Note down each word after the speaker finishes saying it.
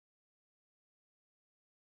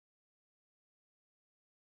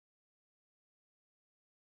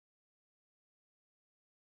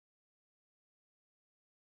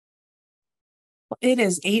It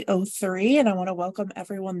is 8:03, and I want to welcome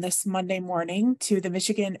everyone this Monday morning to the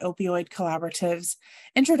Michigan Opioid Collaborative's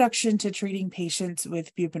Introduction to Treating Patients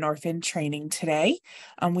with Buprenorphine training today.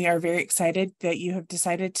 We are very excited that you have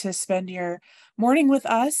decided to spend your morning with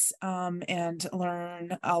us and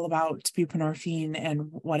learn all about buprenorphine and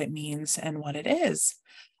what it means and what it is.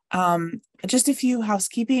 Just a few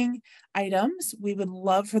housekeeping items. We would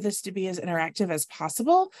love for this to be as interactive as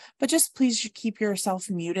possible, but just please keep yourself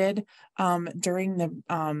muted during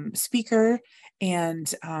the speaker,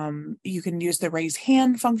 and you can use the raise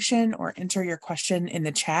hand function or enter your question in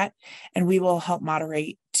the chat, and we will help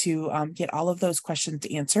moderate to get all of those questions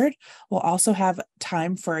answered. We'll also have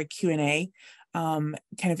time for a Q&A kind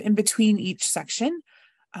of in between each section.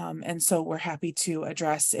 And so we're happy to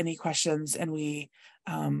address any questions, and we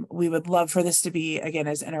would love for this to be, again,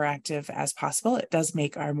 as interactive as possible. It does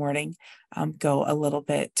make our morning go a little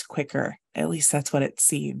bit quicker. At least that's what it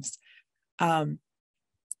seems.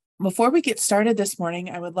 Before we get started this morning,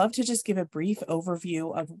 I would love to just give a brief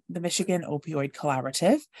overview of the Michigan Opioid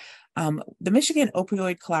Collaborative. The Michigan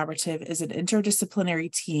Opioid Collaborative is an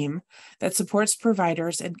interdisciplinary team that supports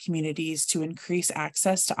providers and communities to increase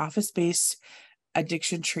access to office-based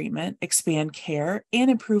addiction treatment, expand care,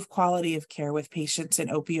 and improve quality of care with patients in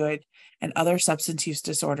opioid and other substance use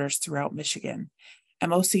disorders throughout Michigan.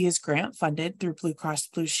 MOC is grant funded through Blue Cross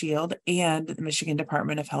Blue Shield and the Michigan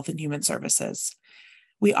Department of Health and Human Services.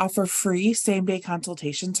 We offer free same-day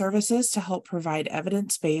consultation services to help provide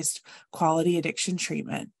evidence-based quality addiction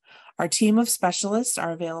treatment. Our team of specialists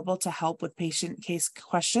are available to help with patient case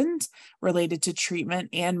questions related to treatment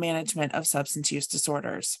and management of substance use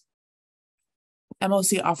disorders.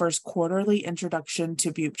 MOC offers quarterly introduction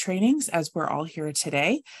to Bupe trainings, as we're all here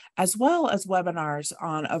today, as well as webinars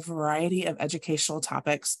on a variety of educational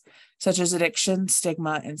topics, such as addiction,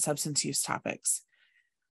 stigma, and substance use topics.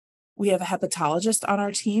 We have a hepatologist on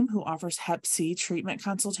our team who offers Hep C treatment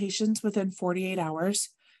consultations within 48 hours.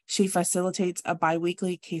 She facilitates a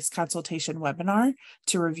biweekly case consultation webinar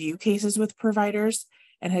to review cases with providers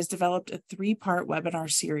and has developed a 3-part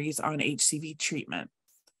webinar series on HCV treatment.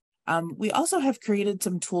 We also have created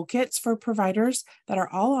some toolkits for providers that are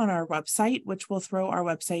all on our website, which we'll throw our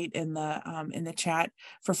website in the chat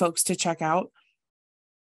for folks to check out.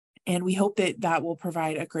 And we hope that that will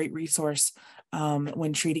provide a great resource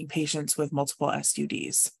when treating patients with multiple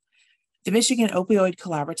SUDs. The Michigan Opioid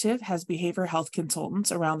Collaborative has behavioral health consultants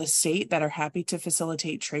around the state that are happy to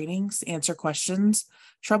facilitate trainings, answer questions,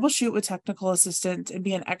 troubleshoot with technical assistance, and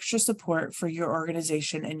be an extra support for your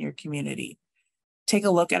organization and your community. Take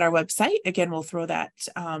a look at our website. Again, we'll throw that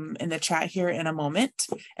in the chat here in a moment.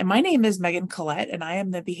 And my name is Megan Collette, and I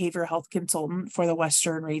am the behavioral health consultant for the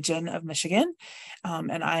Western region of Michigan.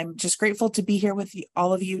 And I'm just grateful to be here with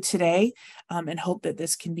all of you today, and hope that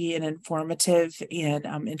this can be an informative and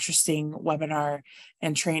interesting webinar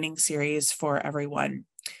and training series for everyone.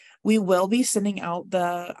 We will be sending out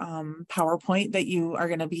the PowerPoint that you are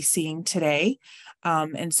going to be seeing today.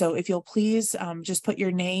 And so if you'll please just put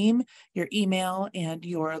your name, your email, and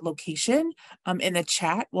your location in the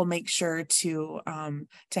chat, we'll make sure to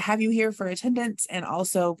have you here for attendance and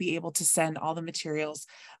also be able to send all the materials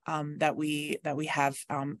that we have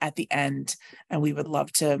at the end. And we would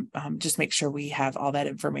love to just make sure we have all that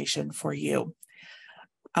information for you.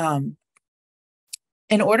 In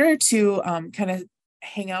order to kind of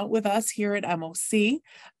hang out with us here at MOC,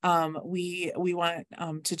 we want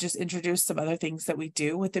to just introduce some other things that we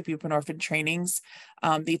do with the buprenorphine trainings.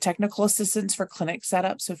 The technical assistance for clinic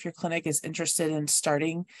setup. So if your clinic is interested in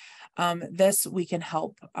starting this, we can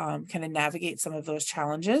help kind of navigate some of those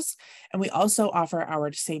challenges. And we also offer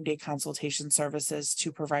our same-day consultation services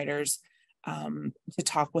to providers to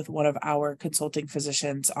talk with one of our consulting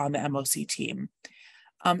physicians on the MOC team.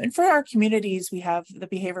 And for our communities, we have the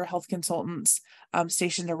behavioral health consultants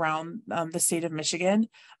stationed around the state of Michigan.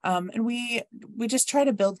 And we just try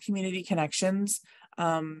to build community connections,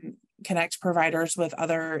 connect providers with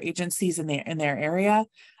other agencies in their area.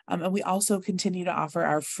 And we also continue to offer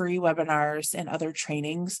our free webinars and other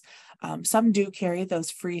trainings. Some do carry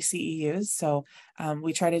those free CEUs. So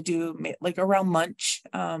we try to do like around lunch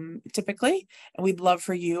typically. And we'd love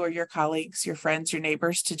for you or your colleagues, your friends, your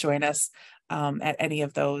neighbors to join us at any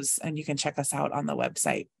of those. And you can check us out on the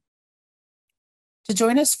website. To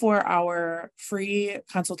join us for our free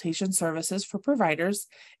consultation services for providers,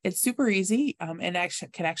 it's super easy and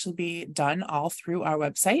can actually be done all through our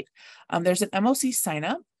website. There's an MOC sign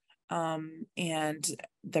up. And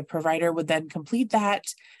the provider would then complete that,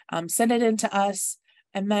 send it in to us.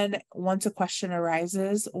 And then once a question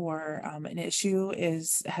arises or an issue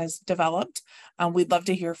has developed, we'd love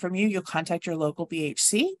to hear from you. You'll contact your local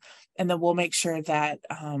BHC, and then we'll make sure that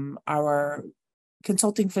our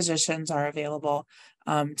consulting physicians are available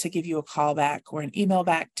to give you a call back or an email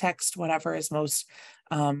back, text, whatever is most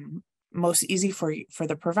easy for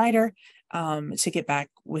the provider to get back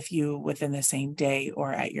with you within the same day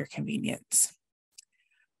or at your convenience.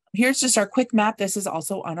 Here's just our quick map. This is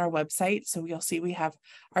also on our website. So you'll see we have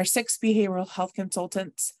our 6 behavioral health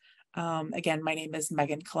consultants. Again, my name is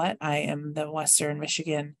Megan Collette. I am the Western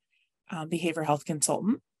Michigan behavioral health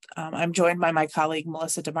consultant. I'm joined by my colleague,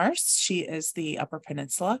 Melissa DeMars. She is the Upper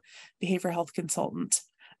Peninsula behavioral health consultant.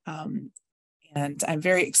 And I'm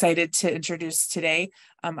very excited to introduce today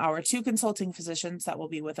our 2 consulting physicians that will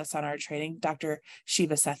be with us on our training. Dr.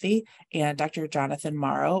 Shiva Sethi and Dr. Jonathan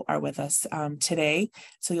Morrow are with us today.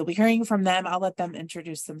 So you'll be hearing from them. I'll let them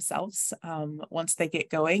introduce themselves once they get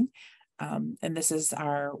going. And this is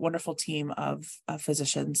our wonderful team of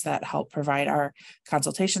physicians that help provide our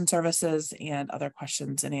consultation services and other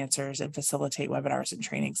questions and answers and facilitate webinars and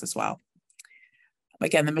trainings as well.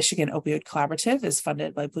 Again, the Michigan Opioid Collaborative is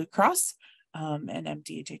funded by Blue Cross and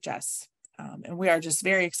MDHHS. And we are just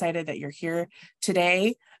very excited that you're here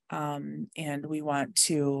today. And we want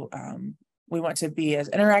to be as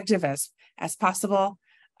interactive as possible.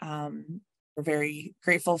 We're very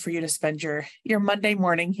grateful for you to spend your Monday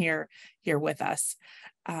morning here with us.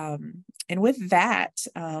 And with that,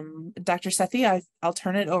 Dr. Sethi, I'll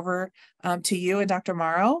turn it over to you and Dr.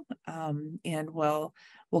 Morrow, and we'll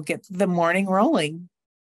get the morning rolling.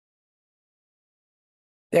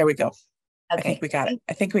 There we go. Okay. I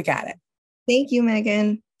think we got it. Thank you,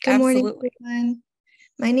 Megan. Good Absolutely. morning, everyone.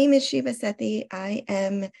 My name is Shiva Sethi. I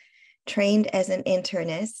am trained as an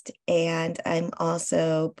internist, and I'm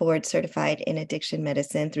also board certified in addiction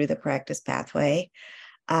medicine through the practice pathway.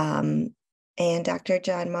 And Dr.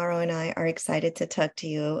 John Morrow and I are excited to talk to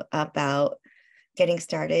you about getting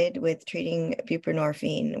started with treating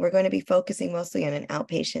buprenorphine. We're going to be focusing mostly on an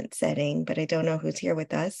outpatient setting, but I don't know who's here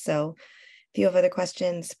with us. So if you have other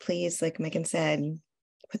questions, please, like Megan said,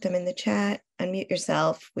 put them in the chat, unmute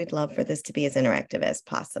yourself. We'd love for this to be as interactive as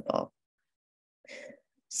possible.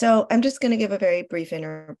 So I'm just going to give a very brief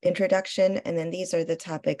introduction, and then these are the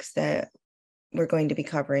topics that we're going to be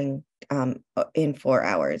covering in 4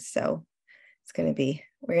 hours. So we're going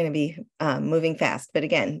to be moving fast. But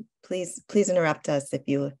again, please interrupt us if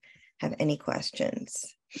you have any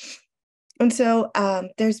questions. And so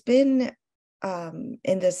there's been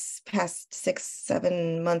in this past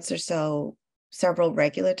 6-7 months or so, several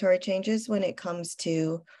regulatory changes when it comes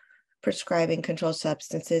to prescribing controlled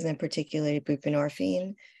substances, and particularly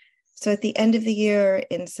buprenorphine. So at the end of the year,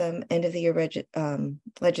 in some end of the year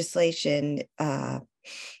legislation,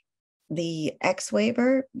 the X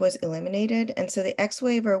waiver was eliminated. And so the X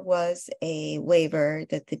waiver was a waiver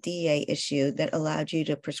that the DEA issued that allowed you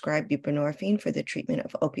to prescribe buprenorphine for the treatment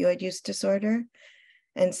of opioid use disorder.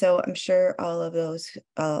 And so I'm sure all of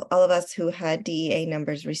us who had DEA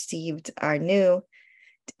numbers received our new,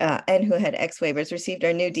 and who had X waivers received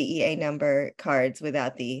our new DEA number cards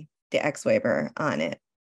without the X waiver on it.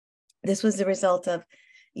 This was the result of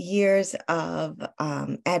years of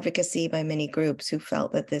advocacy by many groups who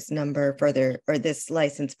felt that this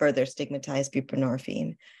license further stigmatized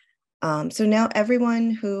buprenorphine. So now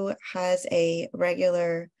everyone who has a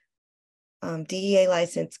regular DEA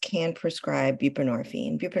license can prescribe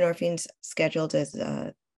buprenorphine. Buprenorphine's scheduled as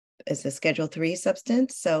a Schedule 3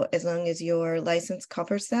 substance. So as long as your license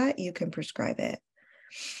covers that, you can prescribe it.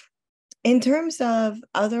 In terms of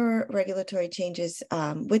other regulatory changes,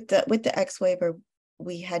 with the X waiver,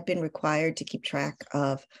 we had been required to keep track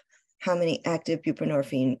of how many active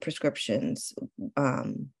buprenorphine prescriptions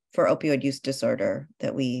for opioid use disorder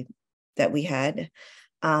that we had.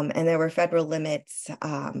 And there were federal limits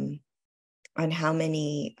on how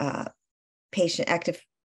many active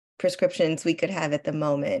prescriptions we could have at the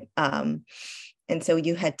moment. And so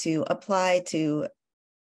you had to apply to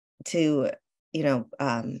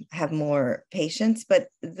have more patients, but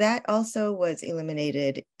that also was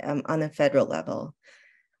eliminated on the federal level.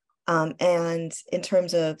 And in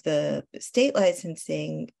terms of the state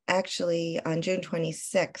licensing, actually on June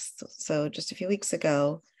 26th, so just a few weeks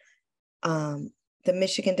ago, the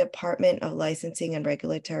Michigan Department of Licensing and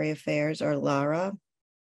Regulatory Affairs, or LARA,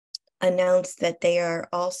 announced that they are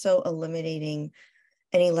also eliminating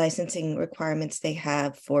any licensing requirements they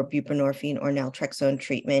have for buprenorphine or naltrexone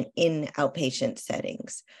treatment in outpatient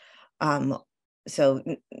settings. So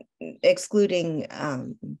excluding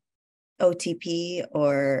OTP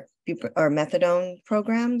or methadone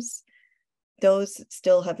programs, those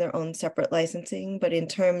still have their own separate licensing, but in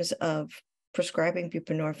terms of prescribing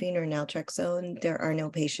buprenorphine or naltrexone, there are no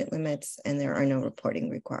patient limits and there are no reporting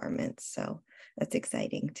requirements. So that's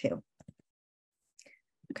exciting too.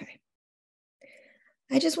 Okay.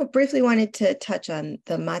 I just briefly wanted to touch on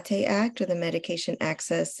the MATE Act, or the Medication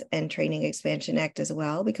Access and Training Expansion Act as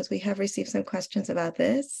well, because we have received some questions about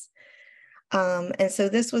this. And so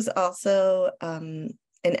this was also an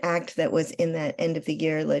act that was in that end of the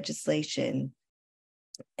year legislation.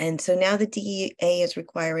 And so now the DEA is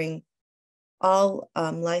requiring all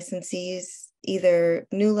licensees, either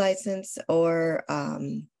new license or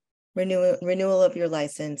renewal of your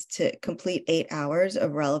license, to complete 8 hours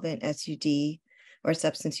of relevant SUD or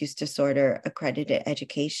substance use disorder accredited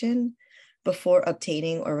education before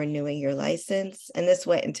obtaining or renewing your license. And this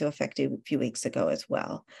went into effect a few weeks ago as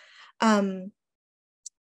well.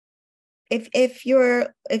 If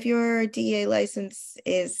your DEA license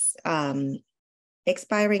is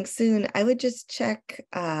expiring soon, I would just check.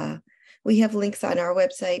 We have links on our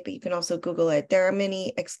website, but you can also Google it. There are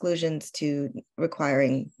many exclusions to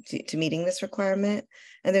meeting this requirement,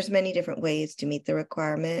 and there's many different ways to meet the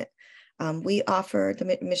requirement. We offer,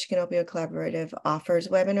 the Michigan Opioid Collaborative offers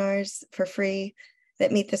webinars for free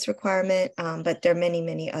that meet this requirement, but there are many,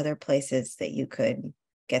 many other places that you could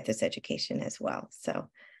get this education as well. So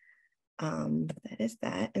that is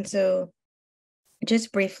that. And so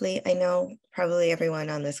just briefly, I know probably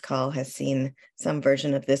everyone on this call has seen some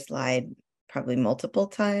version of this slide probably multiple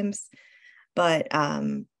times, but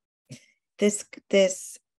the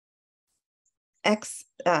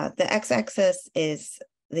x-axis is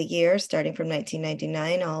the year starting from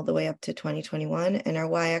 1999 all the way up to 2021, and our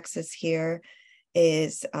y-axis here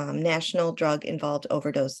is national drug-involved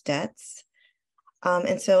overdose deaths.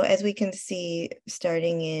 And so as we can see,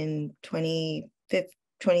 starting in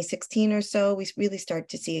 2016 or so, we really start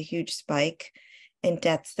to see a huge spike in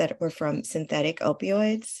deaths that were from synthetic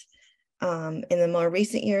opioids. In the more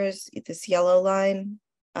recent years, this yellow line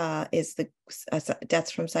is the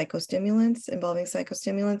deaths from psychostimulants, involving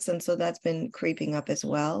psychostimulants. And so that's been creeping up as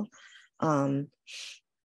well. But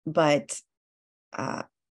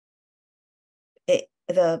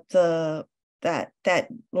that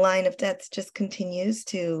line of deaths just continues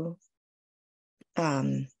to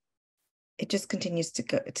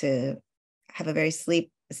to have a very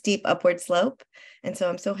steep upward slope. And so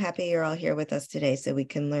I'm so happy you're all here with us today so we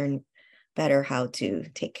can learn better how to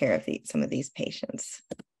take care of some of these patients.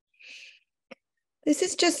 This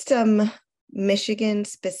is just some Michigan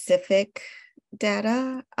specific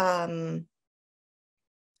data.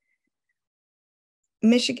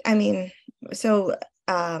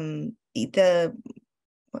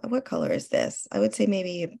 What color is this? I would say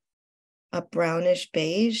maybe a brownish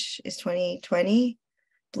beige is 2020,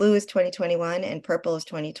 blue is 2021, and purple is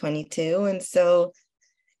 2022. And so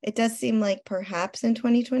it does seem like perhaps in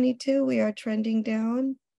 2022 we are trending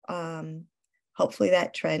down. Hopefully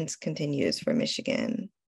that trend continues for Michigan.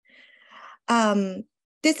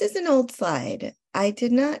 This is an old slide. I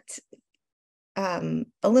did not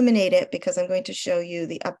eliminate it because I'm going to show you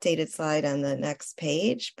the updated slide on the next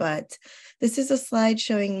page, but this is a slide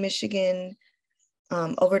showing Michigan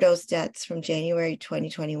overdose deaths from January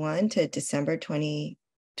 2021 to December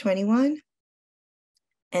 2021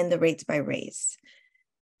 and the rates by race.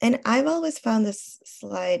 And I've always found this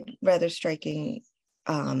slide rather striking,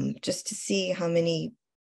 just to see how many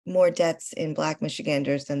more deaths in Black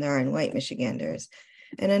Michiganders than there are in white Michiganders.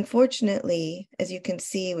 And unfortunately, as you can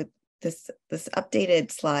see with this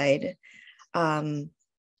updated slide,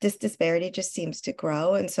 this disparity just seems to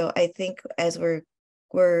grow. And so I think as we're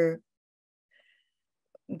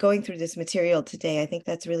going through this material today, I think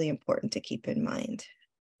that's really important to keep in mind.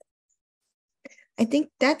 I think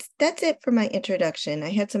that's it for my introduction. I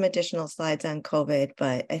had some additional slides on COVID,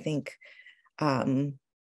 but I think I'm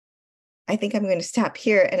going to stop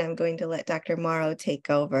here and I'm going to let Dr. Morrow take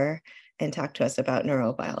over and talk to us about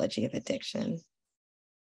neurobiology of addiction.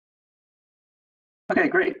 Okay,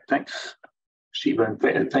 great. Thanks, Shiva,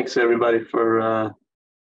 and thanks everybody for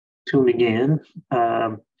tuning in.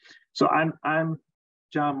 So I'm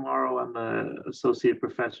John Morrow. I'm an associate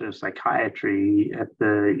professor of psychiatry at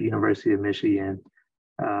the University of Michigan.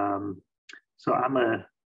 So I'm a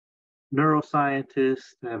neuroscientist.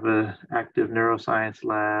 I have an active neuroscience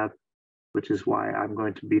lab, which is why I'm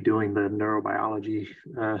going to be doing the neurobiology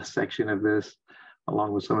section of this,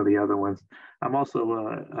 along with some of the other ones. I'm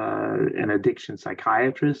also an addiction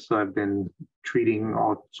psychiatrist, so I've been treating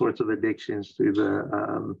all sorts of addictions through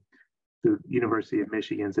the University of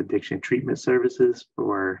Michigan's addiction treatment services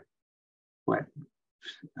for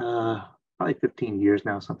probably 15 years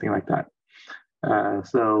now, something like that.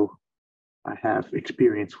 So I have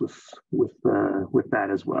experience with that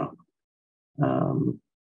as well.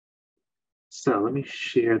 So let me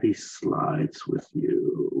share these slides with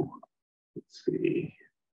you. Let's see.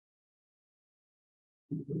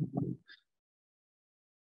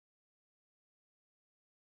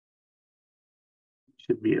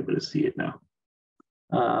 Should be able to see it now.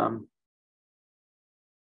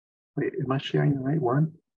 Wait, am I sharing the right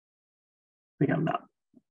one? I think I'm not.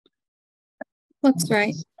 Looks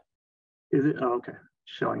right. Is it? Oh, okay.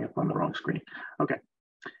 Showing up on the wrong screen. Okay.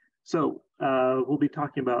 So we'll be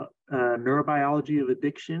talking about neurobiology of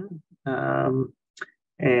addiction.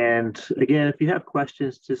 And again, if you have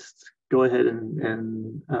questions, just go ahead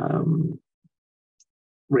and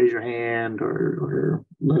raise your hand or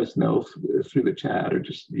let us know through the chat, or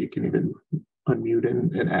just you can even unmute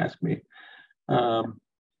and ask me.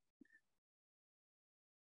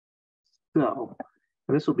 So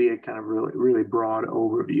this will be a kind of really broad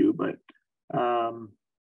overview, but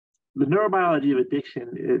the neurobiology of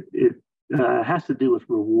addiction, it has to do with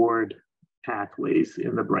reward pathways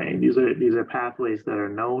in the brain. These are pathways that are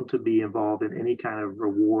known to be involved in any kind of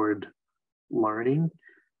reward learning.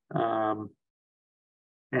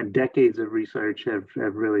 And decades of research have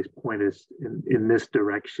really pointed us in this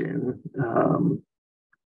direction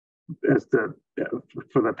as for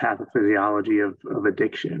the pathophysiology of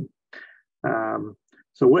addiction.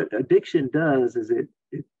 So what addiction does is it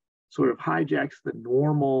sort of hijacks the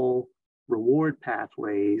normal reward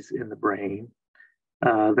pathways in the brain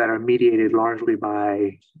that are mediated largely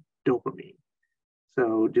by dopamine.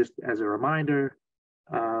 So just as a reminder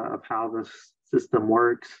of how the system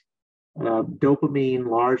works, dopamine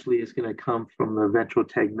largely is going to come from the ventral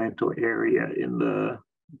tegmental area in the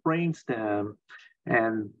brainstem,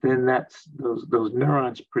 and then those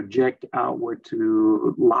neurons project outward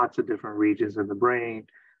to lots of different regions in the brain,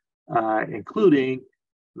 including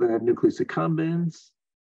the nucleus accumbens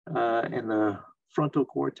and the frontal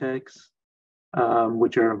cortex,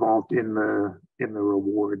 which are involved in the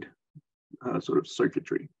reward sort of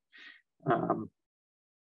circuitry.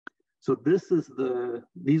 So these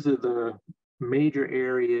are the major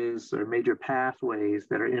areas or major pathways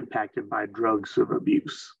that are impacted by drugs of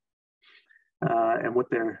abuse. And what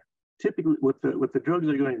they're typically, what the drugs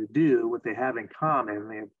are going to do, what they have in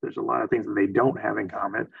common, there's a lot of things that they don't have in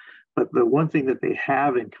common, but the one thing that they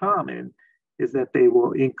have in common is that they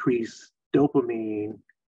will increase dopamine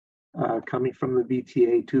coming from the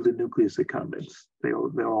VTA to the nucleus accumbens.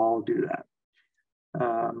 They'll all do that.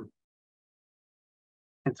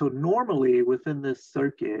 And so normally within this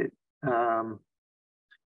circuit, that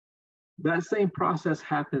same process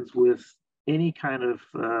happens with any kind of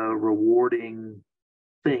rewarding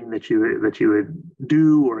thing that you would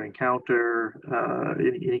do or encounter,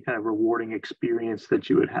 any kind of rewarding experience that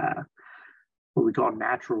you would have. What we call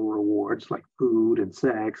natural rewards, like food and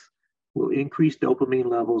sex, will increase dopamine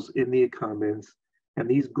levels in the accumbens. And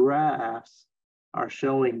these graphs are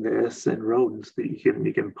showing this in rodents that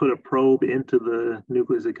you can put a probe into the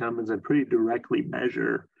nucleus accumbens and pretty directly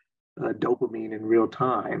measure dopamine in real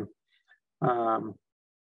time. And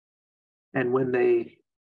when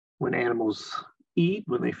animals eat,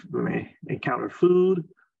 when they encounter food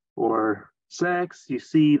or sex, you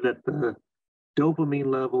see that the dopamine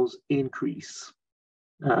levels increase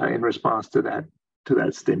in response to that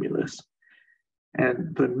stimulus.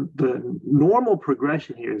 And the normal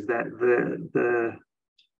progression here is that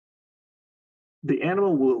the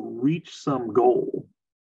animal will reach some goal,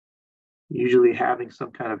 usually having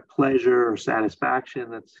some kind of pleasure or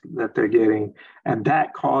satisfaction that they're getting, and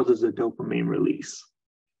that causes a dopamine release.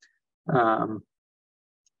 And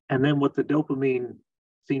then what the dopamine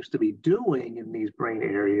seems to be doing in these brain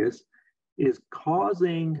areas is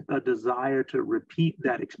causing a desire to repeat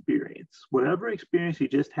that experience. Whatever experience you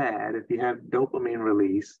just had, if you have dopamine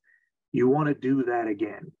release, you want to do that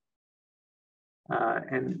again.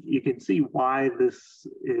 And you can see why this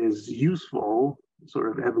is useful, sort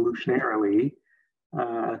of evolutionarily.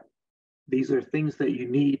 These are things that you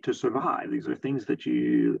need to survive. These are things that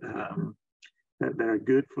that are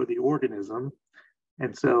good for the organism.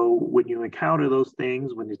 And so when you encounter those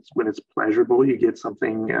things, when it's pleasurable, you get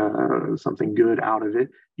something good out of it,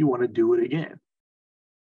 you want to do it again.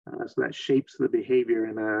 So that shapes the behavior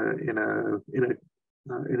in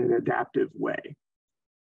an adaptive way,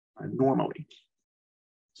 normally.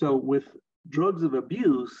 So with drugs of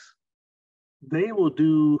abuse, they will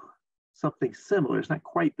do something similar. It's not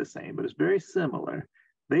quite the same, but it's very similar.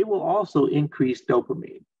 They will also increase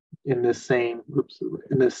dopamine in this same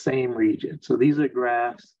region. So these are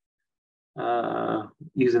graphs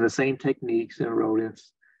using the same techniques in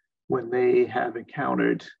rodents when they have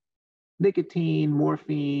encountered nicotine,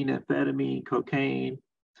 morphine, amphetamine, cocaine,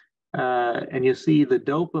 and you see the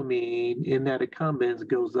dopamine in that accumbens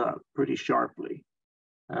goes up pretty sharply.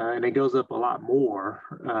 And it goes up a lot more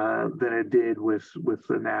than it did with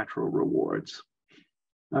the natural rewards.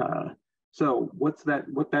 So what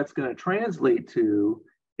that's going to translate to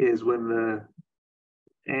is when the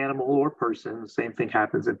animal or person, the same thing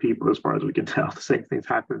happens in people as far as we can tell, the same things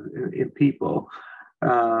happen in people.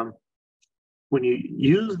 When you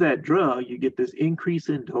use that drug, you get this increase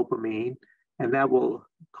in dopamine, and that will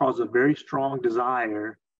cause a very strong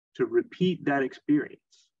desire to repeat that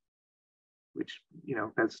experience, which,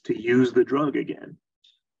 that's to use the drug again.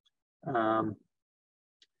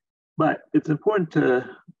 But it's important to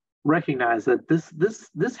recognize that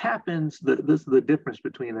this happens. This is the difference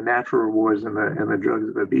between the natural rewards and the drugs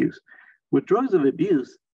of abuse. With drugs of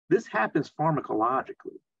abuse, this happens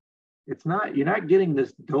pharmacologically. You're not getting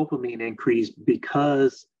this dopamine increase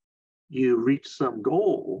because you reached some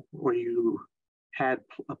goal or you had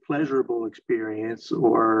a pleasurable experience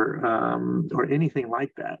or anything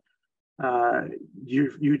like that.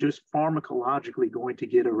 You're just pharmacologically going to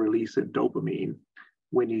get a release of dopamine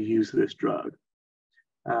when you use this drug.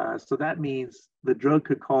 So that means the drug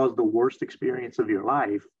could cause the worst experience of your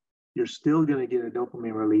life. You're still going to get a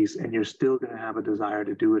dopamine release, and you're still going to have a desire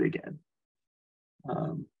to do it again.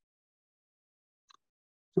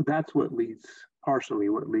 So that's partially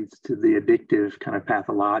what leads to the addictive kind of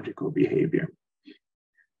pathological behavior.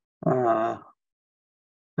 Now,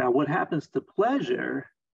 what happens to pleasure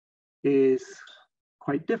is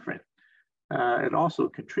quite different. It also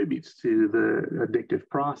contributes to the addictive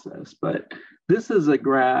process, but this is a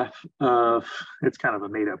graph it's kind of a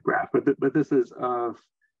made up graph, but this is of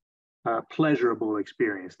pleasurable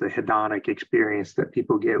experience, the hedonic experience that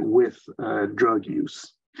people get with drug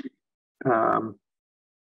use.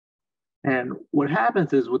 And what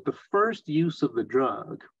happens is with the first use of the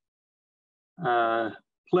drug,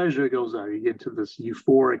 pleasure goes up. You get to this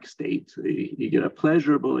euphoric state. So you get a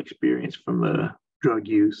pleasurable experience from the drug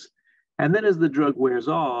use. And then as the drug wears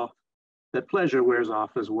off, that pleasure wears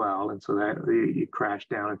off as well. And so that you crash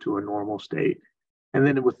down into a normal state. And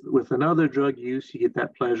then with another drug use, you get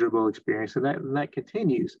that pleasurable experience, and that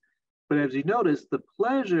continues. But as you notice, the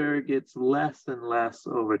pleasure gets less and less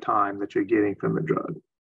over time that you're getting from the drug.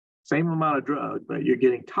 Same amount of drug, but you're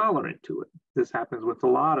getting tolerant to it. This happens with a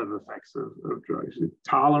lot of effects of drugs.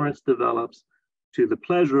 Tolerance develops to the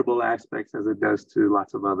pleasurable aspects as it does to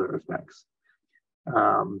lots of other effects,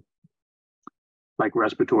 like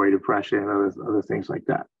respiratory depression and other things like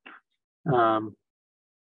that.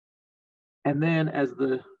 And then as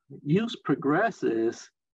the use progresses,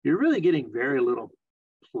 you're really getting very little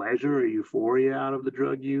pleasure or euphoria out of the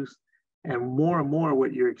drug use. And more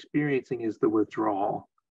what you're experiencing is the withdrawal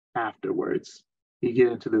afterwards. You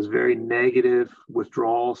get into this very negative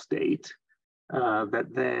withdrawal state that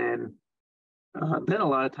then a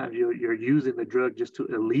lot of times you're using the drug just to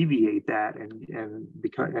alleviate that and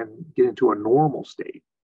get into a normal state.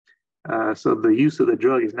 So the use of the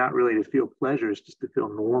drug is not really to feel pleasure, it's just to feel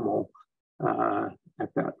normal at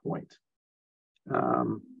that point.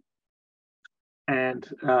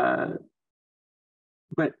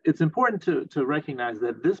 But it's important to recognize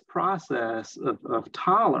that this process of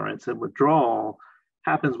tolerance and withdrawal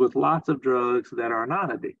happens with lots of drugs that are not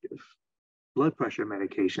addictive. Blood pressure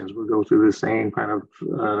medications will go through the same kind of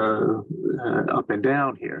up and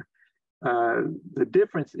down here. The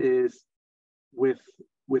difference is with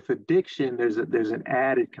addiction, there's an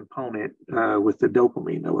added component with the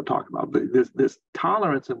dopamine that we'll talk about. But this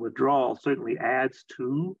tolerance and withdrawal certainly adds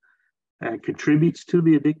to and contributes to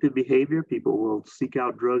the addictive behavior. People will seek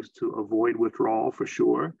out drugs to avoid withdrawal for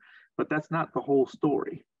sure, but that's not the whole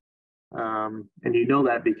story. And you know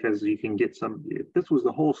that because you can get if this was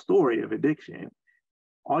the whole story of addiction,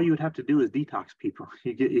 all you would have to do is detox people.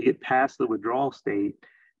 You get past the withdrawal state,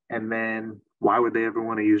 and then why would they ever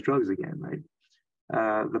want to use drugs again, right?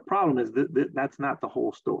 The problem is that's not the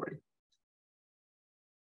whole story.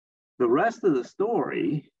 The rest of the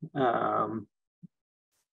story,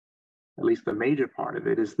 at least the major part of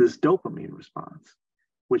it, is this dopamine response,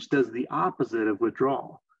 which does the opposite of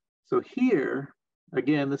withdrawal. So here,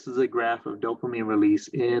 again, this is a graph of dopamine release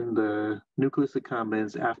in the nucleus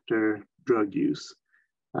accumbens after drug use.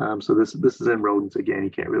 So this is in rodents. Again,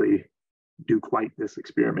 you can't really do quite this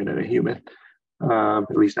experiment in a human,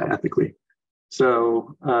 at least not ethically.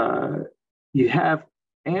 So you have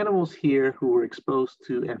animals here who were exposed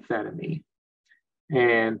to amphetamine,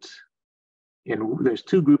 and there's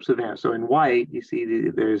two groups of animals. So in white, you see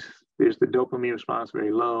there's the dopamine response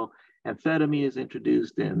very low. Amphetamine is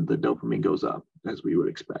introduced, and the dopamine goes up, as we would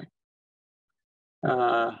expect.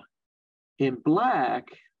 In black,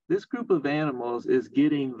 this group of animals is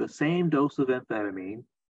getting the same dose of amphetamine.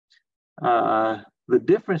 The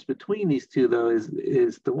difference between these two, though,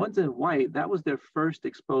 is the ones in white, that was their first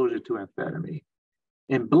exposure to amphetamine.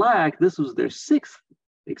 In black, this was their sixth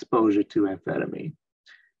exposure to amphetamine.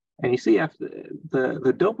 And you see, after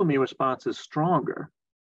the dopamine response is stronger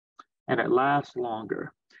and it lasts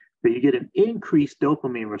longer. But you get an increased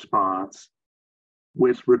dopamine response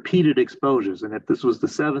with repeated exposures. And if this was the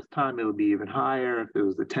 7th time, it would be even higher. If it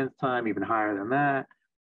was the 10th time, even higher than that.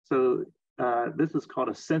 So this is called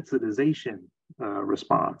a sensitization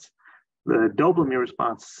response. The dopamine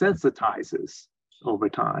response sensitizes over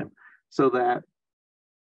time so that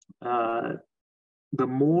the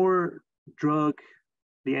more drug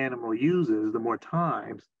the animal uses, the more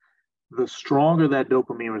times, the stronger that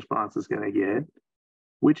dopamine response is going to get,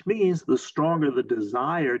 which means the stronger the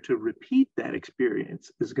desire to repeat that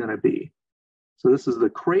experience is going to be. So this is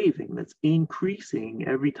the craving that's increasing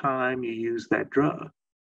every time you use that drug,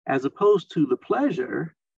 as opposed to the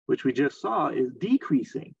pleasure, which we just saw, is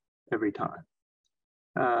decreasing every time.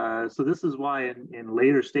 So this is why in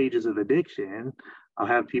later stages of addiction, I'll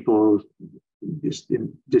have people just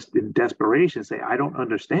in desperation say, I don't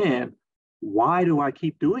understand. Why do I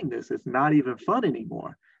keep doing this? It's not even fun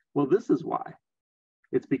anymore. Well, this is why.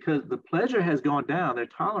 It's because the pleasure has gone down. They're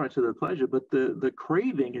tolerant to the pleasure, but the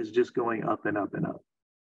craving is just going up and up and up.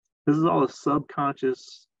 This is all a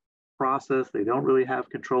subconscious process. They don't really have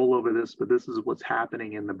control over this, but this is what's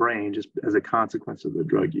happening in the brain just as a consequence of the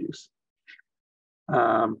drug use.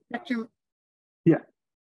 Dr. Yeah.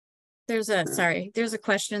 There's a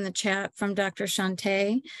question in the chat from Dr.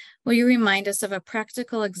 Shante. Will you remind us of a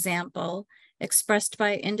practical example expressed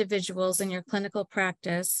by individuals in your clinical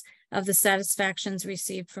practice of the satisfactions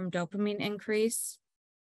received from dopamine increase?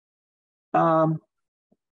 So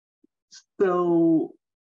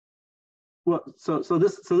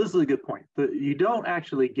this is a good point. You don't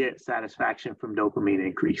actually get satisfaction from dopamine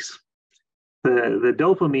increase. The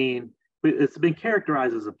dopamine, it's been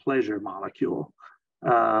characterized as a pleasure molecule.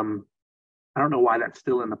 I don't know why that's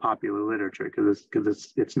still in the popular literature,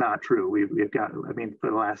 because it's not true. We've got, I mean, for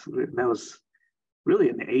the last, that was really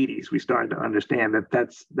in the 80s, we started to understand that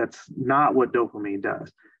that's not what dopamine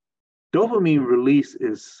does. Dopamine release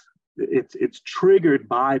it's triggered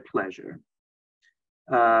by pleasure,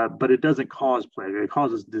 but it doesn't cause pleasure. It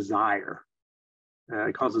causes desire.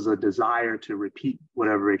 It causes a desire to repeat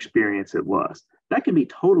whatever experience it was. That can be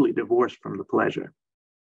totally divorced from the pleasure.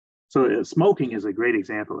 So smoking is a great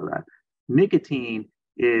example of that. Nicotine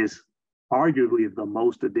is arguably the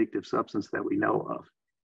most addictive substance that we know of.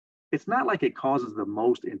 It's not like it causes the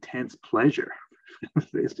most intense pleasure.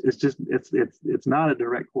 It's not a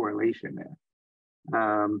direct correlation there.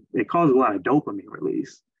 It causes a lot of dopamine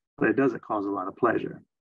release, but it doesn't cause a lot of pleasure.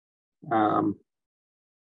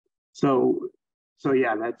 So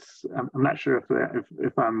yeah, I'm not sure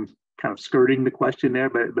if I'm kind of skirting the question there,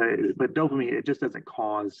 but dopamine, it just doesn't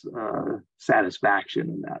cause satisfaction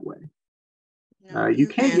in that way. No, you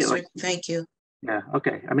can answered. get Thank you. Yeah,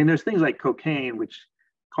 okay. I mean, there's things like cocaine which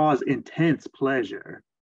cause intense pleasure,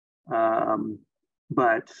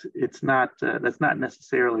 but it's not. That's not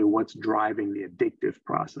necessarily what's driving the addictive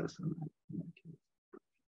process in that case.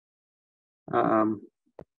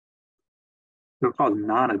 They'll call it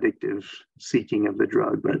non-addictive seeking of the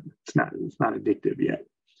drug, but it's not addictive yet.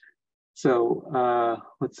 So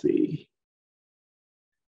let's see.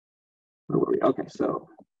 Where were we? Okay, so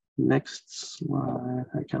next slide.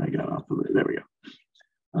 I kind of got off of it. There we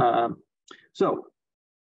go. So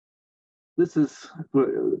this is,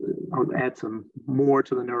 I'll add some more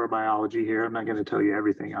to the neurobiology here. I'm not going to tell you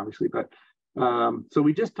everything, obviously, but so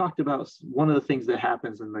we just talked about one of the things that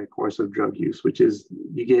happens in the course of drug use, which is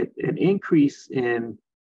you get an increase in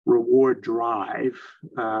reward drive,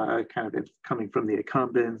 kind of coming from the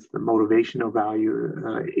accumbens, the motivational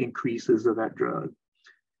value increases of that drug.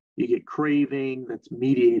 You get craving that's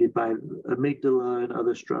mediated by amygdala and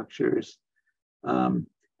other structures,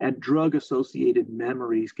 and drug-associated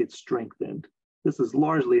memories get strengthened. This is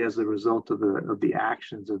largely as a result of the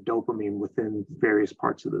actions of dopamine within various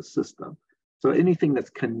parts of the system. So anything that's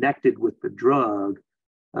connected with the drug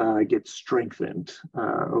gets strengthened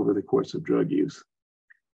over the course of drug use.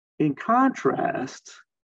 In contrast,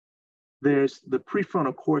 there's the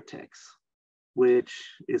prefrontal cortex,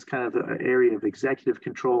 which is kind of the area of executive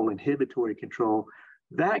control, inhibitory control,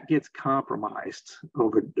 that gets compromised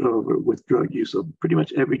over with drug use. So pretty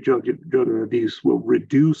much every drug abuse will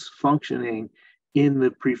reduce functioning in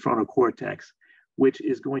the prefrontal cortex, which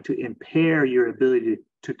is going to impair your ability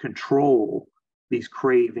to control these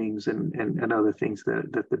cravings and other things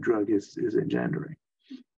that the drug is engendering.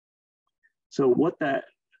 So what the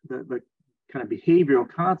kind of behavioral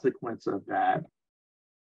consequence of that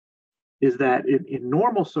is that in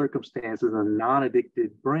normal circumstances, in a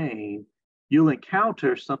non-addicted brain, you'll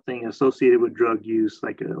encounter something associated with drug use,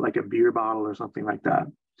 like a beer bottle or something like that.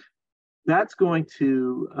 That's going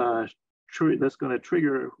to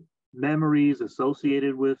trigger memories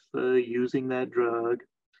associated with using that drug.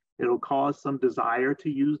 It'll cause some desire to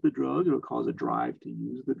use the drug. It'll cause a drive to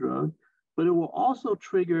use the drug, but it will also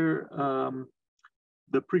trigger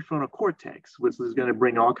the prefrontal cortex, which is going to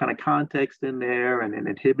bring all kind of context in there, and an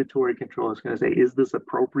inhibitory control. It's going to say, is this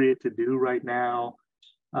appropriate to do right now?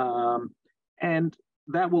 And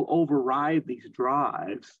that will override these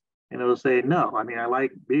drives, and it'll say, no, I mean, I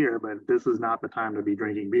like beer, but this is not the time to be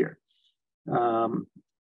drinking beer.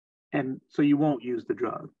 And so you won't use the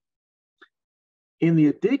drug. In the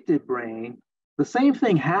addicted brain, the same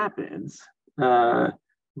thing happens,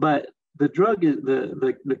 but the drug is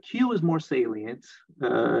the cue is more salient.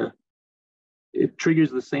 It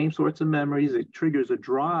triggers the same sorts of memories. It triggers a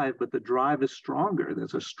drive, but the drive is stronger.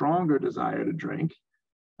 There's a stronger desire to drink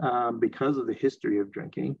because of the history of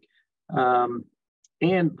drinking, and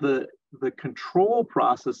the control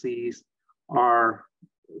processes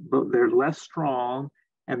they're less strong,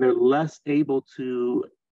 and they're less able to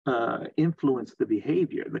influence the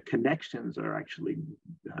behavior. The connections are actually,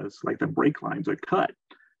 it's like the brake lines are cut.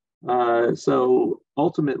 So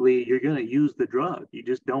ultimately, you're going to use the drug. You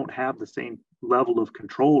just don't have the same level of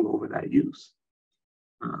control over that use.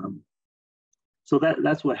 So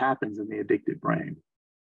that's what happens in the addicted brain.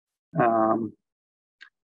 And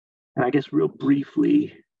I guess real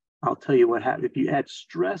briefly, I'll tell you what happens. If you add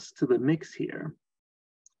stress to the mix here,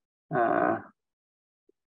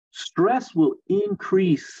 stress will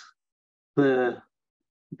increase the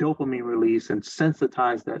dopamine release and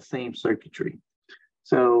sensitize that same circuitry.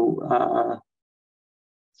 So,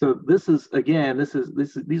 this is, again,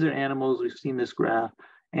 these are animals. We've seen this graph.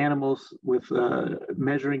 Animals with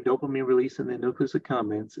measuring dopamine release in the nucleus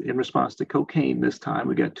accumbens in response to cocaine. This time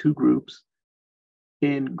we got two groups.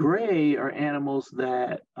 In gray are animals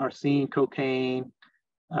that are seeing cocaine.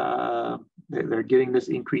 They're getting this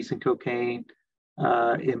increase in cocaine.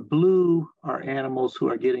 In blue are animals who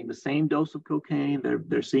are getting the same dose of cocaine.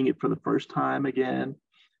 They're seeing it for the first time again.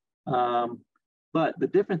 But the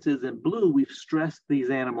difference is, in blue, we've stressed these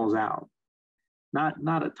animals out.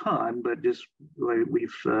 Not a ton, but just like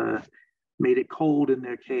we've made it cold in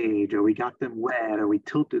their cage, or we got them wet, or we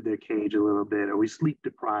tilted their cage a little bit, or we sleep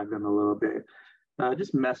deprived them a little bit.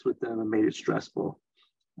 Just mess with them and made it stressful.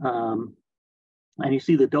 And you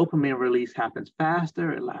see the dopamine release happens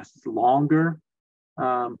faster, it lasts longer.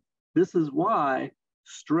 This is why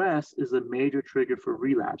stress is a major trigger for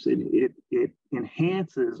relapse. It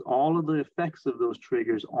enhances all of the effects of those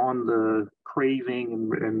triggers on the craving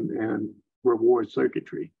and reward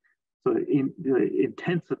circuitry. So it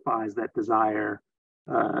intensifies that desire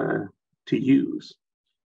to use.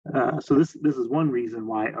 So this is one reason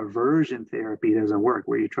why aversion therapy doesn't work,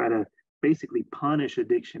 where you try to basically punish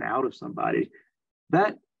addiction out of somebody.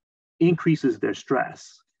 That increases their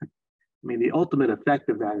stress. I mean, the ultimate effect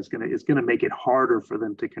of that is going to make it harder for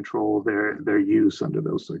them to control their use under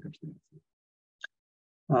those circumstances.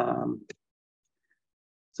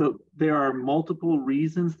 So there are multiple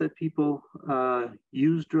reasons that people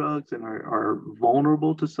use drugs and are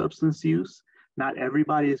vulnerable to substance use. Not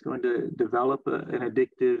everybody is going to develop an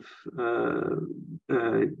addictive,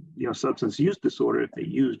 substance use disorder if they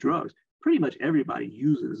use drugs. Pretty much everybody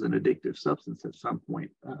uses an addictive substance at some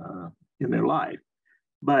point in their life,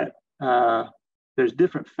 but there's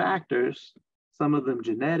different factors. Some of them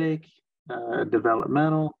genetic,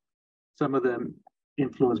 developmental, some of them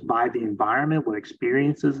influenced by the environment, what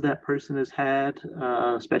experiences that person has had,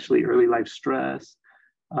 especially early life stress,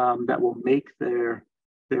 that will make their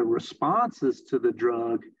responses to the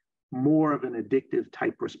drug more of an addictive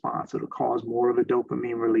type response. It'll cause more of a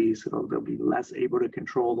dopamine release. They'll be less able to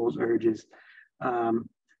control those urges, and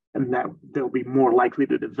that they'll be more likely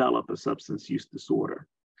to develop a substance use disorder.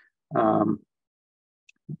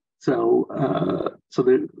 So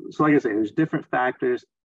like I say, there's different factors,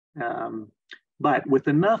 but with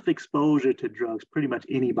enough exposure to drugs, pretty much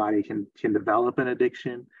anybody can develop an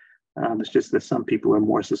addiction. It's just that some people are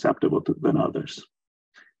more susceptible than others.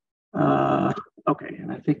 Okay,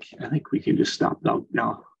 and I think we can just stop now.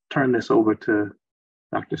 Now turn this over to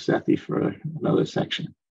Dr. Sethi for another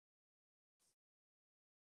section.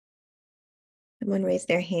 Someone raised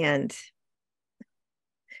their hand.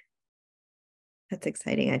 That's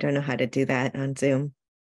exciting. I don't know how to do that on Zoom.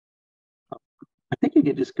 I think you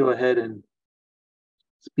could just go ahead and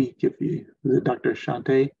speak if you, is it Dr.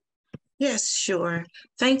 Shante? Yes, sure.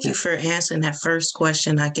 Thank you for answering that first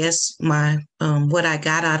question. I guess my what I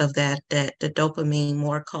got out of that the dopamine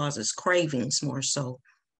more causes cravings more so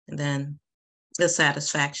than the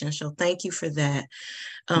satisfaction. So thank you for that.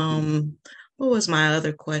 What was my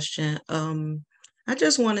other question? I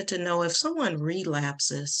just wanted to know if someone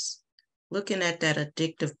relapses, looking at that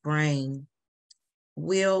addictive brain,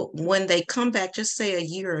 when they come back, just say a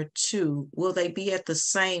year or two, will they be at the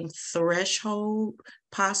same threshold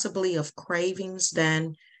possibly of cravings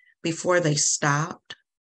than before they stopped?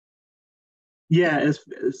 Yeah,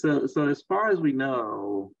 so as far as we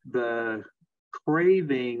know, the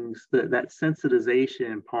cravings, that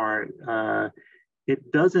sensitization part,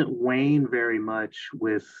 it doesn't wane very much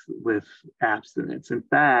with abstinence. In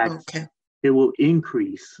fact, Okay. it will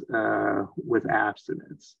increase with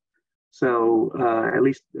abstinence. So at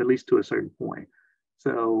least to a certain point.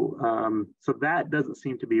 So so that doesn't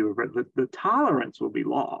seem to be the tolerance will be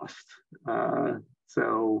lost.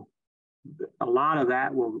 So a lot of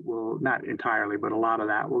that will not entirely, but a lot of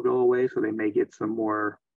that will go away. So they may get some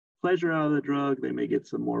more pleasure out of the drug. They may get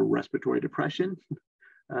some more respiratory depression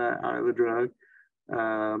out of the drug.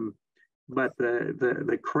 But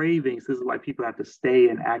the cravings, this is why people have to stay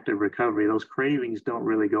in active recovery. Those cravings don't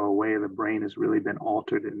really go away. The brain has really been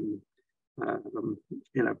altered in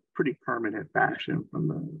a pretty permanent fashion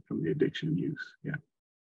from the addiction use. Yeah.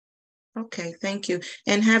 Okay, thank you.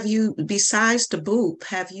 And have you, besides the Boop,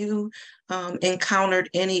 have you encountered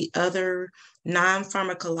any other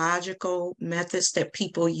non-pharmacological methods that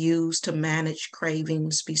people use to manage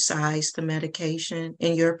cravings besides the medication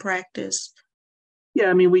in your practice? Yeah,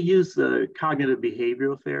 I mean, we use cognitive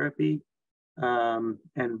behavioral therapy, and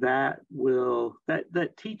that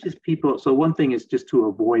teaches people. So one thing is just to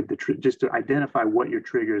avoid just to identify what your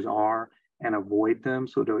triggers are and avoid them,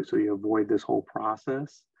 so you avoid this whole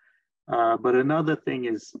process. But another thing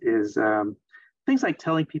is things like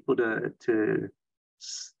telling people to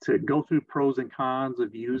go through pros and cons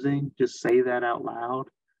of using. Just say that out loud.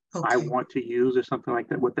 Okay. I want to use, or something like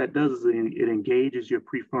that. What that does is it engages your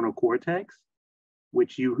prefrontal cortex,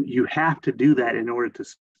 which you have to do that in order to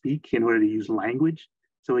speak, in order to use language.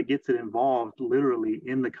 So it gets it involved literally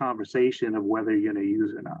in the conversation of whether you're going to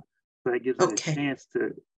use it or not. So that gives it a chance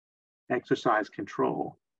to exercise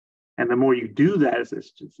control. And the more you do that,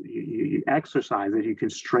 you exercise it, you can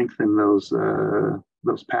strengthen those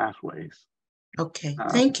pathways. Okay,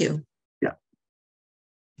 thank you. Yeah.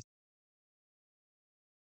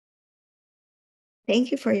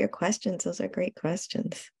 Thank you for your questions. Those are great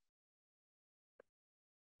questions.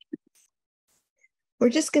 We're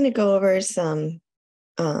just going to go over some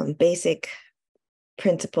basic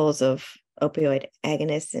principles of opioid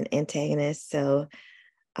agonists and antagonists. So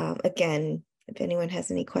again, if anyone has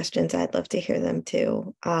any questions, I'd love to hear them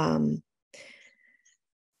too.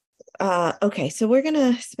 Okay, so we're going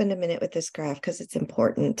to spend a minute with this graph because it's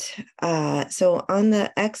important. So on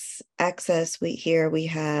the x-axis, we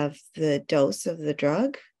have the dose of the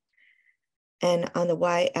drug. And on the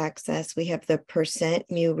y-axis, we have the percent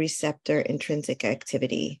mu receptor intrinsic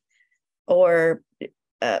activity, or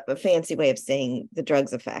a fancy way of saying the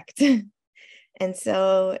drug's effect. And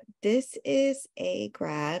so this is a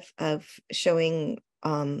graph of showing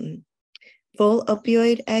full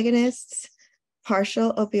opioid agonists,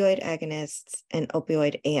 partial opioid agonists, and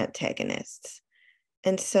opioid antagonists.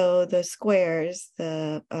 And so the squares,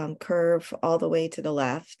 the curve all the way to the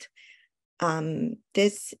left,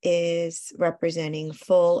 this is representing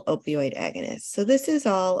full opioid agonists. So this is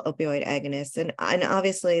all opioid agonists. And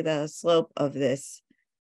obviously the slope of this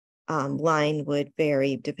line would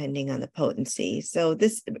vary depending on the potency. So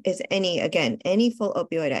this is any full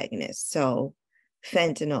opioid agonist. So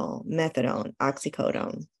fentanyl, methadone,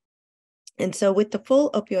 oxycodone. And so with the full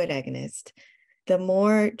opioid agonist, the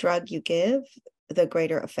more drug you give, the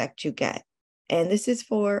greater effect you get. And this is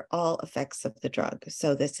for all effects of the drug.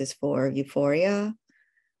 So this is for euphoria,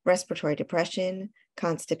 respiratory depression,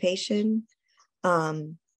 constipation.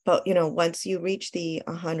 But once you reach the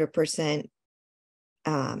 100%,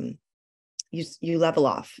 you level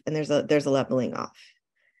off, and there's a leveling off.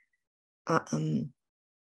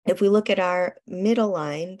 If we look at our middle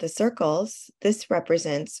line, the circles, this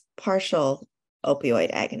represents partial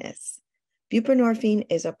opioid agonists. Buprenorphine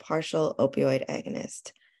is a partial opioid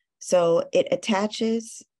agonist. So it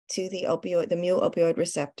attaches to the mu opioid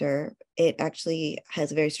receptor. It actually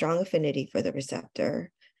has a very strong affinity for the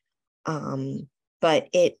receptor, but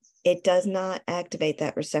it does not activate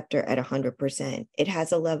that receptor at 100%. It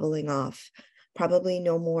has a leveling off, probably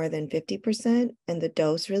no more than 50%, and the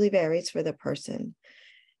dose really varies for the person.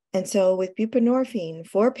 And so with buprenorphine,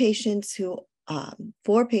 for patients who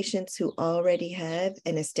for patients who already have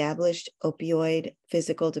an established opioid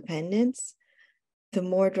physical dependence, the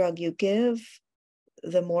more drug you give,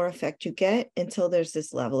 the more effect you get until there's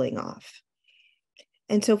this leveling off.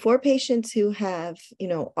 And so for patients who have,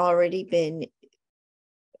 already been,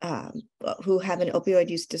 who have an opioid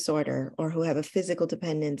use disorder or who have a physical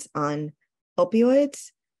dependence on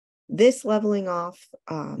opioids, this leveling off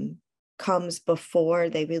comes before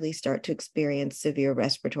they really start to experience severe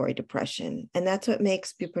respiratory depression. And that's what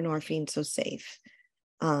makes buprenorphine so safe.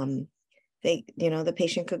 The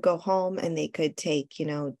patient could go home and they could take,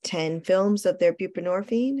 10 films of their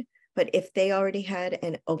buprenorphine, but if they already had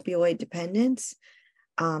an opioid dependence,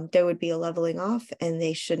 there would be a leveling off and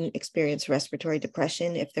they shouldn't experience respiratory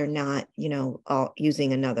depression if they're not, all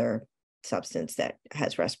using another substance that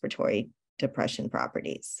has respiratory depression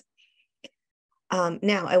properties.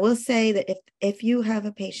 Now, I will say that if you have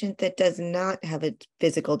a patient that does not have a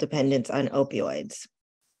physical dependence on opioids,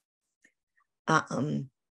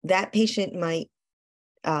 that patient might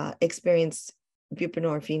experience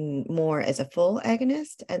buprenorphine more as a full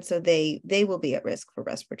agonist, and so they will be at risk for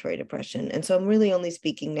respiratory depression. And so I'm really only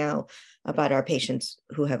speaking now about our patients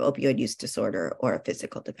who have opioid use disorder or a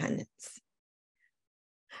physical dependence.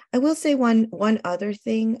 I will say one other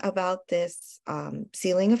thing about this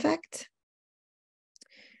ceiling effect.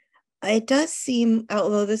 It does seem,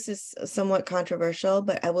 although this is somewhat controversial,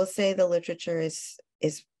 but I will say the literature is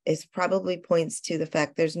probably points to the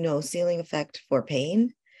fact there's no ceiling effect for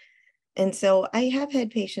pain. And so I have had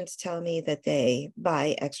patients tell me that they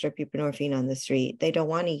buy extra buprenorphine on the street. They don't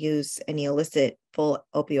want to use any illicit full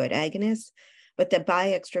opioid agonists, but they buy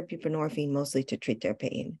extra buprenorphine mostly to treat their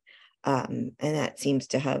pain. And that seems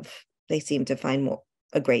to they seem to find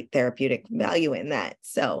a great therapeutic value in that.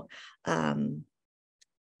 So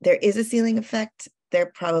there is a ceiling effect. There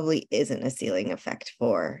probably isn't a ceiling effect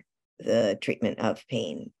for the treatment of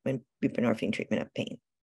pain, when buprenorphine treatment of pain.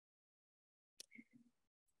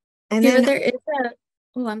 And then there is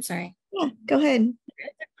I'm sorry. Yeah, go ahead. There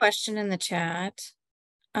is a question in the chat.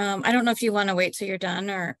 I don't know if you want to wait till you're done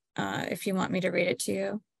or if you want me to read it to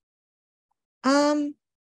you.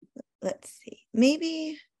 Let's see.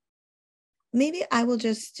 Maybe I will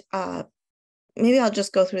just maybe I'll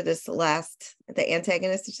just go through this the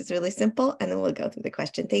antagonist, which is really simple, and then we'll go through the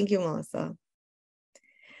question. Thank you, Melissa.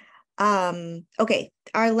 Okay,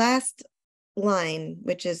 our last line,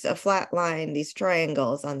 which is a flat line, these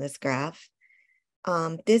triangles on this graph.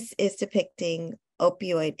 This is depicting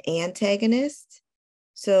opioid antagonists.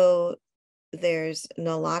 So there's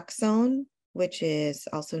naloxone, which is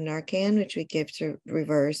also Narcan, which we give to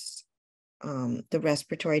reverse the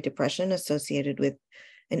respiratory depression associated with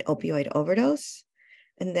an opioid overdose.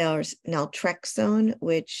 And there's naltrexone,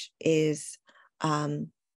 which is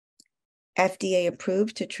FDA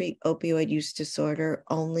approved to treat opioid use disorder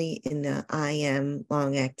only in the IM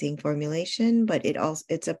long-acting formulation, but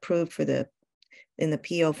it's approved in the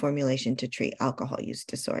PO formulation to treat alcohol use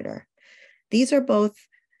disorder. These are both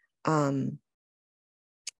opioid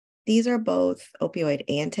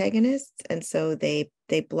antagonists, and so they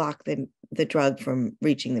block the drug from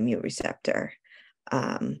reaching the mu receptor.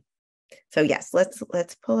 So yes,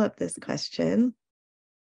 let's pull up this question.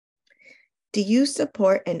 Do you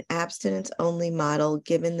support an abstinence-only model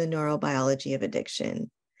given the neurobiology of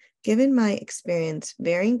addiction? Given my experience,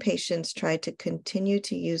 varying patients try to continue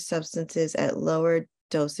to use substances at lower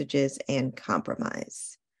dosages and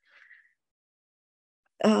compromise.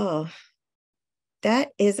 Oh, that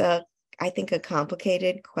is I think a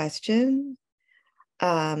complicated question.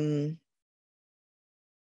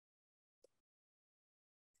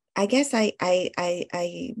 I guess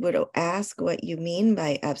I would ask what you mean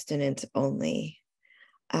by abstinence only.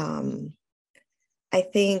 I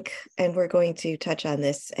think, and we're going to touch on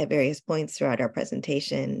this at various points throughout our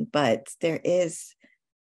presentation, but there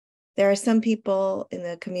are some people in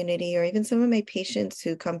the community, or even some of my patients,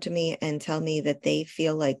 who come to me and tell me that they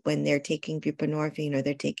feel like when they're taking buprenorphine or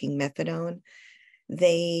they're taking methadone,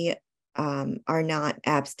 they are not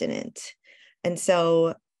abstinent. And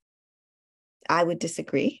so I would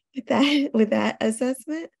disagree with that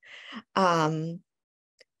assessment.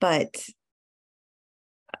 But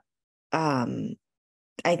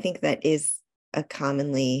I think that is a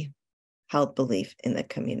commonly held belief in the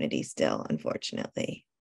community still, unfortunately.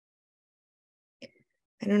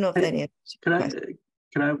 I don't know if that answers your question.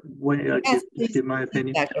 Can I give my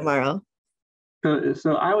opinion? Dr. Morrow.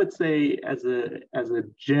 So I would say as a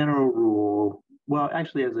general rule, well,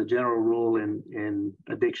 actually as a general rule in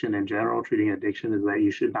addiction in general, treating addiction, is that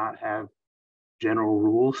you should not have general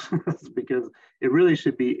rules because it really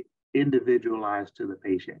should be individualized to the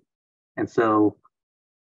patient. And so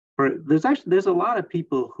there's a lot of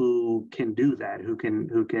people who can do that, who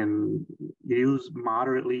can use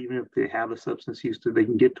moderately, even if they have a substance use. They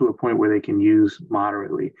can get to a point where they can use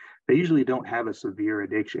moderately. They usually don't have a severe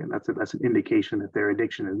addiction. That's an indication that their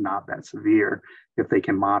addiction is not that severe if they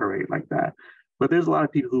can moderate like that. But there's a lot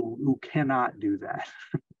of people who cannot do that.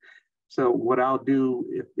 So what I'll do,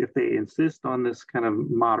 if they insist on this kind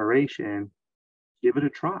of moderation, give it a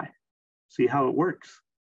try, see how it works.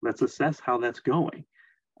 Let's assess how that's going.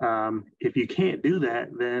 If you can't do that,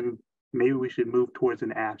 then maybe we should move towards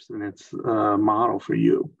an abstinence model for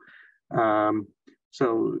you.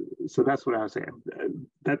 So that's what I was saying.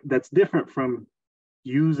 That's different from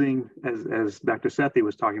using, as Dr. Sethi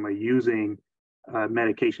was talking about, using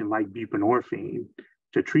medication like buprenorphine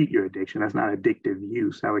to treat your addiction. That's not addictive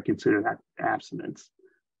use. I would consider that abstinence.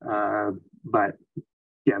 But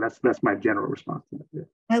yeah, that's my general response to that. Yeah.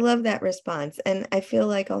 I love that response. And I feel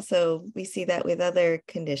like also we see that with other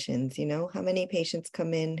conditions, how many patients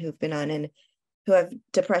come in who have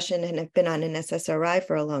depression and have been on an SSRI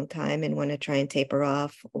for a long time and want to try and taper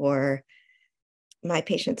off, or my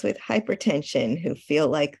patients with hypertension who feel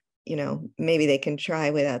like, maybe they can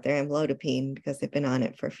try without their amlodipine because they've been on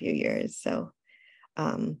it for a few years. So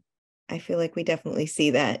I feel like we definitely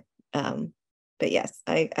see that. But yes,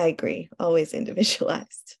 I agree. Always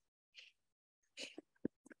individualized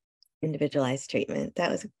treatment. That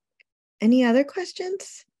was, any other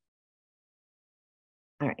questions?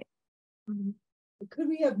 All right. Could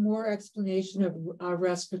we have more explanation of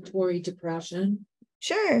respiratory depression?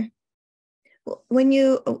 Sure. When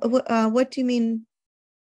you, what do you mean?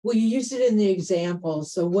 Well, you used it in the example.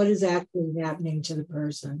 So what is actually happening to the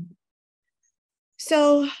person?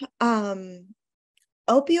 So,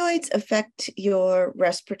 opioids affect your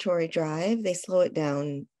respiratory drive. They slow it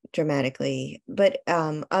down dramatically, but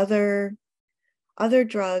other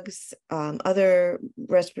drugs, other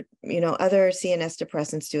CNS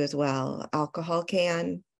depressants do as well. Alcohol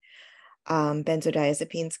can,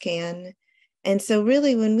 benzodiazepines can. And so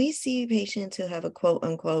really, when we see patients who have a quote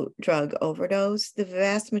unquote drug overdose, the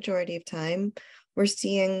vast majority of time, we're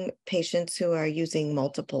seeing patients who are using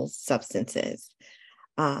multiple substances.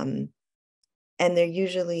 And they're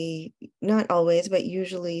usually, not always, but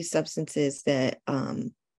usually substances that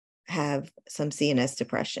have some CNS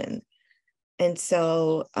depression. And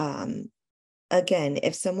so, again,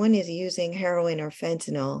 if someone is using heroin or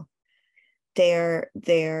fentanyl, and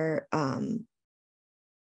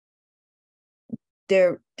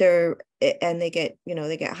they get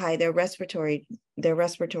high, their respiratory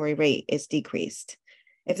rate is decreased.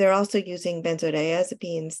 If they're also using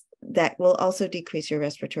benzodiazepines, that will also decrease your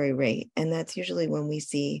respiratory rate. And that's usually when we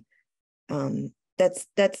see, that's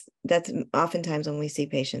oftentimes when we see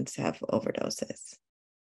patients have overdoses.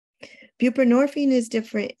 Buprenorphine is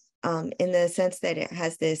different in the sense that it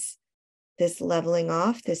has this leveling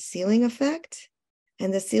off, this ceiling effect.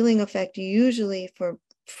 And the ceiling effect usually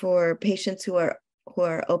for patients who are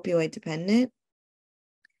opioid dependent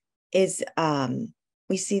is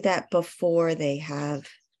we see that before they have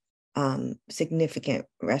significant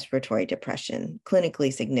respiratory depression,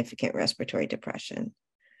 clinically significant respiratory depression.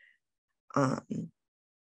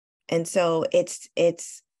 And so it's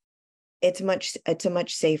a much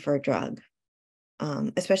safer drug,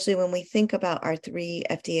 especially when we think about our 3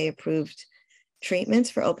 FDA approved treatments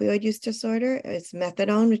for opioid use disorder. It's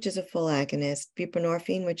methadone, which is a full agonist,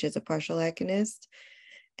 buprenorphine, which is a partial agonist,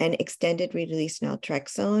 and extended release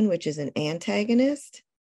naltrexone, which is an antagonist.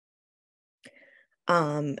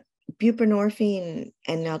 Buprenorphine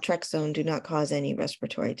and naltrexone do not cause any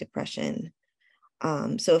respiratory depression.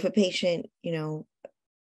 So if a patient,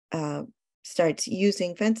 starts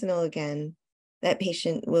using fentanyl again, that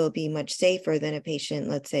patient will be much safer than a patient,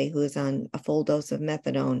 let's say, who is on a full dose of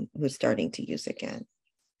methadone who's starting to use again,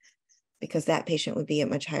 because that patient would be at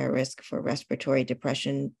much higher risk for respiratory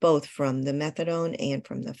depression, both from the methadone and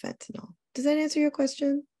from the fentanyl. Does that answer your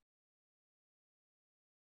question?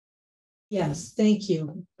 Yes, thank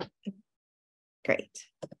you. Great.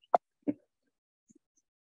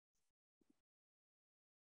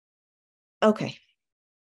 Okay.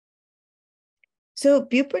 So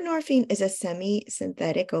buprenorphine is a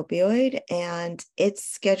semi-synthetic opioid and it's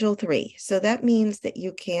Schedule 3. So that means that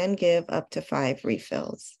you can give up to 5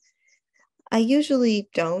 refills. I usually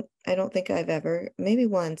don't. I don't think I've ever, maybe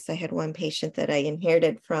once I had one patient that I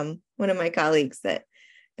inherited from one of my colleagues that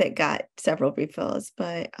got several refills,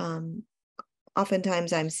 but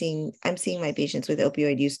oftentimes I'm seeing my patients with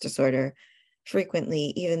opioid use disorder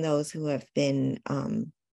frequently, even those who have been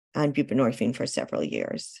on buprenorphine for several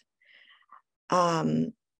years.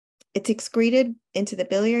 it's excreted into the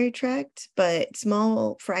biliary tract, but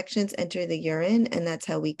small fractions enter the urine, and that's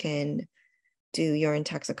how we can do urine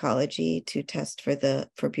toxicology to test for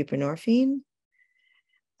buprenorphine.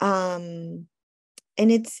 And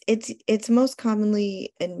it's most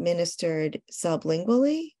commonly administered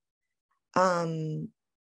sublingually,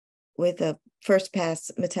 with a first pass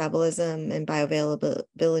metabolism and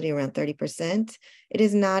bioavailability around 30%. It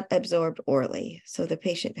is not absorbed orally, so the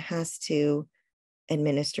patient has to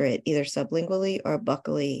administer it either sublingually or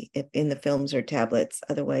buccally in the films or tablets.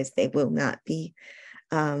 Otherwise, they will not be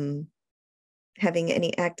having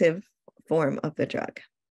any active form of the drug.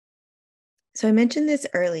 So I mentioned this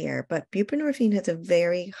earlier, but buprenorphine has a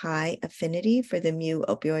very high affinity for the mu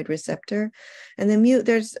opioid receptor. And the mu,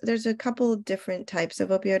 there's a couple of different types of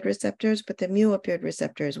opioid receptors, but the mu opioid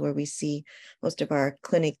receptor is where we see most of our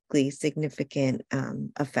clinically significant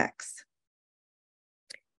effects.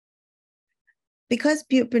 Because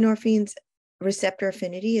buprenorphine's receptor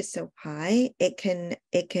affinity is so high, it can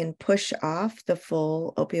push off the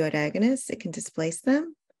full opioid agonists. It can displace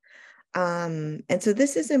them. And so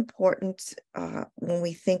this is important when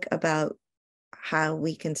we think about how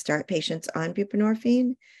we can start patients on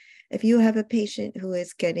buprenorphine. If you have a patient who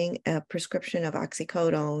is getting a prescription of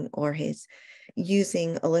oxycodone or is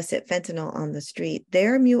using illicit fentanyl on the street,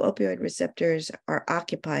 their mu opioid receptors are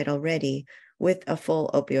occupied already with a full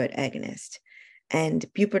opioid agonist. And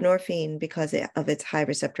buprenorphine, because of its high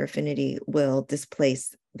receptor affinity, will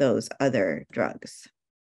displace those other drugs.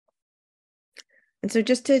 And so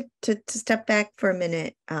just to step back for a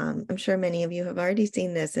minute, I'm sure many of you have already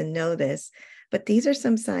seen this and know this, but these are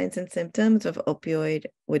some signs and symptoms of opioid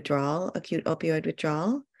withdrawal, acute opioid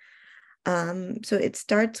withdrawal. So it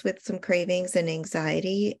starts with some cravings and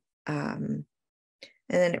anxiety, and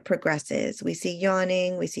then it progresses. We see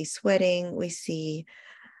yawning, we see sweating, we see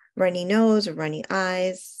runny nose or runny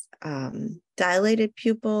eyes, dilated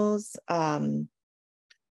pupils,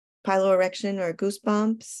 piloerection or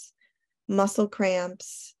goosebumps, muscle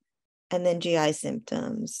cramps, and then GI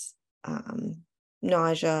symptoms,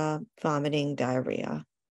 nausea, vomiting, diarrhea.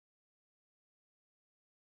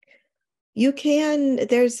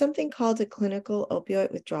 There's something called a clinical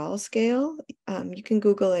opioid withdrawal scale. You can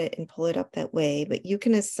Google it and pull it up that way, but you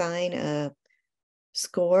can assign a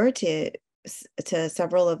score to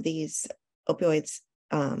several of these opioids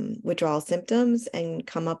withdrawal symptoms and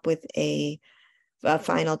come up with a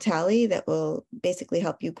final tally that will basically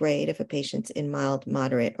help you grade if a patient's in mild,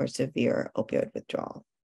 moderate, or severe opioid withdrawal.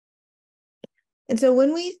 And so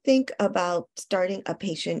when we think about starting a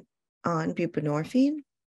patient on buprenorphine,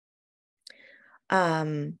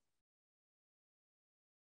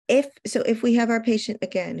 if we have our patient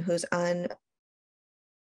again who's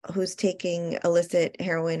taking illicit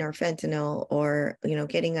heroin or fentanyl, or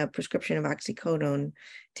getting a prescription of oxycodone,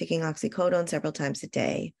 taking oxycodone several times a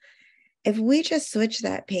day, if we just switch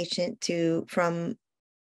that patient from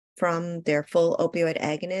their full opioid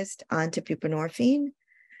agonist onto buprenorphine,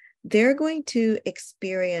 they're going to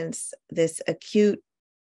experience this acute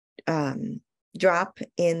drop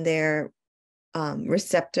in their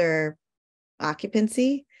receptor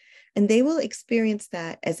occupancy, and they will experience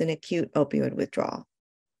that as an acute opioid withdrawal,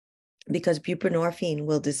 because buprenorphine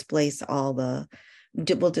will displace a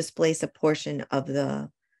portion of the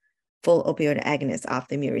full opioid agonist off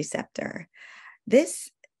the mu receptor. This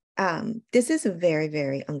is very,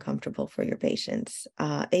 very uncomfortable for your patients.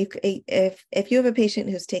 If you have a patient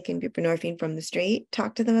who's taken buprenorphine from the street,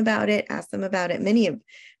 talk to them about it, ask them about it. Many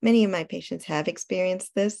of my patients have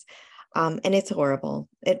experienced this, and it's horrible.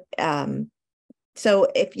 So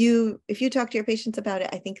if you talk to your patients about it,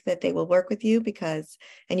 I think that they will work with you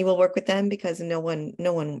and you will work with them, because no one,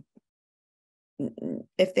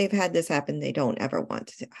 if they've had this happen, they don't ever want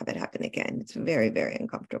to have it happen again. It's very, very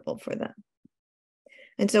uncomfortable for them.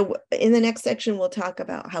 And so in the next section, we'll talk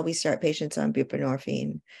about how we start patients on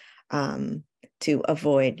buprenorphine to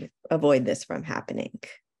avoid this from happening.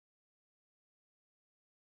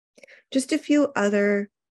 Just a few other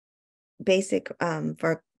basic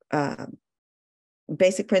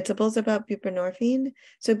basic principles about buprenorphine.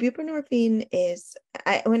 So buprenorphine is,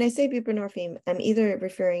 when I say buprenorphine, I'm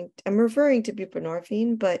referring to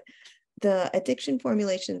buprenorphine, but the addiction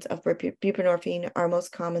formulations of buprenorphine are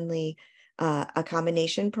most commonly a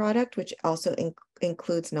combination product, which also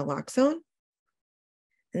includes naloxone.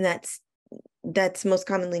 And that's most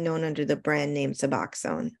commonly known under the brand name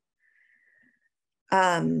Suboxone.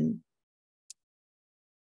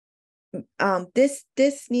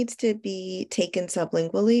 This needs to be taken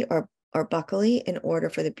sublingually or buccally in order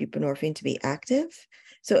for the buprenorphine to be active.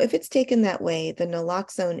 So if it's taken that way, the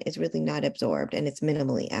naloxone is really not absorbed and it's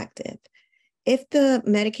minimally active. If the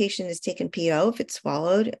medication is taken PO, if it's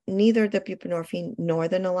swallowed, neither the buprenorphine nor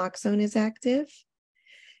the naloxone is active.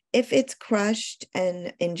 If it's crushed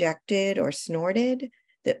and injected or snorted,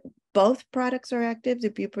 both products are active, the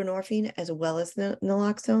buprenorphine as well as the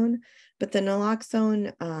naloxone, but the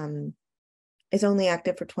naloxone is only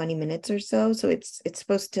active for 20 minutes or so. So it's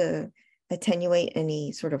supposed to attenuate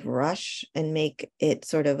any sort of rush and make it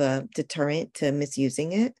sort of a deterrent to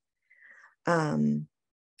misusing it.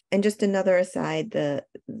 And just another aside,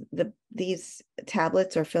 these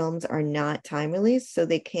tablets or films are not time released, so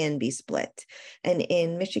they can be split. And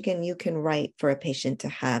in Michigan, you can write for a patient to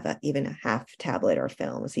have even a half tablet or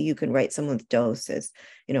film. So you can write someone's dose as,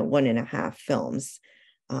 1.5 films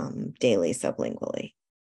daily sublingually.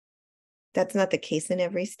 That's not the case in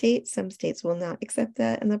every state. Some states will not accept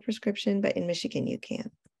that in the prescription, but in Michigan, you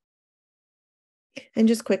can. And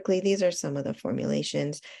just quickly, these are some of the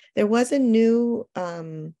formulations. There was a new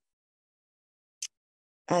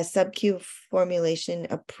sub-Q formulation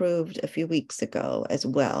approved a few weeks ago as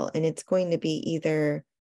well. And it's going to be either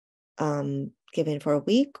given for a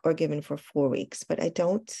week or given for 4 weeks, but I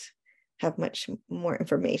don't have much more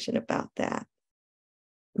information about that.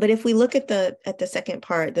 But if we look at the second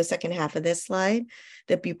part, the second half of this slide,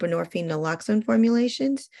 the buprenorphine naloxone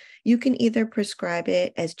formulations, you can either prescribe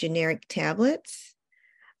it as generic tablets.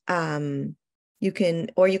 You can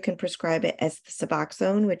prescribe it as the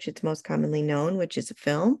Suboxone, which is most commonly known, which is a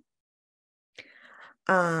film.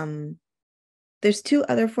 There's 2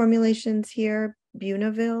 other formulations here,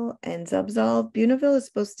 Bunavil and Zubsolv. Bunavil is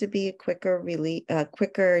supposed to be a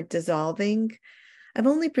quicker dissolving. I've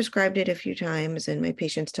only prescribed it a few times, and my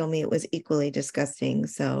patients told me it was equally disgusting.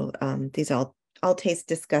 So these all taste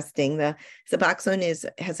disgusting. The Suboxone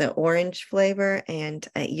has an orange flavor, and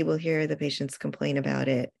you will hear the patients complain about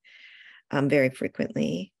it very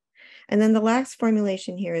frequently. And then the last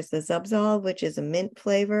formulation here is the Zubsolv, which is a mint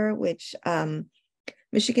flavor, which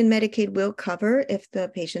Michigan Medicaid will cover if the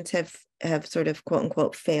patients have sort of quote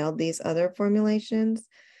unquote failed these other formulations.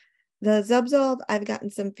 The Zubsolv, I've gotten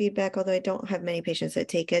some feedback, although I don't have many patients that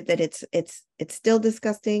take it, that it's still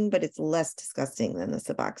disgusting, but it's less disgusting than the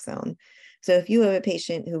Suboxone. So if you have a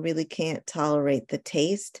patient who really can't tolerate the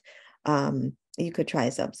taste, you could try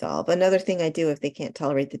Zubsolv. Another thing I do if they can't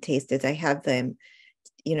tolerate the taste is I have them,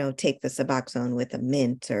 take the Suboxone with a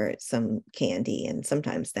mint or some candy, and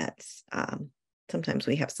sometimes sometimes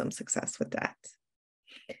we have some success with that.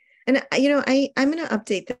 And, I'm going to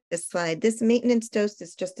update this slide. This maintenance dose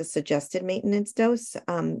is just a suggested maintenance dose.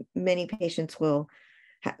 Many patients will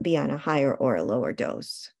be on a higher or a lower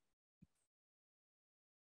dose.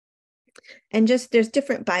 And there's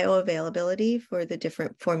different bioavailability for the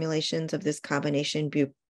different formulations of this combination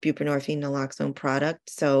buprenorphine naloxone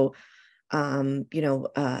product. So, 8-2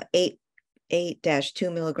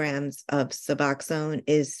 milligrams of Suboxone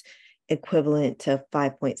is equivalent to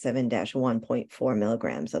 5.7-1.4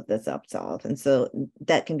 milligrams of the Zubsolv. And so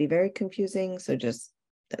that can be very confusing. So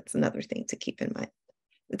that's another thing to keep in mind.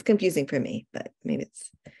 It's confusing for me, but maybe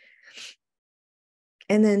it's.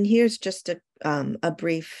 And then here's just a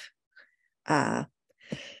brief,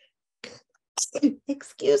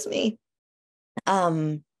 excuse me.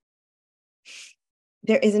 There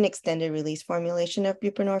is an extended release formulation of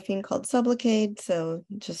buprenorphine called Sublocade. So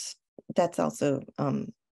that's also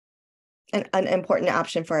an important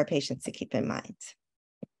option for our patients to keep in mind.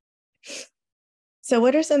 So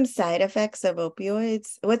what are some side effects of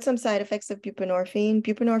opioids? What's some side effects of buprenorphine?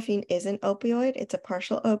 Buprenorphine is an opioid. It's a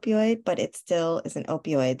partial opioid, but it still is an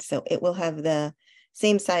opioid. So it will have the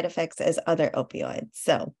same side effects as other opioids.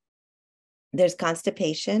 So there's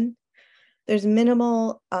constipation. There's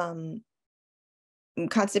minimal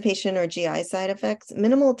constipation or GI side effects.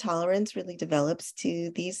 Minimal tolerance really develops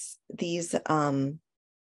to these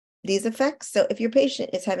effects. So if your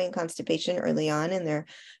patient is having constipation early on in their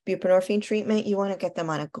buprenorphine treatment, you want to get them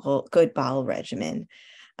on a good bowel regimen.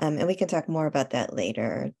 And we can talk more about that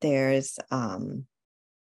later. There's, and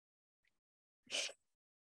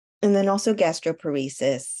then also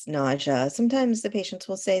gastroparesis, nausea. Sometimes the patients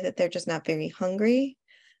will say that they're just not very hungry.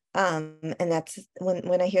 And that's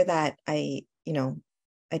when I hear that, I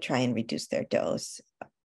try and reduce their dose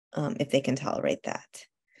if they can tolerate that.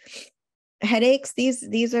 Headaches,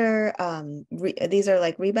 these are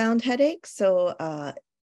like rebound headaches. So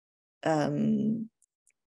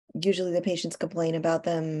usually the patients complain about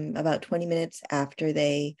them about 20 minutes after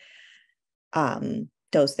they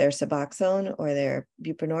dose their Suboxone or their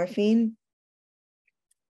buprenorphine.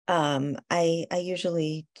 I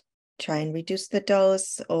usually try and reduce the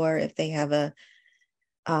dose, or if they have a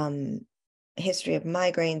history of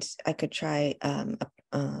migraines, I could try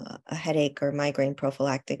a headache or migraine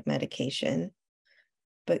prophylactic medication,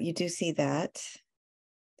 but you do see that.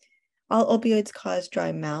 All opioids cause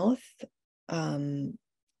dry mouth.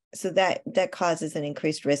 So that causes an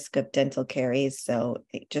increased risk of dental caries. So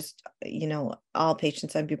it just, all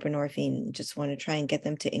patients on buprenorphine, just want to try and get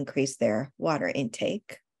them to increase their water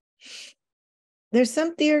intake. There's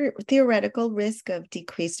some theoretical risk of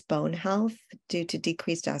decreased bone health due to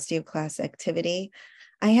decreased osteoclast activity.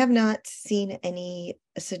 I have not seen any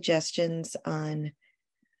suggestions on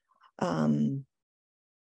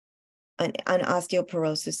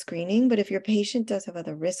osteoporosis screening, but if your patient does have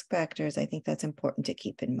other risk factors, I think that's important to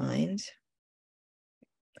keep in mind.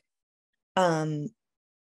 All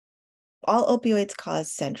opioids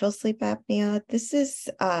cause central sleep apnea. This is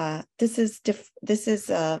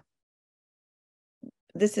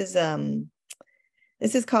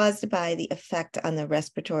caused by the effect on the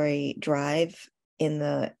respiratory drive in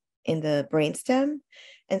the brainstem,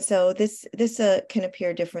 and so this can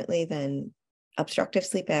appear differently than obstructive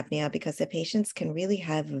sleep apnea because the patients can really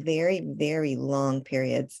have very, very long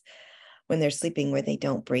periods when they're sleeping where they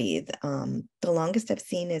don't breathe. The longest I've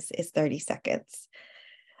seen is 30 seconds.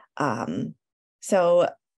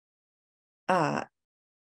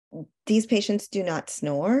 These patients do not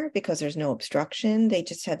snore because there's no obstruction. They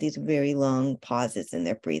just have these very long pauses in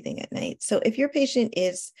their breathing at night. So if your patient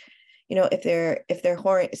is, if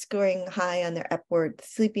they're scoring high on their Epworth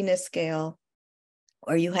sleepiness scale,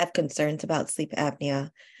 or you have concerns about sleep apnea,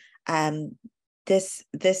 this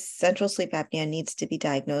central sleep apnea needs to be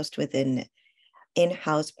diagnosed with an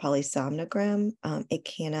in-house polysomnogram. It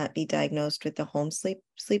cannot be diagnosed with the home sleep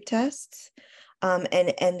tests.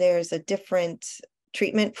 And there's a different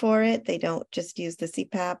treatment for it. They don't just use the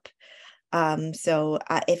CPAP. So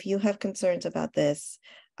if you have concerns about this,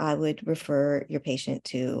 I would refer your patient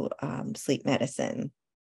to sleep medicine.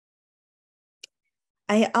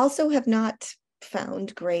 I also have not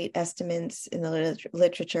found great estimates in the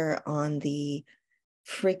literature on the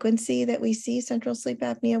frequency that we see central sleep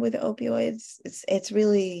apnea with opioids. It's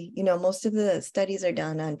really, most of the studies are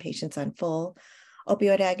done on patients on full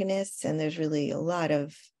opioid agonists, and there's really a lot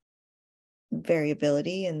of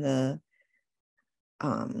variability in the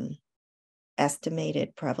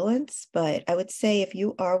estimated prevalence. But I would say if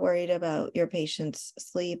you are worried about your patient's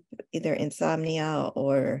sleep, either insomnia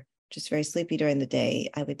or just very sleepy during the day,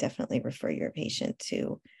 I would definitely refer your patient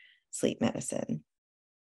to sleep medicine.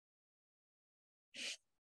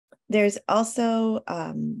 There's also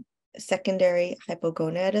secondary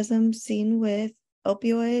hypogonadism seen with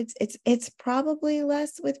opioids. It's probably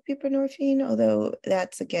less with buprenorphine, although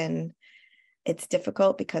that's, again, it's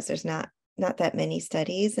difficult because there's not that many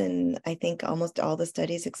studies, and I think almost all the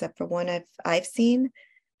studies except for one I've seen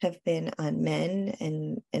have been on men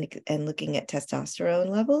and looking at testosterone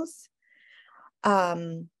levels.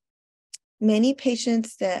 Many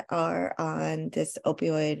patients that are on this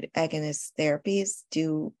opioid agonist therapies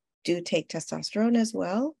do take testosterone as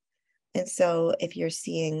well. And so if you're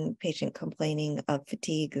seeing patient complaining of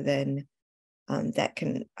fatigue, then if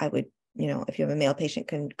you have a male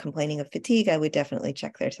patient complaining of fatigue, I would definitely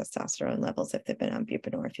check their testosterone levels if they've been on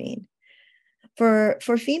buprenorphine. For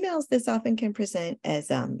females, this often can present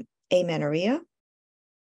as amenorrhea.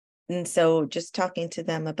 And so just talking to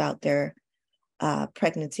them about their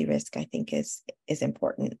pregnancy risk, I think is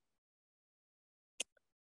important.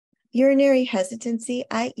 Urinary hesitancy.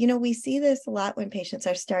 We see this a lot when patients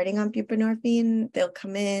are starting on buprenorphine. They'll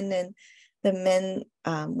come in, and the men,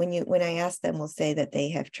 when I ask them, will say that they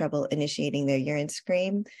have trouble initiating their urine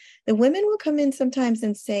scream. The women will come in sometimes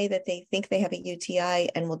and say that they think they have a UTI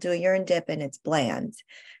and will do a urine dip and it's bland.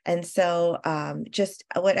 And so just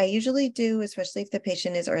what I usually do, especially if the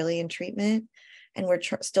patient is early in treatment and we're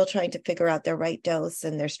still trying to figure out their right dose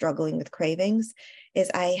and they're struggling with cravings, is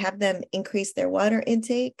I have them increase their water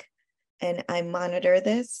intake. And I monitor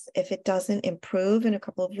this. If it doesn't improve in a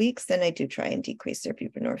couple of weeks, then I do try and decrease their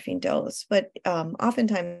buprenorphine dose. But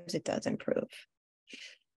oftentimes it does improve.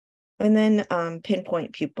 And then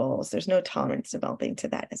pinpoint pupils. There's no tolerance developing to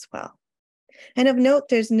that as well. And of note,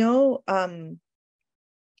 there's no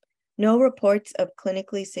reports of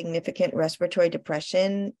clinically significant respiratory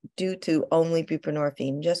depression due to only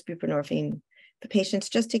buprenorphine, just buprenorphine. The patient's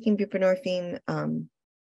just taking buprenorphine,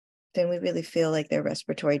 then we really feel like their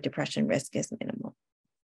respiratory depression risk is minimal.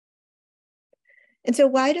 And so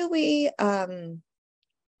why do we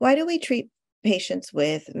treat patients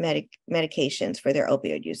with medications for their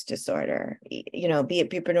opioid use disorder, be it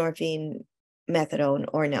buprenorphine, methadone,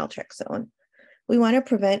 or naltrexone? We want to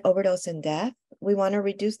prevent overdose and death. We want to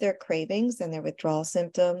reduce their cravings and their withdrawal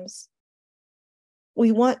symptoms.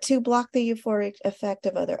 We want to block the euphoric effect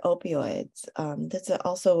of other opioids. That's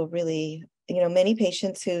also a really, many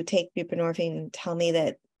patients who take buprenorphine tell me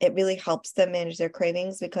that it really helps them manage their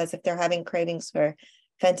cravings, because if they're having cravings for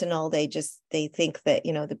fentanyl, they think that,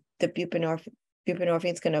 the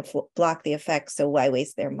buprenorphine is going to block the effects, so why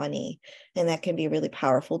waste their money? And that can be a really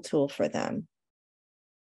powerful tool for them.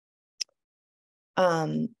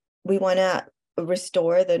 We want to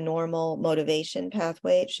restore the normal motivation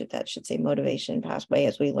pathway. That should say motivation pathway,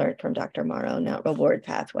 as we learned from Dr. Morrow, not reward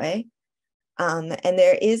pathway. And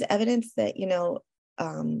there is evidence that,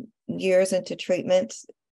 years into treatment,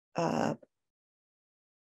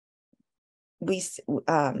 we see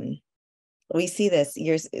this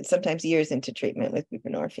sometimes years into treatment with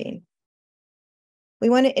buprenorphine. We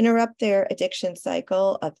want to interrupt their addiction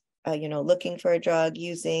cycle of looking for a drug,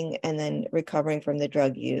 using, and then recovering from the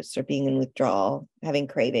drug use, or being in withdrawal, having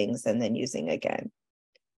cravings, and then using again.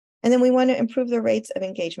 And then we want to improve the rates of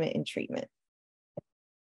engagement in treatment.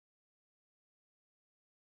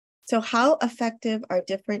 So how effective are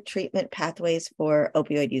different treatment pathways for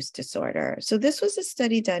opioid use disorder? So this was a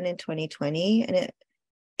study done in 2020, and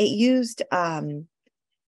it used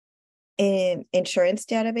insurance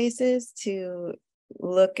databases to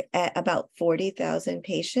look at about 40,000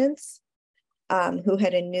 patients who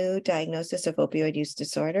had a new diagnosis of opioid use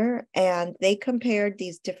disorder, and they compared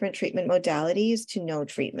these different treatment modalities to no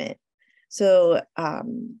treatment. So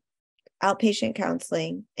outpatient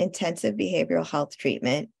counseling, intensive behavioral health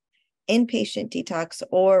treatment, inpatient detox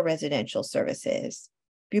or residential services,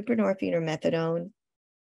 buprenorphine or methadone,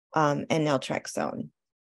 and naltrexone.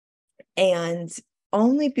 And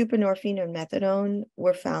only buprenorphine and methadone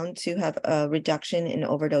were found to have a reduction in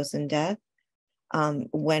overdose and death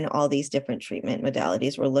when all these different treatment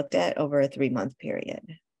modalities were looked at over a 3-month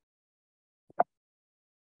period.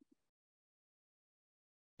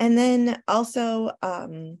 And then also,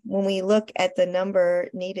 when we look at the number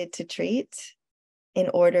needed to treat in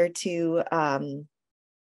order to, the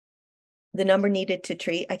number needed to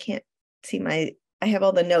treat, I can't see I have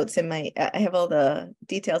all the notes in I have all the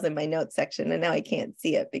details in my notes section, and now I can't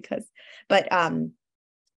see it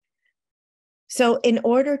so in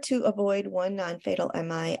order to avoid one non-fatal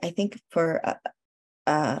MI, I think for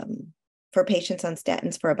patients on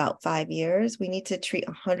statins for about 5 years, we need to treat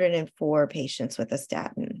 104 patients with a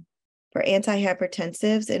statin. For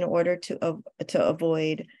antihypertensives, in order to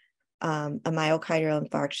avoid a myocardial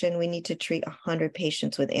infarction, we need to treat 100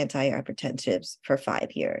 patients with antihypertensives for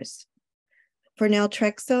 5 years. For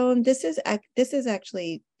naltrexone, this is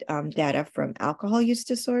actually data from alcohol use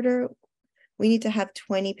disorder. We need to have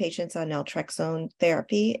 20 patients on naltrexone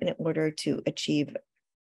therapy in order to achieve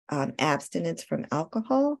abstinence from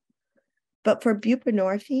alcohol. But for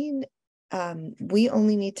buprenorphine, we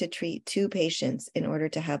only need to treat 2 patients in order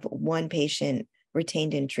to have 1 patient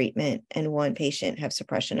retained in treatment and 1 patient have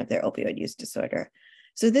suppression of their opioid use disorder.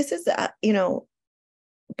 So this is,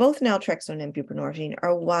 both naltrexone and buprenorphine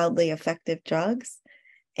are wildly effective drugs,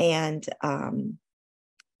 and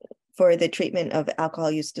for the treatment of alcohol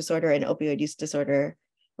use disorder and opioid use disorder,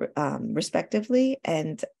 respectively.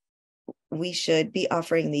 And we should be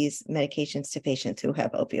offering these medications to patients who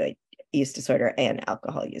have opioid use disorder and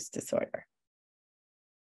alcohol use disorder.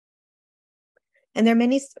 And there are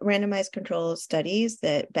many randomized control studies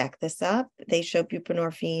that back this up. They show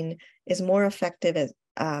buprenorphine is more effective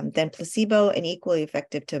than placebo and equally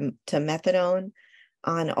effective to methadone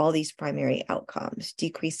on all these primary outcomes: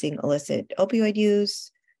 decreasing illicit opioid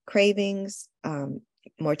use, cravings,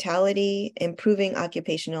 mortality, improving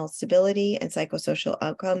occupational stability and psychosocial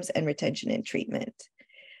outcomes, and retention in treatment.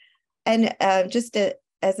 And just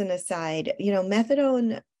as an aside,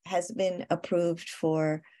 methadone has been approved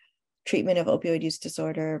for treatment of opioid use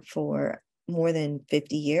disorder for more than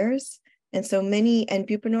 50 years. And so and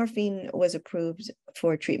buprenorphine was approved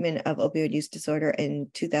for treatment of opioid use disorder in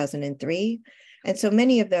 2003. And so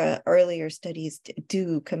many of the earlier studies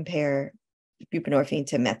do compare buprenorphine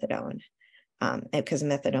to methadone, because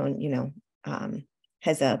methadone,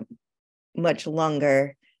 has a much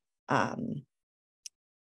longer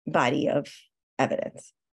body of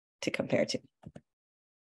evidence to compare to.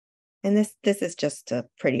 And this is just a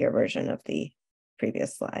prettier version of the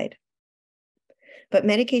previous slide. But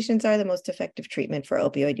medications are the most effective treatment for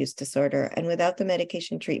opioid use disorder. And without the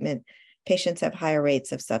medication treatment, patients have higher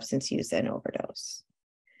rates of substance use and overdose.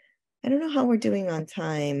 I don't know how we're doing on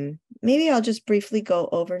time. Maybe I'll just briefly go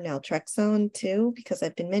over naltrexone too, because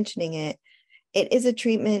I've been mentioning it. It is a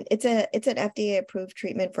treatment, it's an FDA approved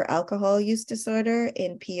treatment for alcohol use disorder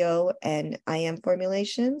in PO and IM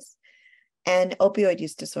formulations, and opioid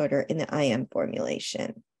use disorder in the IM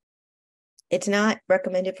formulation. It's not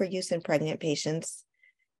recommended for use in pregnant patients,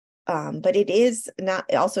 but it is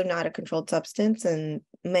also not a controlled substance, and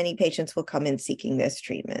many patients will come in seeking this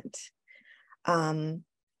treatment.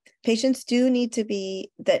 Patients do need to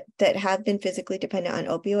be, that have been physically dependent on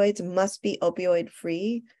opioids, must be opioid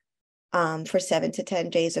free for 7 to 10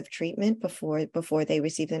 days of treatment before they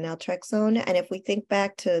receive the naltrexone. And if we think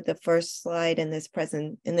back to the first slide in this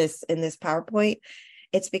PowerPoint,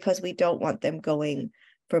 it's because we don't want them going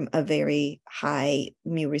from a very high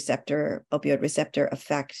opioid receptor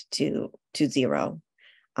effect to zero.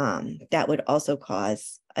 That would also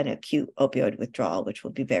cause an acute opioid withdrawal, which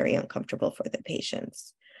will be very uncomfortable for the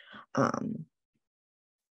patients. And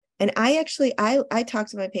I talk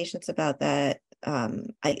to my patients about that.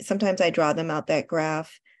 Sometimes I draw them out that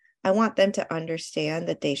graph. I want them to understand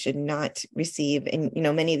that they should not receive, and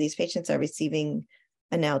many of these patients are receiving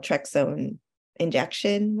a naltrexone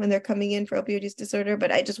injection when they're coming in for opioid use disorder,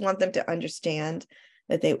 but I just want them to understand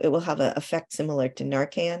that it will have an effect similar to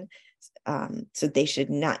Narcan. So they should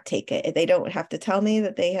not take it. They don't have to tell me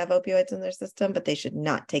that they have opioids in their system, but they should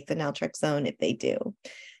not take the naltrexone if they do.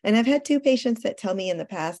 And I've had 2 patients that tell me in the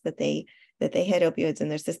past that they had opioids in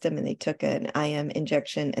their system and they took an IM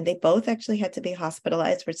injection, and they both actually had to be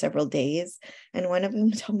hospitalized for several days. And one of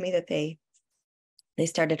them told me that they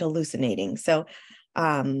started hallucinating. So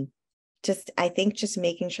I think just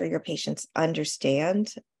making sure your patients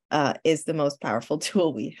understand is the most powerful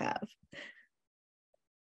tool we have.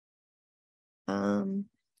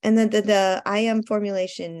 And then the IM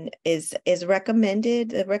formulation is recommended.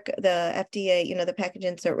 The FDA, the package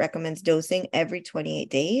insert recommends dosing every 28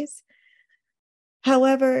 days.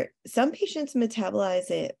 However, some patients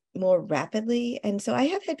metabolize it more rapidly. And so I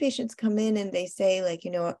have had patients come in and they say, like,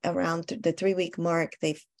 around the 3-week mark,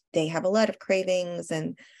 they have a lot of cravings.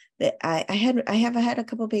 And that I have had a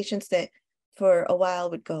couple of patients that for a while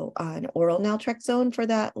would go on oral naltrexone for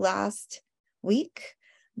that last week.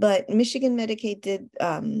 But Michigan Medicaid did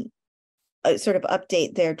sort of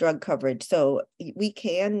update their drug coverage. So we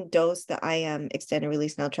can dose the IM extended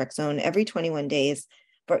release naltrexone every 21 days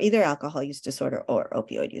for either alcohol use disorder or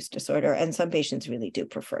opioid use disorder. And some patients really do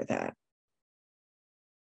prefer that.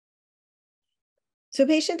 So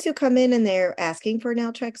patients who come in and they're asking for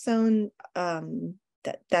naltrexone,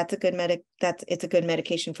 it's a good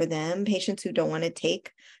medication for them. Patients who don't want to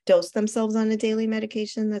dose themselves on a daily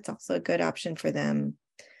medication, that's also a good option for them.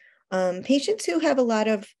 Patients who have a lot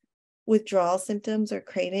of withdrawal symptoms or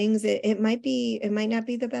cravings, it might not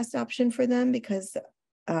be the best option for them because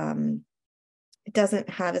it doesn't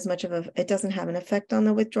have an effect on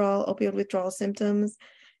the opioid withdrawal symptoms.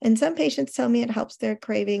 And some patients tell me it helps their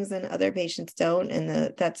cravings and other patients don't.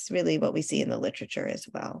 And that's really what we see in the literature as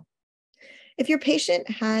well. If your patient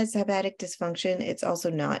has hepatic dysfunction, it's also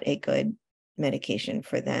not a good medication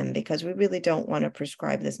for them because we really don't want to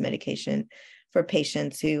prescribe this medication for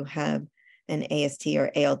patients who have an AST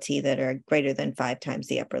or ALT that are greater than 5 times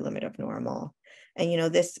the upper limit of normal.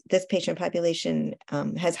 And this patient population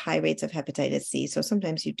has high rates of hepatitis C, so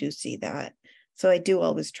sometimes you do see that. So I do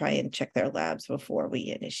always try and check their labs before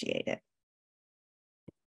we initiate it.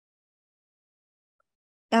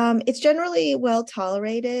 It's generally well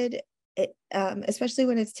tolerated. Especially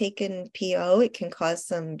when it's taken PO, it can cause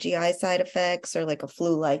some GI side effects or like a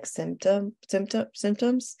flu-like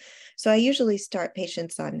symptoms. So I usually start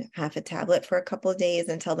patients on half a tablet for a couple of days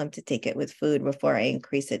and tell them to take it with food before I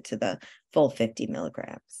increase it to the full 50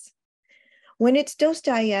 milligrams. When it's dosed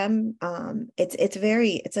IM,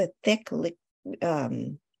 it's a thick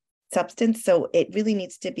substance, so it really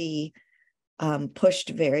needs to be pushed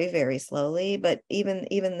very, very slowly. But even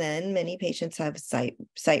then, many patients have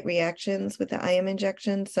site reactions with the IM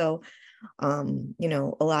injection. So, a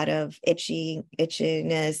lot of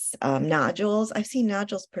itchiness, nodules. I've seen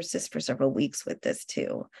nodules persist for several weeks with this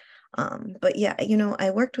too. But yeah,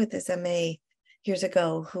 I worked with this MA years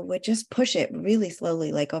ago who would just push it really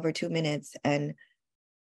slowly, like over 2 minutes, and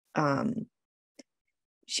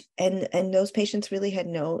those patients really had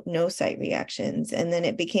no site reactions. And then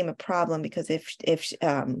it became a problem because if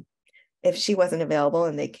she wasn't available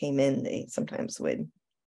and they came in, they sometimes would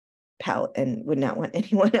pout and would not want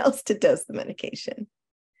anyone else to dose the medication.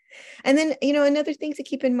 And then, another thing to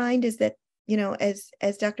keep in mind is that,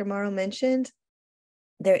 as Dr. Morrow mentioned,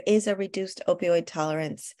 there is a reduced opioid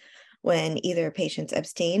tolerance when either patients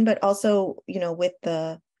abstain, but also,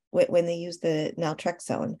 when they use the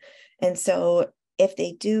naltrexone. And so if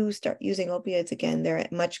they do start using opioids again, they're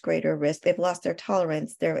at much greater risk. They've lost their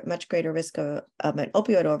tolerance. They're at much greater risk of an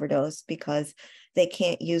opioid overdose because they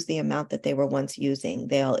can't use the amount that they were once using.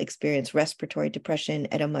 They'll experience respiratory depression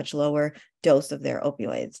at a much lower dose of their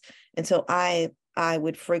opioids. And so I I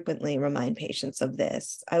would frequently remind patients of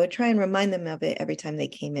this. I would try and remind them of it every time they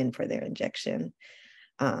came in for their injection,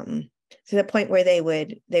 to the point where they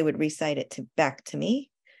would recite it back to me,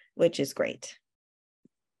 which is great.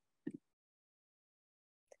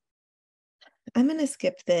 I'm going to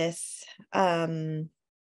skip this.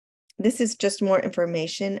 This is just more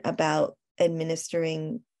information about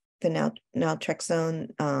administering the naltrexone,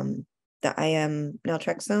 the IM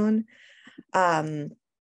naltrexone.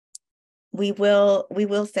 We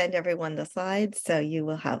will send everyone the slides, so you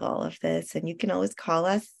will have all of this, and you can always call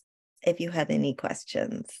us if you have any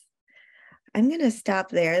questions. I'm going to stop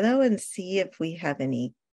there though and see if we have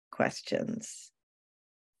any questions.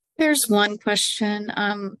 There's one question.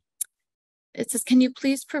 It says, can you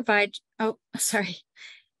please provide, oh, sorry.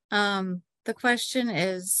 The question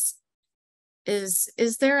is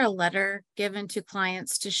there a letter given to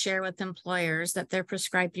clients to share with employers that they're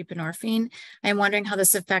prescribed buprenorphine? I'm wondering how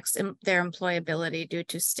this affects their employability due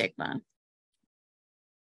to stigma.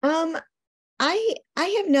 I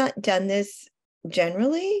have not done this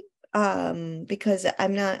generally, because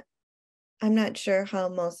I'm not sure how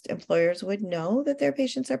most employers would know that their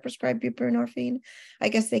patients are prescribed buprenorphine. I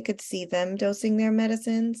guess they could see them dosing their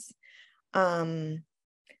medicines.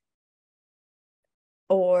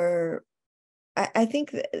 Or I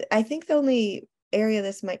think the only area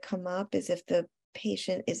this might come up is if the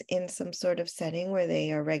patient is in some sort of setting where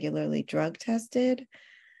they are regularly drug tested.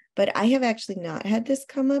 But I have actually not had this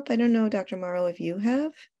come up. I don't know, Dr. Morrow, if you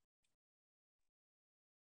have.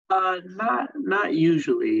 Not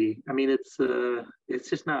usually. I mean, it's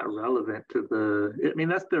just not relevant to I mean,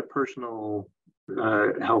 that's their personal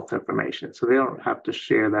health information, so they don't have to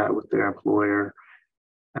share that with their employer.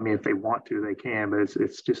 I mean, if they want to, they can, but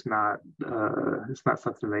it's just not it's not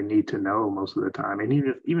something they need to know most of the time. And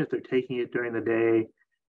even if they're taking it during the day,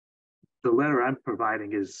 the letter I'm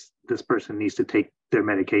providing is this person needs to take their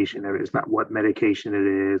medication. It's not what medication it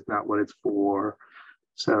is, not what it's for.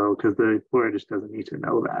 So, because the employer just doesn't need to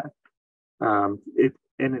know that.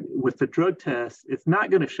 With the drug test, it's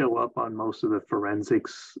not going to show up on most of the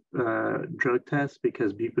forensics drug tests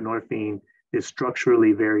because buprenorphine is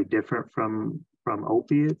structurally very different from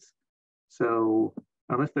opiates. So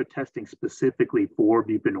unless they're testing specifically for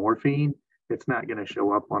buprenorphine, it's not going to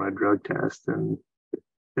show up on a drug test. And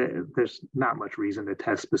there's not much reason to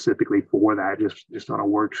test specifically for that, just on a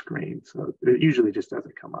work screen. So it usually just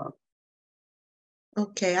doesn't come up.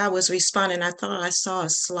 Okay, I was responding. I thought I saw a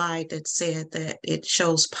slide that said that it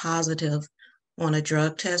shows positive on a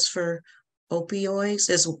drug test for opioids.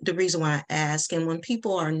 Is the reason why I ask. And when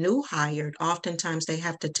people are new hired, oftentimes they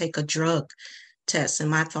have to take a drug test. And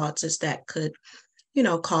my thoughts is that could,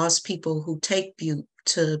 cause people who take Bupe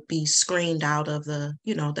to be screened out of the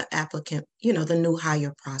applicant, the new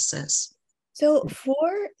hire process. So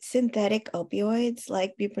for synthetic opioids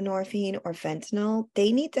like buprenorphine or fentanyl,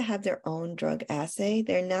 they need to have their own drug assay.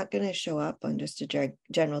 They're not going to show up on just a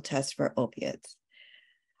general test for opiates.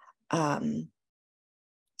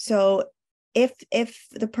 So if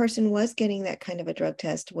the person was getting that kind of a drug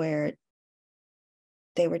test where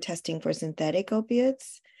they were testing for synthetic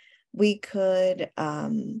opiates, we could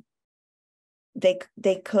they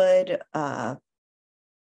could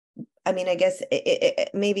I mean, I guess it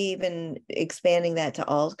maybe even expanding that to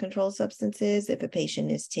all controlled substances. If a patient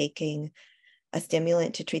is taking a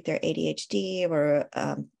stimulant to treat their ADHD, or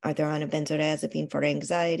are they on a benzodiazepine for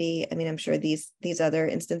anxiety? I mean, I'm sure these other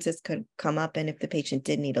instances could come up. And if the patient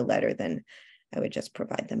did need a letter, then I would just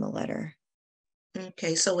provide them a letter.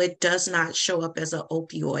 Okay, so it does not show up as an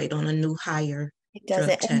opioid on a new hire drug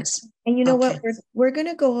test. And you know what? We're going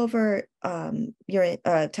to go over your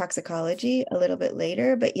toxicology a little bit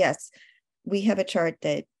later, but yes, we have a chart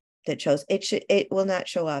that shows it will not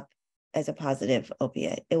show up as a positive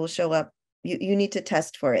opiate. It will show up. You need to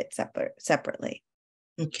test for it separately.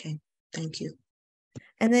 Okay, thank you.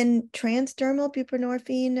 And then transdermal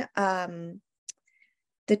buprenorphine.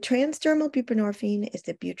 The transdermal buprenorphine is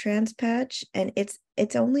the Butrans patch, and it's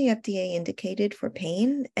only FDA indicated for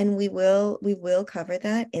pain, and we will cover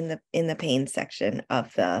that in the pain section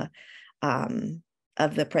of the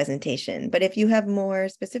presentation. But if you have more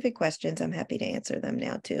specific questions, I'm happy to answer them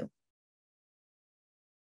now too.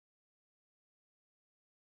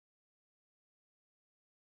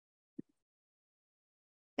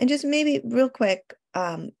 And just maybe real quick,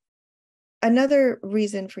 another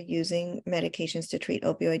reason for using medications to treat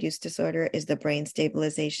opioid use disorder is the brain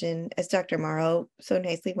stabilization, as Dr. Morrow so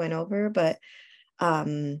nicely went over, but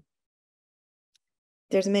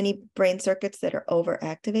there's many brain circuits that are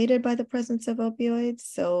overactivated by the presence of opioids.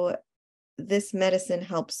 So this medicine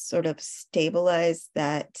helps sort of stabilize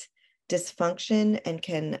that dysfunction and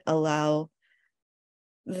can allow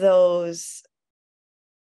those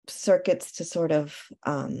circuits to sort of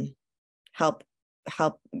help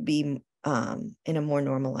be in a more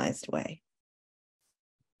normalized way.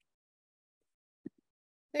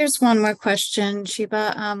 There's one more question,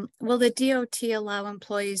 Sheba. Will the DOT allow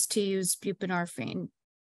employees to use buprenorphine?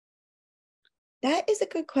 That is a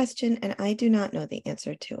good question, and I do not know the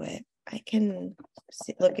answer to it. I can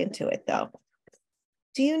look into it, though.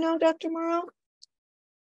 Do you know, Dr. Morrow?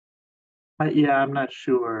 Yeah, I'm not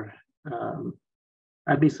sure.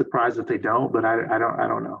 I'd be surprised if they don't, but I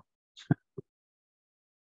don't know.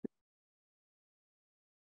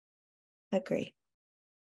 Agree.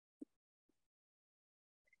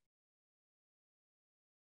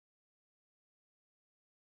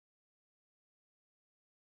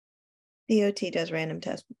 DOT does random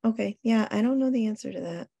tests. Okay, yeah, I don't know the answer to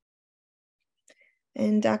that.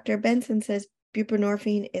 And Dr. Benson says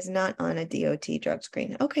buprenorphine is not on a DOT drug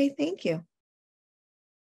screen. Okay, thank you.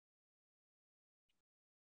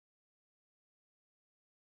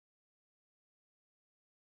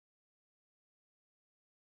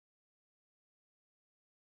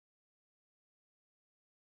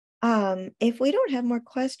 If we don't have more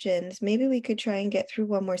questions, maybe we could try and get through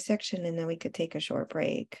one more section and then we could take a short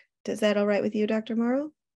break. Does that all right with you, Dr.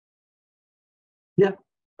 Morrow? Yeah,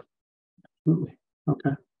 absolutely.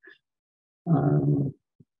 Okay.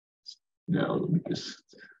 Now let me just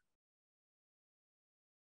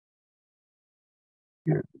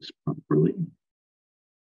share this properly.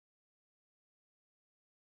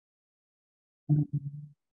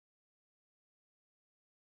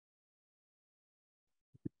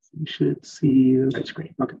 You should see the right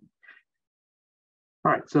screen. Okay.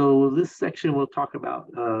 All right, so this section we'll talk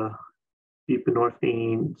about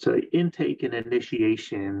buprenorphine, so intake and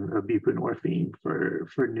initiation of buprenorphine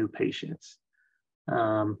for new patients.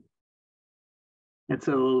 And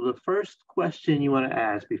so the first question you want to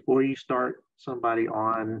ask before you start somebody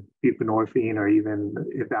on buprenorphine or even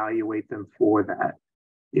evaluate them for that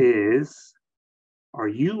is, are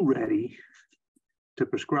you ready to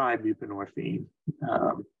prescribe buprenorphine?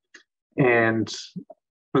 And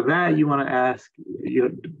for that, you want to ask,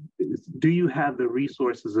 do you have the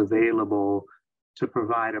resources available to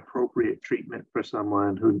provide appropriate treatment for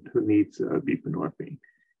someone who needs buprenorphine?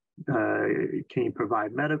 Can you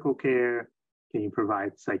provide medical care? Can you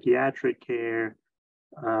provide psychiatric care?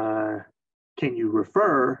 Can you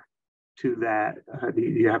refer to that? Do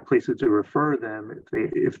you have places to refer them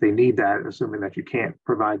if they need that, assuming that you can't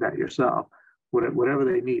provide that yourself? Whatever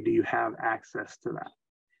they need, do you have access to that?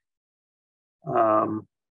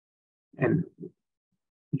 And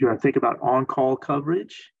you want to think about on-call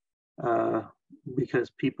coverage because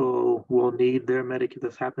people will need their medication.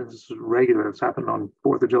 This happens regularly. It's happened on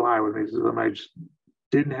 4th of July when somebody just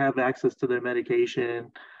didn't have access to their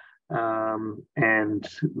medication. And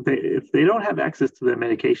if they don't have access to their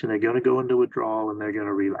medication, they're going to go into withdrawal and they're going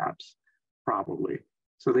to relapse, probably.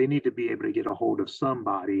 So they need to be able to get a hold of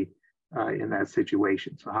somebody in that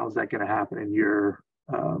situation. So how's that going to happen in your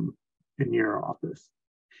office?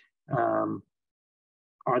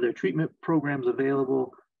 Are there treatment programs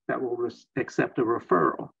available that will accept a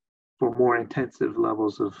referral for more intensive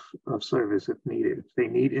levels of service if needed? If they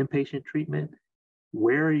need inpatient treatment,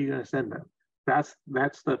 where are you going to send them? That's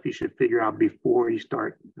stuff you should figure out before you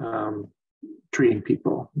start treating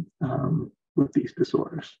people with these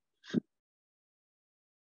disorders.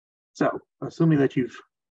 So, assuming that you've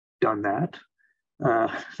done that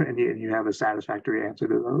and you have a satisfactory answer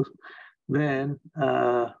to those, then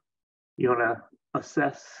you want to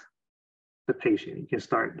assess the patient. You can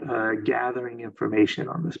start gathering information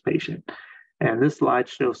on this patient. And this slide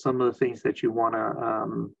shows some of the things that you want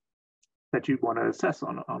to assess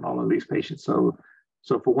on all of these patients. So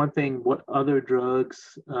for one thing, what other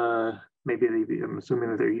drugs, maybe I'm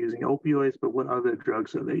assuming that they're using opioids, but what other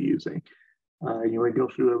drugs are they using? You want to go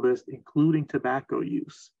through a list, including tobacco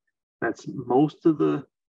use. That's most of the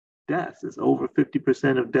deaths. It's over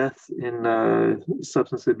 50% of deaths in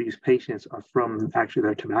substance abuse patients are from actually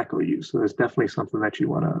their tobacco use. So it's definitely something that you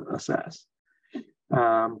want to assess.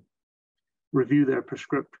 Review their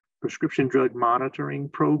prescription drug monitoring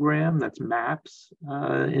program, that's MAPS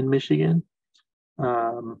in Michigan.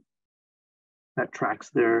 That tracks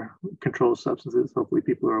their controlled substances. Hopefully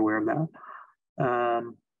people are aware of that.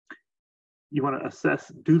 You want to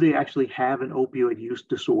assess, do they actually have an opioid use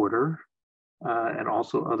disorder and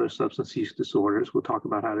also other substance use disorders? We'll talk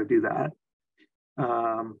about how to do that.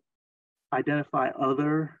 Identify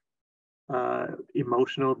other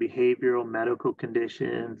emotional, behavioral, medical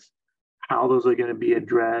conditions, how those are going to be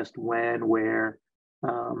addressed, when, where.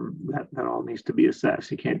 that all needs to be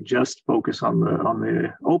assessed. You can't just focus on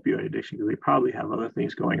the opioid addiction, because they probably have other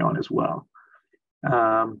things going on as well.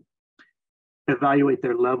 Evaluate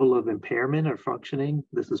their level of impairment or functioning.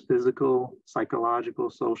 This is physical, psychological,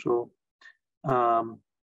 social.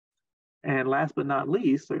 And last but not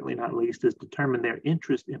least, certainly not least, is determine their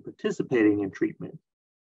interest in participating in treatment.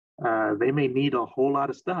 They may need a whole lot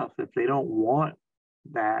of stuff. If they don't want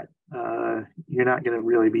that, you're not going to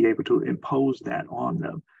really be able to impose that on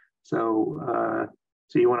them. So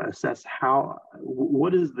you want to assess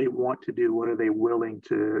what is they want to do, what are they willing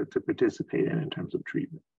to participate in terms of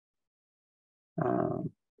treatment.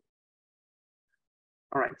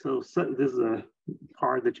 All right, so this is a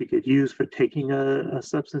card that you could use for taking a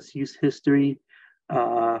substance use history,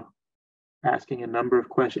 asking a number of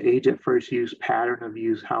questions: age at first use, pattern of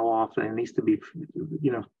use, how often. It needs to be,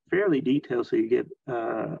 fairly detailed, so you get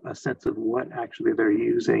a sense of what actually they're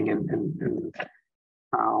using and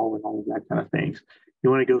how and all of that kind of things. You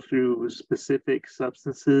want to go through specific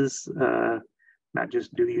substances, not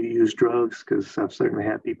just do you use drugs, because I've certainly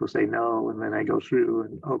had people say no, and then I go through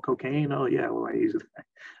and, oh, cocaine, oh yeah, well I use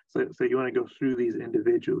it. So you want to go through these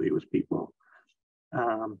individually with people.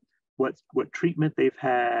 What treatment they've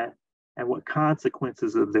had and what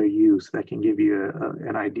consequences of their use, that can give you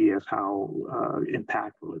an idea of how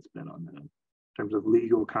impactful it's been on them in terms of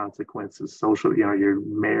legal consequences, social, your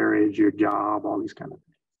marriage, your job, all these kind of things.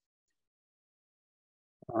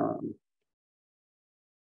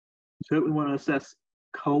 Certainly want to assess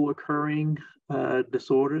co-occurring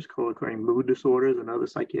disorders, co-occurring mood disorders and other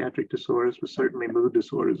psychiatric disorders, but certainly mood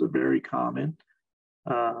disorders are very common.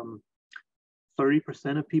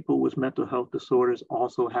 30% of people with mental health disorders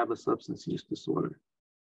also have a substance use disorder.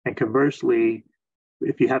 And conversely,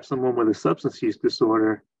 if you have someone with a substance use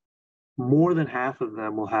disorder, more than half of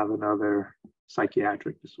them will have another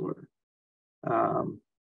psychiatric disorder.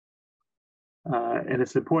 And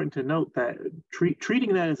it's important to note that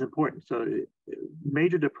treating that is important. So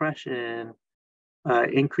major depression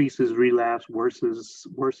increases relapse,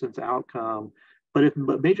 worsens outcome, but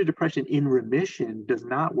major depression in remission does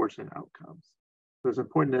not worsen outcomes. So it's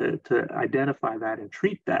important to identify that and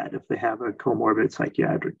treat that if they have a comorbid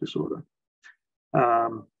psychiatric disorder.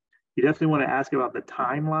 You definitely want to ask about the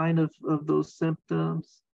timeline of those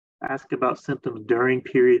symptoms, ask about symptoms during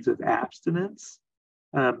periods of abstinence,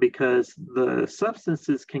 because the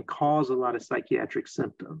substances can cause a lot of psychiatric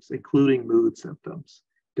symptoms, including mood symptoms,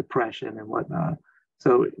 depression and whatnot.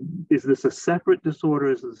 So is this a separate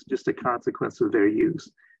disorder? Is this just a consequence of their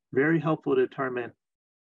use? Very helpful to determine,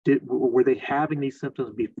 were they having these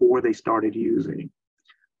symptoms before they started using?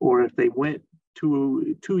 Or if they went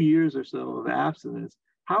 2 years or so of abstinence,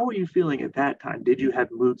 how were you feeling at that time? Did you have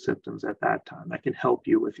mood symptoms at that time? That can help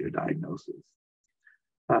you with your diagnosis.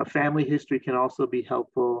 Family history can also be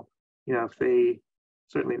helpful. If they,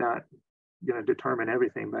 certainly not going to determine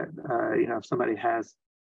everything, but if somebody has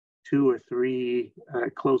 2 or 3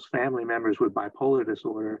 close family members with bipolar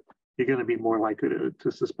disorder, you're going to be more likely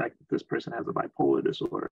to suspect that this person has a bipolar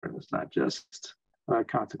disorder, and it's not just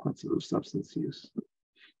consequences of substance use.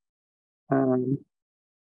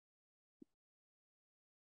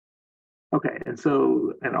 Okay,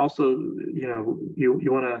 and also, you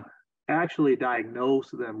want to actually diagnose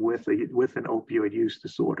them with an opioid use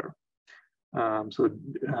disorder. So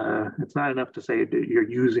it's not enough to say that you're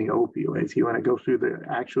using opioids. You want to go through the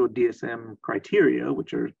actual DSM criteria,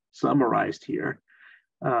 which are summarized here,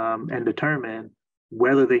 and determine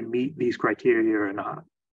whether they meet these criteria or not.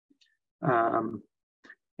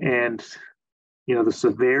 And the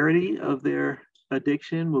severity of their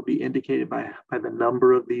addiction will be indicated by the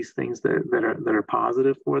number of these things that are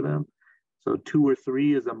positive for them. So 2 or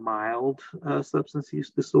 3 is a mild substance use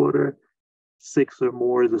disorder. 6 or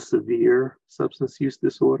more is a severe substance use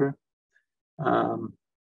disorder. A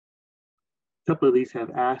couple of these have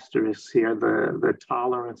asterisks here, the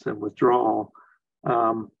tolerance and withdrawal.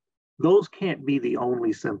 Those can't be the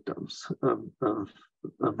only symptoms of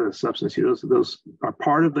the substance use. Those are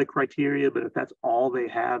part of the criteria, but if that's all they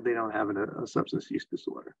have, they don't have a substance use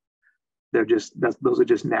disorder. Those are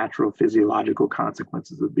just natural physiological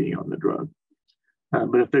consequences of being on the drug.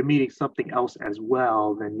 But if they're meeting something else as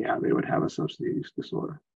well, then yeah, they would have a substance use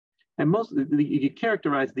disorder. And you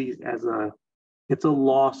characterize these as it's a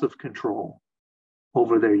loss of control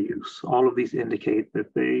over their use. All of these indicate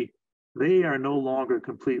that they are no longer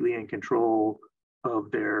completely in control of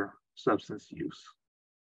their substance use.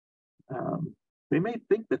 They may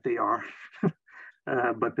think that they are,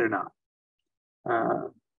 but they're not,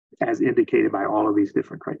 as indicated by all of these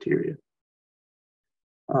different criteria.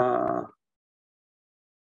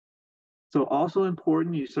 So also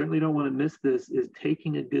important, you certainly don't want to miss this, is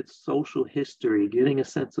taking a good social history, getting a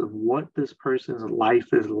sense of what this person's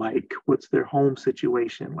life is like, what's their home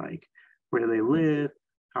situation like, where do they live,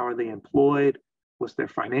 how are they employed, what's their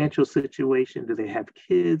financial situation, do they have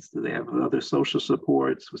kids, do they have other social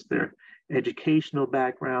supports, what's their educational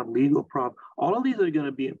background, legal problem. All of these are going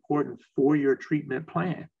to be important for your treatment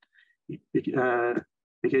plan. Because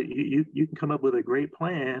you can come up with a great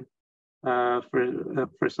plan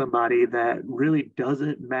for somebody that really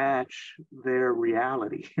doesn't match their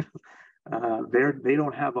reality. They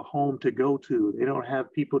don't have a home to go to. They don't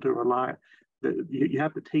have people to rely. You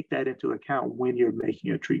have to take that into account when you're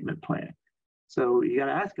making a treatment plan. So you got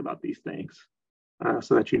to ask about these things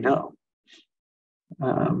so that you know.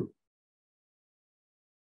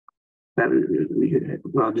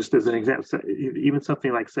 Well, just as an example, even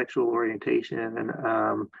something like sexual orientation,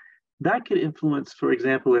 and that could influence, for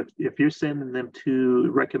example, if you're sending them to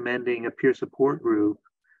recommending a peer support group,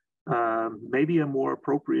 maybe a more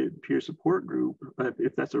appropriate peer support group,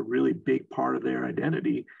 if that's a really big part of their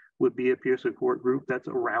identity, would be a peer support group that's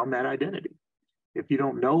around that identity. If you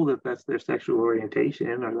don't know that that's their sexual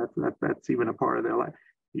orientation or that's even a part of their life,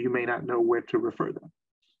 you may not know where to refer them.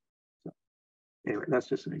 So anyway, that's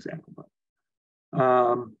just an example.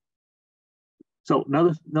 So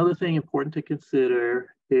another thing important to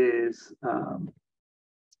consider is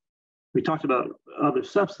we talked about other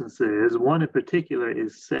substances. One in particular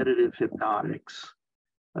is sedative hypnotics.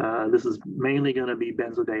 This is mainly going to be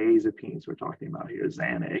benzodiazepines we're talking about here,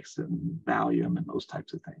 Xanax and Valium and those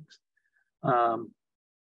types of things.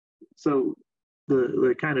 So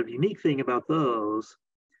the kind of unique thing about those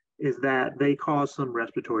is that they cause some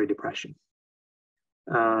respiratory depression.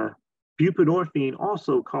 Buprenorphine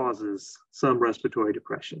also causes some respiratory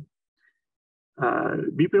depression.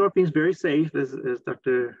 Buprenorphine is very safe, as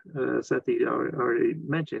Dr. Sethi already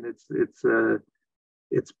mentioned.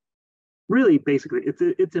 It's really basically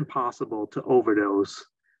it's impossible to overdose,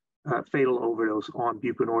 fatal overdose on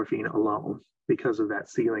buprenorphine alone because of that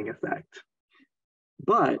ceiling effect.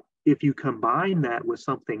 But if you combine that with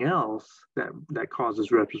something else that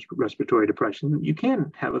causes respiratory depression, you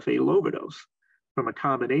can have a fatal overdose from a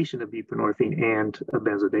combination of buprenorphine and a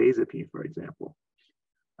benzodiazepine, for example.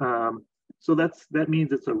 So that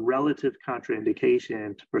means it's a relative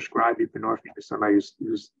contraindication to prescribe buprenorphine to somebody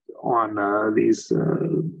who's on these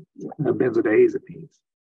benzodiazepines.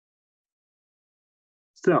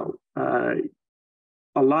 So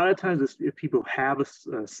a lot of times if people have a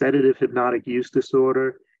sedative hypnotic use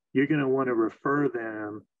disorder, you're going to want to refer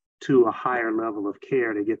them to a higher level of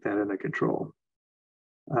care to get that under control.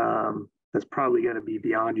 That's probably going to be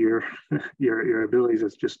beyond your abilities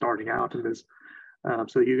as just starting out in this.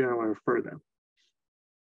 So you're going to want to refer them.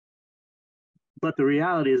 But the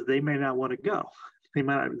reality is they may not want to go. They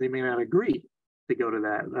may not agree to go to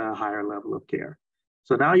that higher level of care.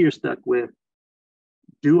 So now you're stuck with,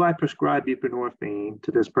 do I prescribe buprenorphine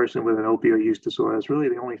to this person with an opioid use disorder? That's really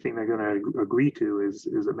the only thing they're going to agree to is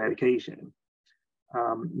a medication.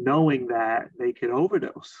 Knowing that they could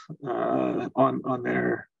overdose on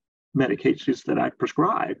their medications that I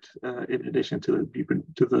prescribed, in addition to the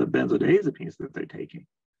benzodiazepines that they're taking.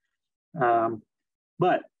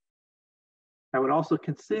 But I would also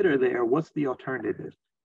consider there, what's the alternative?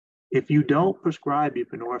 If you don't prescribe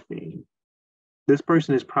buprenorphine, this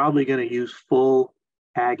person is probably going to use full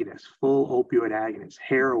opioid agonists,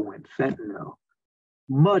 heroin, fentanyl,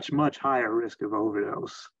 much higher risk of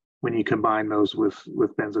overdose when you combine those with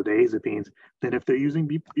benzodiazepines than if they're using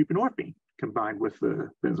buprenorphine combined with the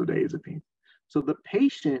benzodiazepine. So the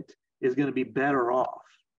patient is going to be better off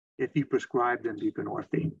if you prescribe them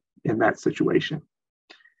buprenorphine in that situation.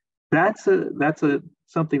 That's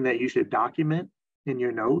something that you should document in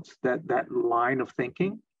your notes, that line of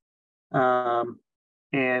thinking,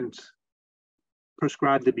 and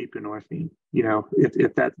prescribe the buprenorphine,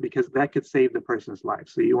 if that, because that could save the person's life.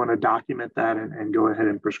 So you want to document that and go ahead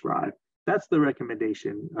and prescribe. That's the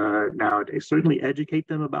recommendation nowadays. Certainly educate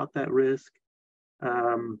them about that risk,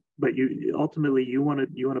 but you ultimately you want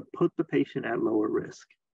to put the patient at lower risk,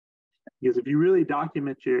 because if you really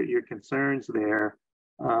document your concerns there,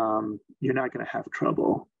 you're not going to have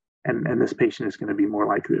trouble, and this patient is going to be more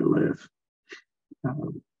likely to live.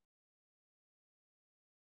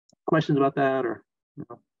 Questions about that, or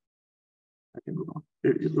I can move on.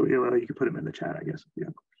 You can put them in the chat, I guess.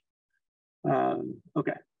 Yeah.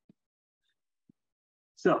 Okay.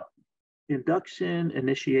 So, induction,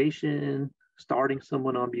 initiation, starting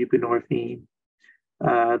someone on buprenorphine.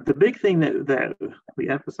 The big thing that we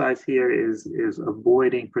emphasize here is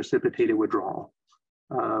avoiding precipitated withdrawal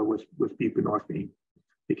with buprenorphine,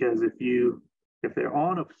 because if you If they're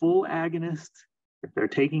on a full agonist, if they're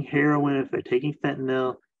taking heroin, if they're taking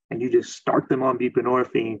fentanyl, and you just start them on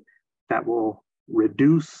buprenorphine, that will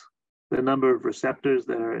reduce the number of receptors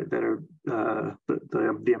that are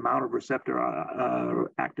the amount of receptor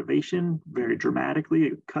activation very dramatically.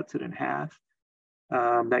 It cuts it in half.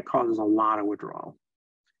 That causes a lot of withdrawal.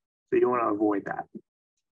 So you want to avoid that.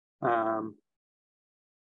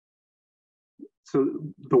 So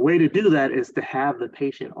the way to do that is to have the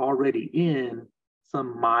patient already in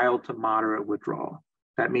some mild to moderate withdrawal.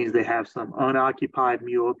 That means they have some unoccupied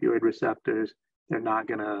mu-opioid receptors. They're not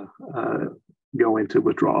going to go into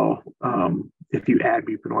withdrawal if you add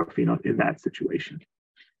buprenorphine in that situation.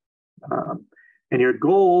 And your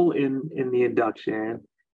goal in the induction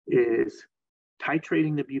is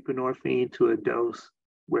titrating the buprenorphine to a dose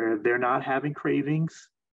where they're not having cravings,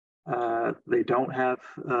 they don't have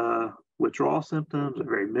withdrawal symptoms, or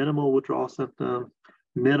very minimal withdrawal symptoms,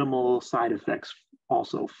 minimal side effects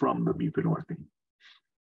also from the buprenorphine.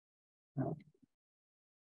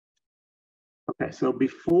 Okay, so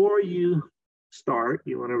before you start,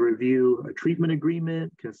 you want to review a treatment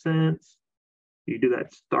agreement, consents. You do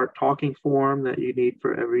that start talking form that you need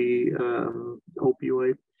for every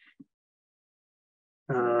opioid.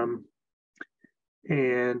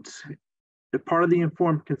 And the part of the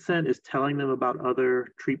informed consent is telling them about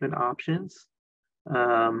other treatment options,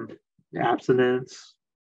 abstinence,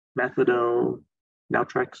 methadone,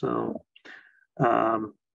 naltrexone.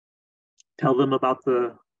 Tell them about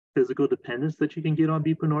the physical dependence that you can get on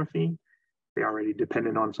buprenorphine. They're already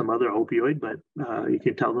dependent on some other opioid, but you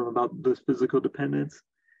can tell them about this physical dependence,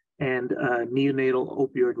 and neonatal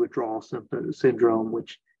opioid withdrawal syndrome,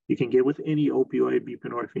 which you can get with any opioid,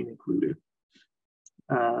 buprenorphine included.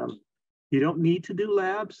 You don't need to do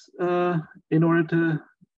labs in order to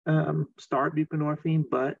start buprenorphine,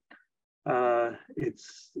 but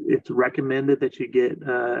it's recommended that you get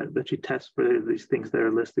that you test for these things that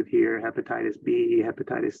are listed here: hepatitis B,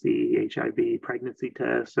 hepatitis C, HIV, pregnancy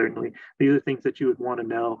tests. Certainly, these are things that you would want to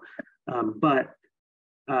know.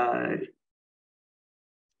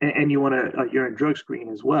 And you want a urine drug screen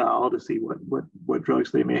as well to see what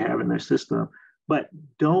drugs they may have in their system. But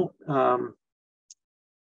don't.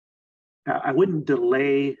 I wouldn't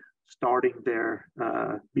delay starting their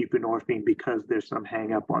buprenorphine because there's some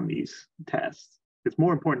hang up on these tests. It's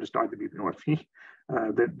more important to start the buprenorphine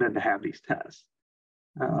than to have these tests.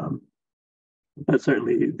 But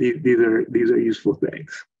certainly these are useful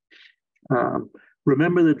things.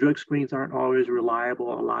 Remember, the drug screens aren't always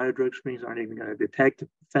reliable. A lot of drug screens aren't even going to detect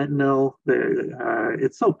fentanyl.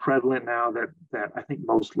 It's so prevalent now that I think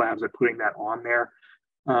most labs are putting that on there.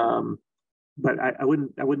 But I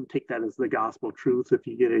wouldn't take that as the gospel truth if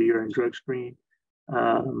you get a urine drug screen.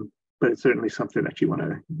 But it's certainly something that you want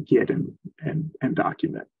to get and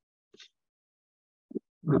document.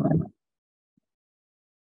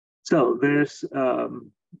 So there's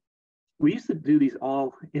we used to do these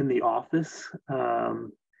all in the office,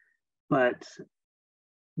 but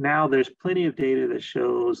now there's plenty of data that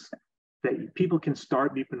shows that people can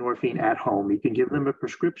start buprenorphine at home. You can give them a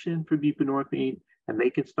prescription for buprenorphine, and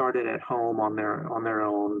they can start it at home on their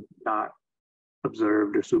own, not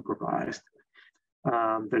observed or supervised.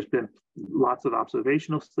 There's been lots of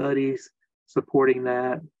observational studies supporting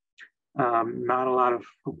that. Not a lot of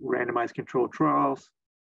randomized controlled trials,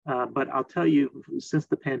 but I'll tell you, since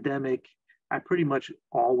the pandemic, I pretty much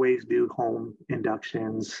always do home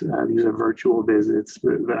inductions. These are virtual visits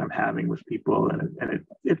that I'm having with people, and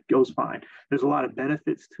it goes fine. There's a lot of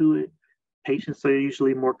benefits to it. Patients are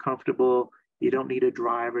usually more comfortable. You don't need a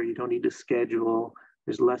driver. You don't need to schedule.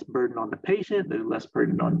 There's less burden on the patient. There's less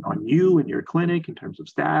burden on you and your clinic in terms of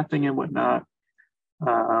staffing and whatnot.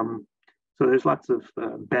 So there's lots of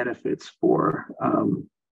benefits for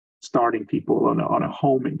starting people on a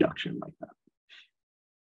home induction like that.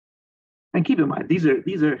 And keep in mind, these are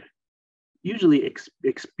usually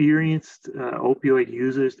experienced opioid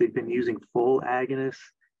users. They've been using full agonists.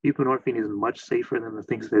 Buprenorphine is much safer than the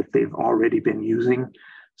things that they've already been using.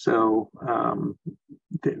 So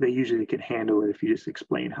they usually can handle it if you just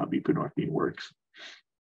explain how buprenorphine works.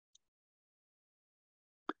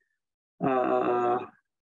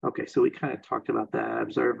 Okay, so we kind of talked about that,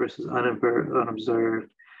 observed versus unobserved.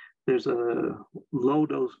 There's a low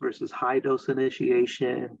dose versus high dose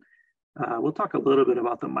initiation. We'll talk a little bit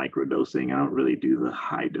about the microdosing. I don't really do the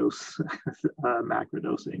high dose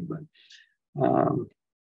macrodosing, but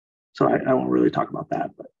so I won't really talk about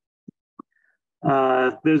that. But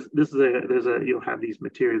you'll have these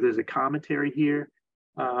materials. There's a commentary here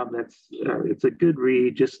it's a good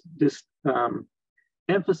read. Just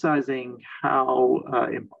emphasizing how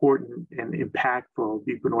important and impactful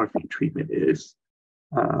buprenorphine treatment is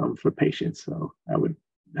for patients. So I would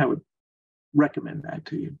recommend that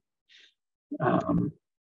to you.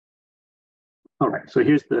 All right, so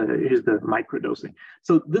here's the microdosing.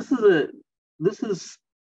 So this is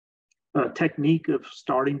a technique of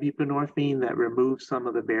starting buprenorphine that removes some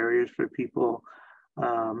of the barriers for people.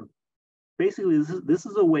 Basically, this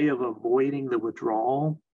is a way of avoiding the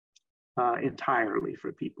withdrawal entirely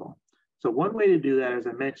for people. So one way to do that, as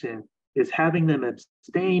I mentioned, is having them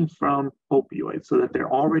abstain from opioids so that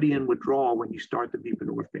they're already in withdrawal when you start the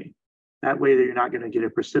buprenorphine. That way you're not going to get a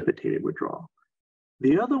precipitated withdrawal.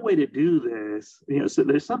 The other way to do this, so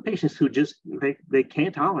there's some patients who just, they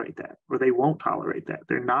can't tolerate that, or they won't tolerate that.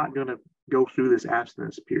 They're not going to go through this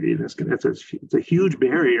abstinence period. It's a huge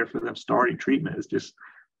barrier for them starting treatment. It's just,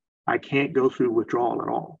 I can't go through withdrawal at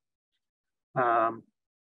all.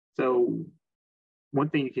 So one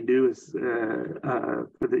thing you can do is, for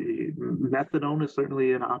the methadone is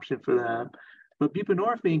certainly an option for them, but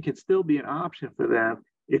buprenorphine can still be an option for them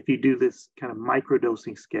if you do this kind of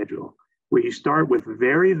microdosing schedule, where you start with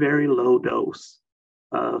very, very low dose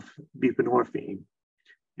of buprenorphine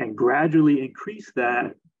and gradually increase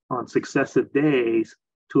that on successive days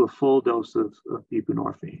to a full dose of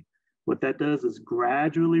buprenorphine. What that does is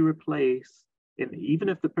gradually replace, and even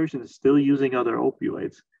if the person is still using other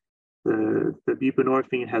opioids, the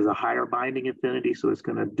buprenorphine has a higher binding affinity, so it's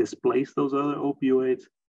going to displace those other opioids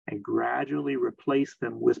and gradually replace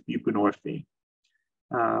them with buprenorphine.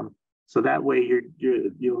 So that way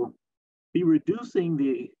you'll be reducing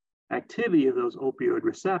the activity of those opioid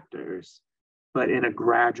receptors, but in a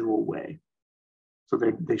gradual way. So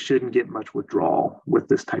they shouldn't get much withdrawal with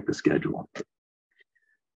this type of schedule.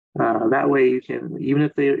 That way you can, even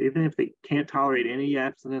if they can't tolerate any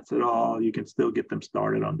abstinence at all, you can still get them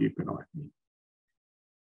started on buprenorphine.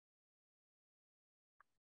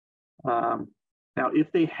 Now,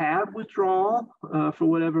 if they have withdrawal for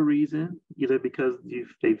whatever reason, either because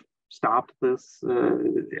they've stopped this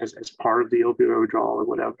as part of the opioid withdrawal or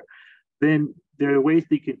whatever, then there are ways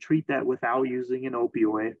that you can treat that without using an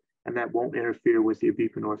opioid, and that won't interfere with your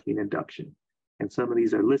buprenorphine induction. And some of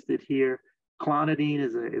these are listed here. Clonidine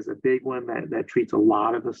is a big one that treats a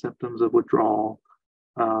lot of the symptoms of withdrawal.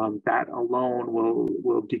 That alone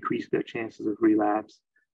will decrease their chances of relapse.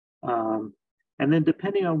 And then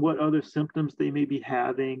depending on what other symptoms they may be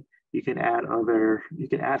having, you can ask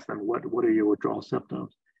them, what are your withdrawal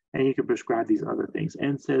symptoms? And you can prescribe these other things.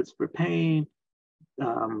 NSAIDs for pain,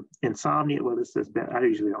 insomnia. Well, this says, I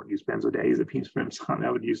usually don't use benzodiazepines for insomnia.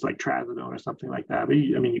 I would use like trazodone or something like that. But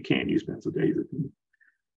you can use benzodiazepines.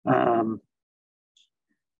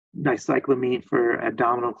 Dicyclamine for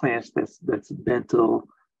abdominal clamps, that's bentyl,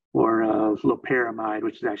 or loperamide,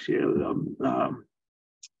 which is actually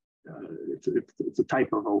it's a type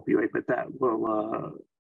of opioid, but that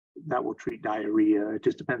will treat diarrhea. It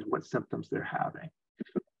just depends what symptoms they're having.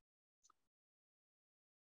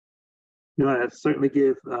 You want to certainly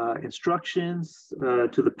give instructions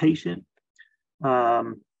to the patient,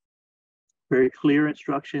 very clear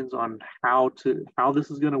instructions on how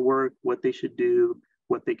this is going to work, what they should do,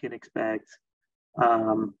 what they can expect.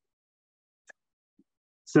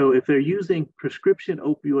 So if they're using prescription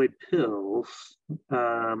opioid pills,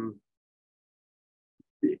 and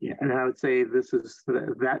I would say this is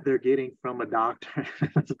that they're getting from a doctor,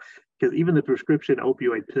 because even the prescription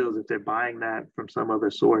opioid pills, if they're buying that from some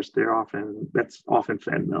other source, that's often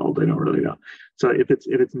fentanyl. They don't really know. So if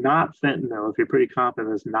it's not fentanyl, if you're pretty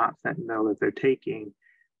confident it's not fentanyl that they're taking,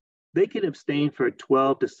 they can abstain for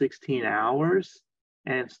 12 to 16 hours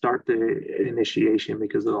and start the initiation,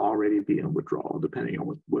 because they'll already be in withdrawal depending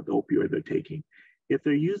on what opioid they're taking. If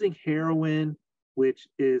they're using heroin, which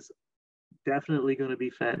is definitely going to be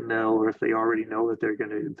fentanyl, or if they already know that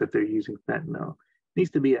they're using fentanyl, it needs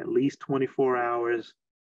to be at least 24 hours,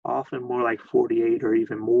 often more like 48 or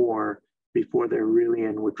even more, before they're really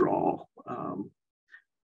in withdrawal.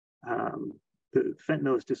 The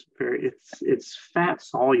fentanyl is just it's fat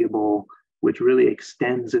soluble, which really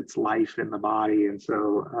extends its life in the body, and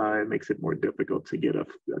so it makes it more difficult to get a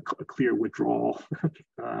clear withdrawal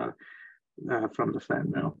from the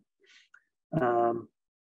fentanyl.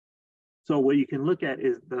 So what you can look at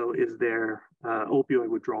is their opioid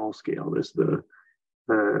withdrawal scale. There's the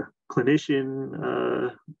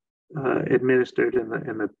clinician administered and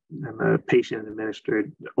the patient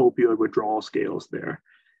administered opioid withdrawal scales there.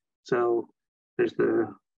 So there's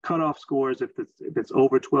the cutoff scores. If it's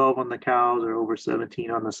over 12 on the cows or over 17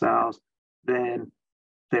 on the sows, then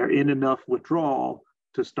they're in enough withdrawal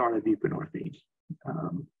to start a buprenorphine.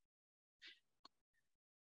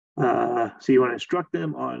 So you want to instruct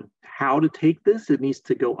them on how to take this. It needs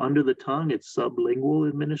to go under the tongue. It's sublingual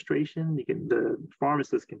administration. The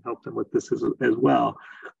pharmacist can help them with this as well,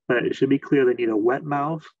 but it should be clear they need a wet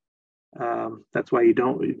mouth. That's why you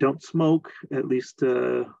don't smoke at least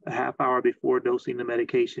a half hour before dosing the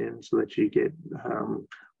medication, so that you get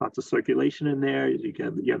lots of circulation in there. You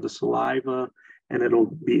have the saliva, and it'll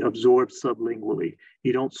be absorbed sublingually.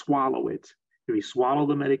 You don't swallow it. If you swallow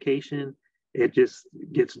the medication, it just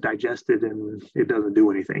gets digested and it doesn't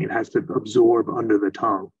do anything. It has to absorb under the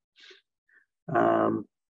tongue. And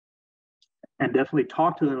definitely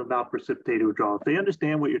talk to them about precipitated withdrawal. If they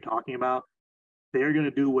understand what you're talking about, they're going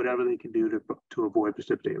to do whatever they can do to avoid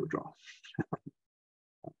precipitated withdrawal.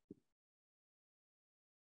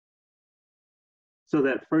 So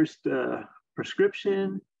that first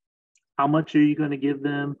prescription, how much are you going to give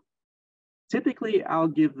them? Typically, I'll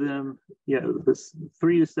give them, this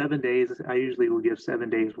 3 to 7 days. I usually will give 7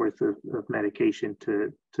 days worth of medication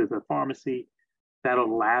to the pharmacy.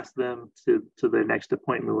 That'll last them to their next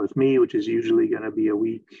appointment with me, which is usually going to be a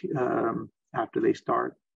week after they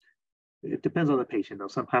start. It depends on the patient, though.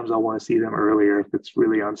 Sometimes I'll want to see them earlier if it's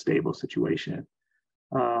really unstable situation.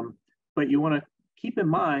 But you want to keep in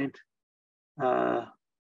mind,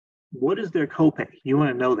 what is their copay? You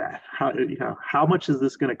want to know that. How much is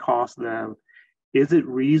this going to cost them? Is it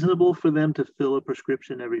reasonable for them to fill a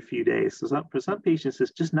prescription every few days? So for some patients,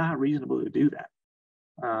 it's just not reasonable to do that.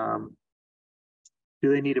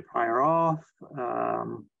 Do they need a prior auth?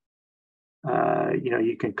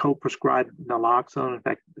 You can co-prescribe naloxone. In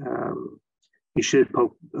fact, you should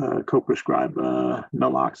co-prescribe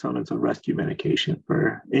naloxone as a rescue medication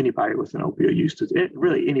for anybody with an opioid use disorder.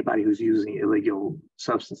 Really, anybody who's using illegal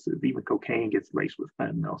substances. Even cocaine gets laced with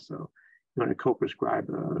fentanyl, so you want to co-prescribe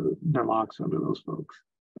naloxone to those folks.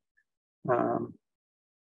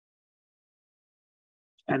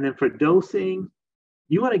 And then for dosing,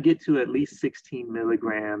 you want to get to at least 16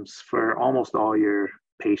 milligrams for almost all your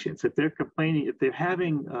patients. If they're complaining, if they're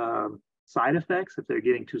having side effects, if they're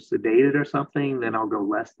getting too sedated or something, then I'll go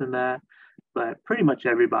less than that. But pretty much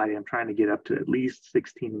everybody, I'm trying to get up to at least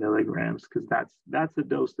 16 milligrams, because that's a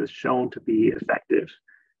dose that's shown to be effective.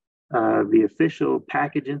 The official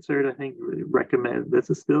package insert, I think,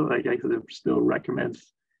 still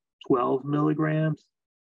recommends 12 milligrams.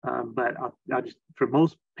 But I'll just, for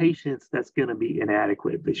most patients, that's going to be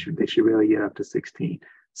inadequate. They should really get up to 16.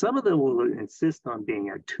 Some of them will insist on being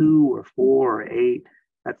at 2 or 4 or 8.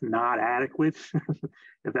 That's not adequate.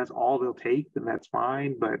 If that's all they'll take, then that's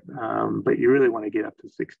fine. But you really want to get up to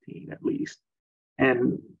 16 at least.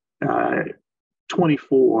 And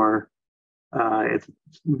 24, it's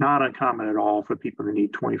not uncommon at all for people to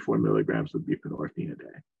need 24 milligrams of buprenorphine a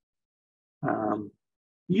day.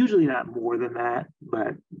 Usually not more than that,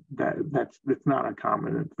 but it's not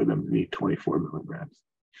uncommon for them to need 24 milligrams.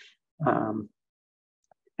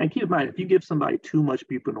 And keep in mind, if you give somebody too much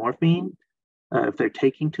buprenorphine, if they're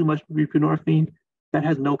taking too much buprenorphine, that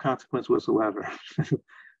has no consequence whatsoever.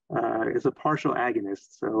 It's a partial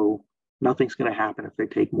agonist, so nothing's going to happen if they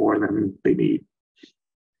take more than they need.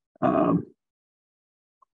 All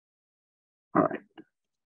right.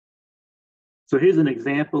 So here's an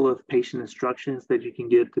example of patient instructions that you can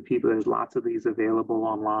give to people. There's lots of these available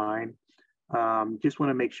online. Just want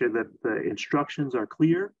to make sure that the instructions are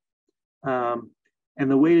clear. And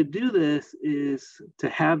the way to do this is to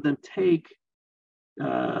have them take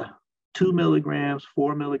 2 milligrams,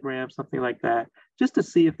 4 milligrams, something like that, just to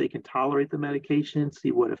see if they can tolerate the medication,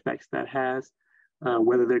 see what effects that has.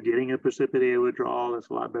 Whether they're getting a precipitated withdrawal, it's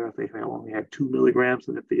a lot better if they only had 2 milligrams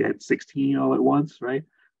than if they had 16 all at once, right?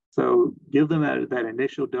 So give them that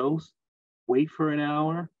initial dose, wait for an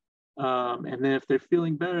hour, and then if they're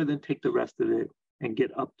feeling better, then take the rest of it and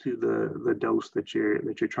get up to the dose that you're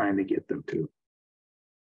trying to get them to.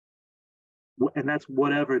 And that's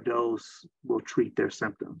whatever dose will treat their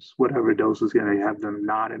symptoms, whatever dose is going to have them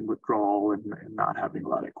not in withdrawal and not having a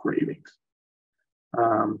lot of cravings.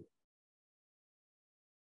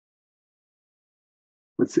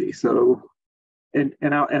 Let's see. So, and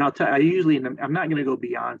I'll tell you, I'm not going to go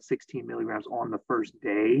beyond 16 milligrams on the first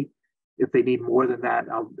day. If they need more than that,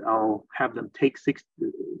 I'll have them take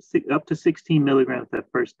up to 16 milligrams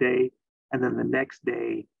that first day, and then the next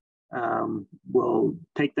day we'll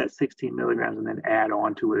take that 16 milligrams and then add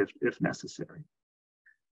on to it if necessary.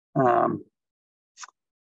 Let's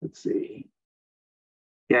see.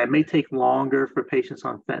 Yeah, it may take longer for patients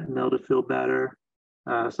on fentanyl to feel better.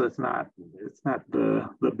 So it's not the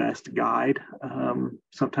best guide.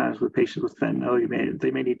 Sometimes with patients with fentanyl,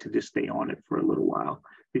 they may need to just stay on it for a little while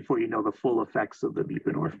before you know the full effects of the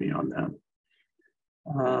buprenorphine on them.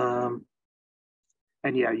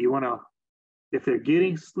 And yeah, you want to, if they're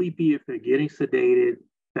getting sleepy, if they're getting sedated,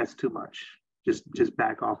 that's too much. Just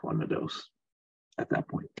back off on the dose at that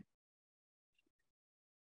point.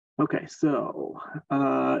 Okay, so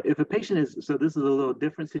if a patient is, so this is a little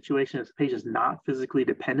different situation. If a patient is not physically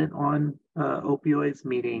dependent on opioids,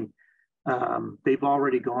 meaning they've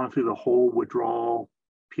already gone through the whole withdrawal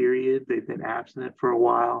period, they've been abstinent for a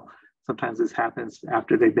while. Sometimes this happens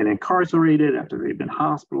after they've been incarcerated, after they've been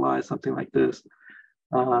hospitalized, something like this.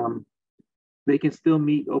 They can still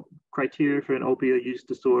meet criteria for an opioid use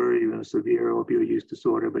disorder, even a severe opioid use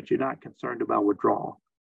disorder, but you're not concerned about withdrawal.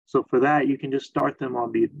 So for that, you can just start them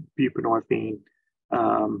on buprenorphine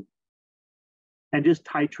and just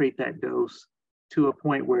titrate that dose to a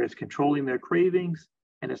point where it's controlling their cravings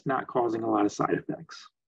and it's not causing a lot of side effects.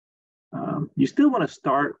 You still want to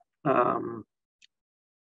start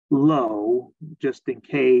low, just in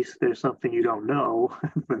case there's something you don't know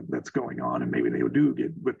that's going on, and maybe they do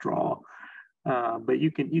get withdrawal. But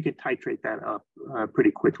you can titrate that up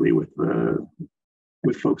pretty quickly with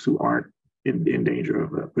folks who aren't in danger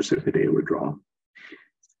of a precipitated withdrawal.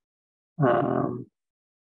 And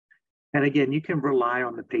again, you can rely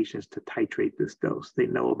on the patients to titrate this dose. They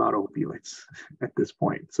know about opioids at this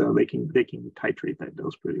point, so they can titrate that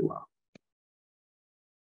dose pretty well.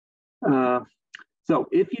 So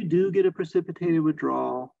if you do get a precipitated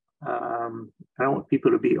withdrawal, I don't want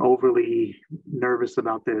people to be overly nervous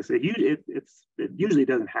about this. It usually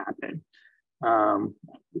doesn't happen.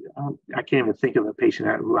 I can't even think of a patient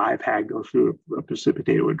who I've had go through a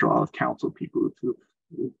precipitated withdrawal. I've counseled people who've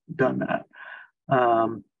done that.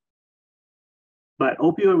 But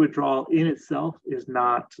opioid withdrawal in itself is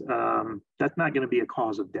not, that's not going to be a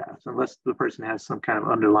cause of death unless the person has some kind of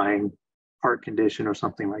underlying heart condition or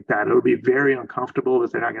something like that. It would be very uncomfortable,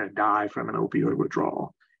 but they're not going to die from an opioid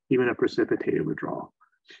withdrawal, even a precipitated withdrawal.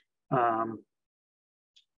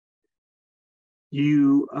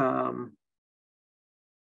 You want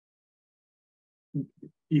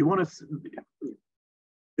to,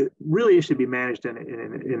 really it should be managed in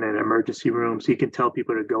an emergency room. So you can tell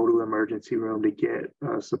people to go to the emergency room to get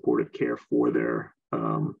supportive care for their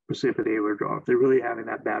precipitated withdrawal. If they're really having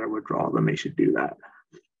that bad withdrawal, then they should do that.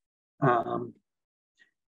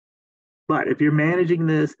 But if you're managing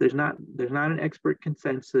this, there's not an expert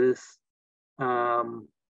consensus. But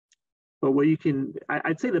what you can,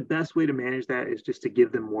 I'd say the best way to manage that is just to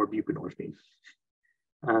give them more buprenorphine.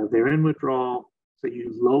 They're in withdrawal, so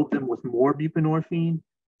you load them with more buprenorphine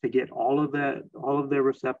to get all of their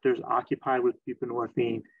receptors occupied with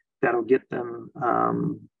buprenorphine. That'll get them,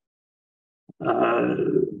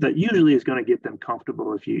 that usually is going to get them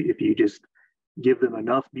comfortable if you just give them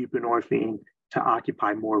enough buprenorphine to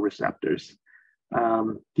occupy more receptors.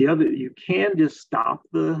 You can just stop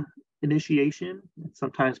the initiation.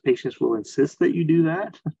 Sometimes patients will insist that you do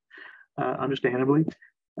that, understandably.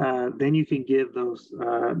 Then you can give those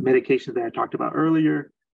medications that I talked about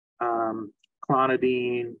earlier,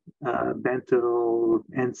 clonidine, bentyl,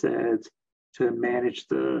 NSAIDs, to manage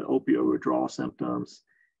the opioid withdrawal symptoms.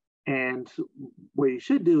 And what you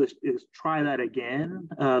should do is try that again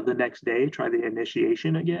the next day, try the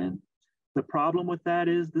initiation again. The problem with that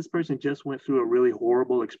is this person just went through a really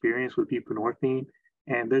horrible experience with buprenorphine,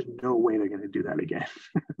 and there's no way they're going to do that again.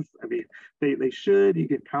 I mean, they should, you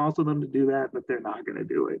can counsel them to do that, but they're not going to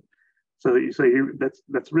do it. So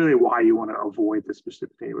that's really why you want to avoid this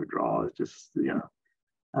precipitated withdrawal. It's just,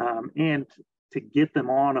 and to get them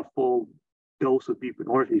on a full dose of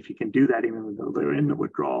buprenorphine, if you can do that even though they're in the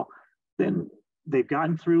withdrawal, then they've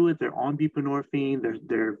gotten through it, they're on buprenorphine,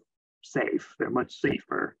 they're safe, they're much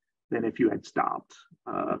safer than if you had stopped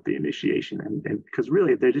the initiation. And because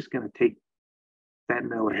really they're just going to take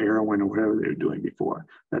fentanyl or heroin or whatever they were doing before.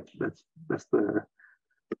 That's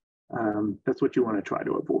what you want to try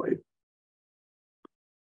to avoid.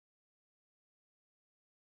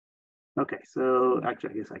 Okay, so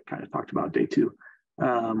actually I guess I kind of talked about day 2.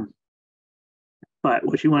 But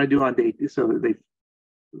what you want to do on day 2, so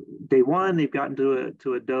day 1, they've gotten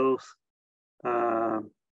to a dose,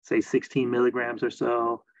 say 16 milligrams or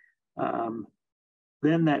so.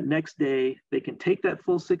 Then that next day, they can take that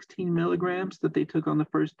full 16 milligrams that they took on the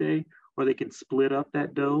first day, or they can split up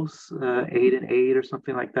that dose, 8 and 8 or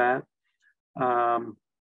something like that.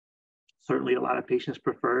 Certainly a lot of patients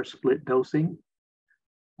prefer split dosing.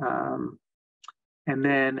 And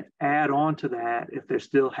then add on to that if they're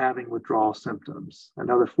still having withdrawal symptoms,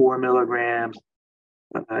 another 4 milligrams,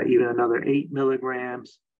 even another 8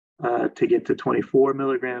 milligrams to get to 24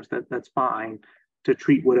 milligrams, that's fine to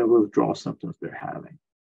treat whatever withdrawal symptoms they're having.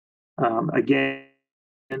 Again,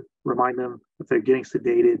 remind them if they're getting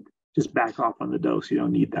sedated, just back off on the dose. You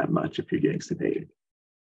don't need that much if you're getting sedated.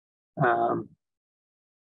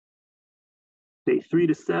 Day 3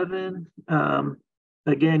 to 7,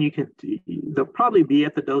 again, they'll probably be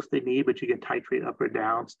at the dose they need, but you can titrate up or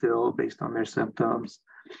down still based on their symptoms.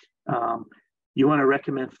 You want to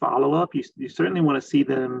recommend follow-up. You certainly want to see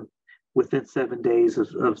them within 7 days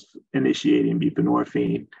of initiating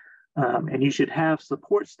buprenorphine. And you should have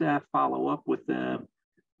support staff follow up with them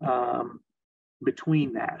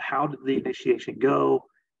between that. How did the initiation go?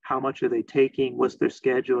 How much are they taking? What's their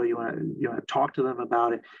schedule? You want to talk to them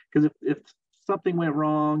about it, because if something went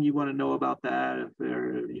wrong, you want to know about that. If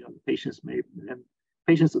they're, patients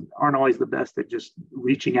aren't always the best at just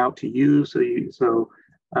reaching out to you. So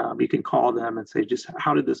you can call them and say, just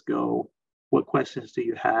how did this go? What questions do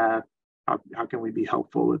you have? How can we be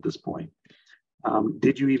helpful at this point?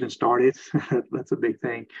 Did you even start it? That's a big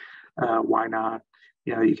thing. Why not?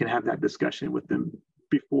 You can have that discussion with them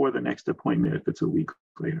before the next appointment if it's a week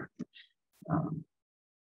later.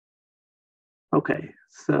 Okay,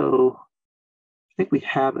 so I think we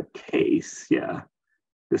have a case,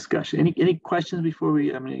 discussion. Any questions before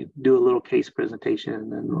I'm going to do a little case presentation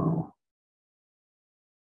and then we'll.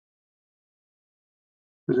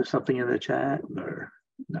 Is there something in the chat or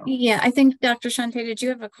no? Yeah, I think Dr. Shante, did you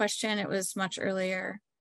have a question? It was much earlier.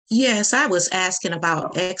 Yes, I was asking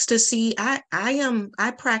about ecstasy.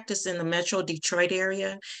 I practice in the Metro Detroit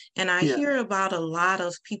area, and I hear about a lot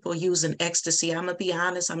of people using ecstasy. I'm gonna be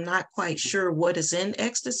honest, I'm not quite sure what is in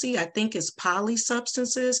ecstasy. I think it's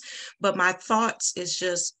polysubstances, but my thoughts is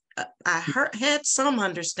just had some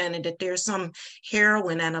understanding that there's some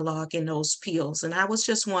heroin analog in those pills. And I was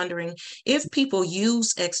just wondering, if people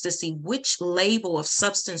use ecstasy, which label of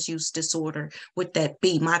substance use disorder would that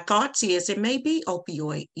be? My thoughts is it may be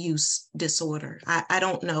opioid use disorder. I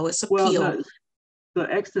don't know. It's a pill. No, so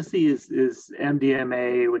ecstasy is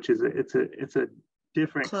MDMA, which is it's a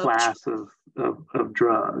different class of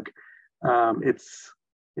drug.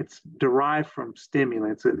 It's derived from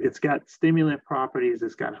stimulants. It's got stimulant properties.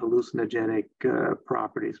 It's got hallucinogenic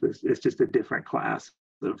properties, but it's just a different class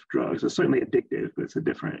of drugs. It's certainly addictive, but it's a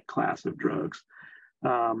different class of drugs.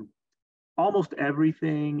 Almost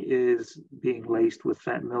everything is being laced with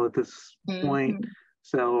fentanyl at this point.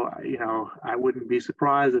 So, I wouldn't be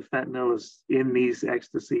surprised if fentanyl is in these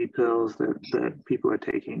ecstasy pills that people are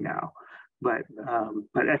taking now. But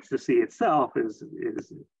ecstasy itself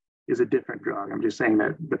is a different drug. I'm just saying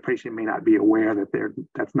that the patient may not be aware that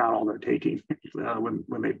that's not all they're taking when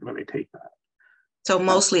they take that. So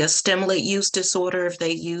mostly a stimulant use disorder if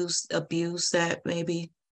they abuse that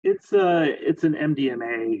maybe. It's an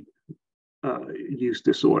MDMA use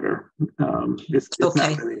disorder. It's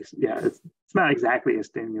okay. Not really, it's not exactly a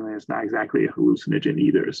stimulant. It's not exactly a hallucinogen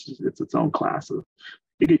either. It's its own class of.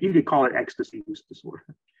 You could call it ecstasy use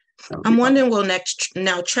disorder. I'm wondering, will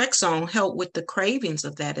naltrexone help with the cravings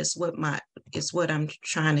of that? Is what I'm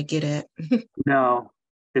trying to get at. No,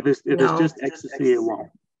 if it's just ecstasy, it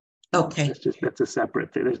won't. Okay. That's a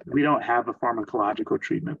separate thing. We don't have a pharmacological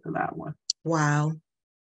treatment for that one. Wow.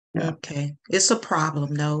 Yeah. Okay. It's a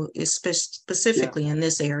problem though. It's specifically in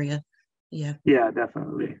this area. Yeah. Yeah,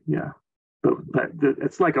 definitely. Yeah. But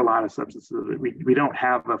it's like a lot of substances. We don't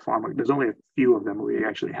have there's only a few of them we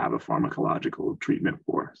actually have a pharmacological treatment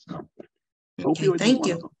for. So okay, thank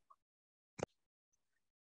you.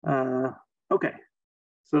 Okay.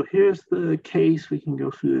 So here's the case. We can go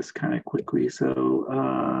through this kind of quickly.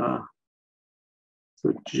 So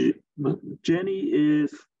Jenny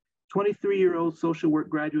is 23-year-old social work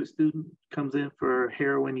graduate student, comes in for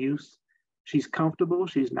heroin use. She's comfortable.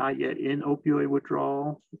 She's not yet in opioid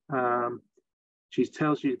withdrawal. She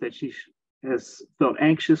tells you that she has felt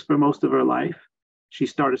anxious for most of her life. She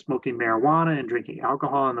started smoking marijuana and drinking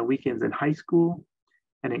alcohol on the weekends in high school.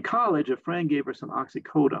 And in college, a friend gave her some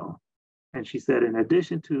oxycodone. And she said, in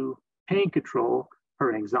addition to pain control,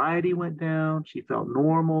 her anxiety went down. She felt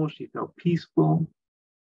normal. She felt peaceful.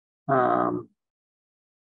 So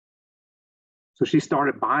she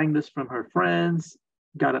started buying this from her friends,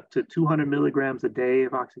 got up to 200 milligrams a day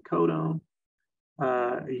of oxycodone.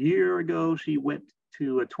 A year ago, she went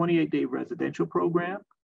to a 28-day residential program,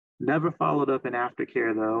 never followed up in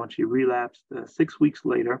aftercare though, and she relapsed 6 weeks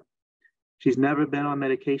later. She's never been on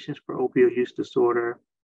medications for opioid use disorder.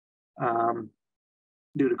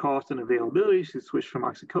 Due to cost and availability, she switched from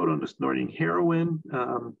oxycodone to snorting heroin,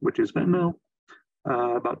 which is fentanyl,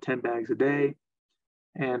 about 10 bags a day.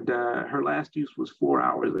 And her last use was 4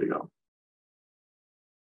 hours ago.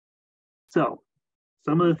 So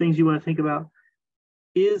some of the things you want to think about: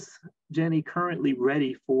 is Jenny currently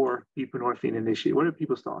ready for buprenorphine initiation? What are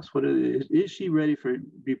people's thoughts? Is she ready for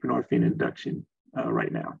buprenorphine induction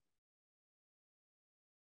right now?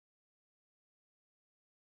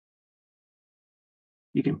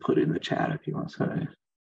 you can put it in the chat if you want to say.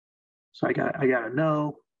 So I got a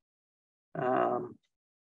no.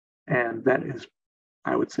 And that is,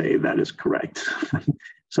 I would say that is correct.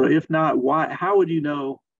 So if not, why? How would you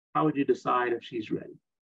know? How would you decide if she's ready?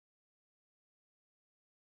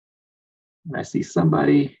 And I see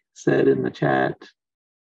somebody said in the chat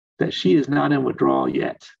that she is not in withdrawal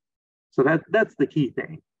yet. So that's the key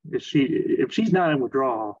thing. If she's not in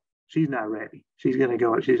withdrawal, she's not ready. She's going to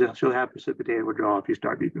go. She'll have precipitated withdrawal if you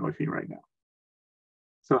start buprenorphine right now.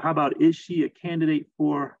 So how about, is she a candidate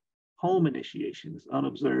for home initiation, this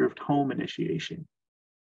unobserved home initiation?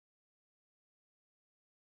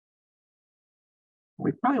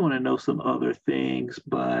 We probably want to know some other things,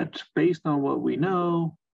 but based on what we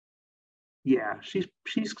know, yeah, she's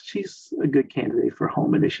a good candidate for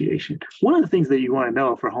home initiation. One of the things that you want to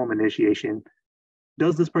know for home initiation,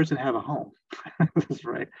 does this person have a home? That's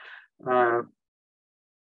right.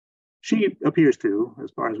 She appears to, as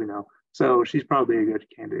far as we know. So she's probably a good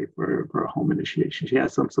candidate for a home initiation. She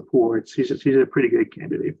has some support. She's a pretty good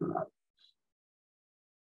candidate for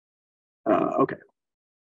that. Okay.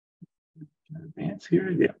 Advance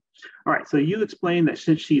here, yeah. All right, so you explained that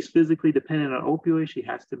since she's physically dependent on opioids, she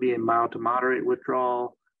has to be in mild to moderate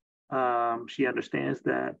withdrawal. She understands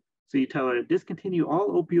that. So you tell her to discontinue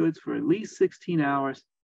all opioids for at least 16 hours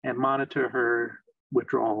and monitor her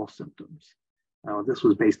withdrawal symptoms. This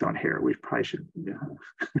was based on hair. We probably should,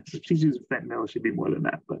 if she's using fentanyl, it should be more than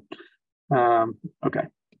that, but okay.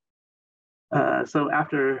 So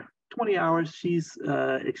after 20 hours, she's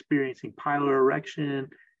experiencing pilar erection,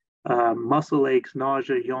 muscle aches,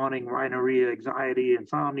 nausea, yawning, rhinorrhea, anxiety,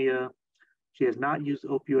 insomnia. She has not used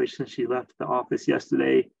opioids since she left the office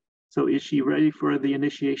yesterday. So is she ready for the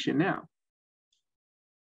initiation now?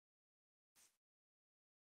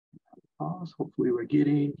 Pause. Hopefully we're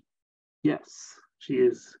getting, yes, she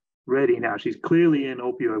is ready now. She's clearly in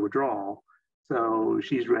opioid withdrawal. So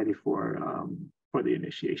she's ready for the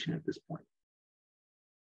initiation at this point.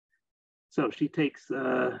 So she takes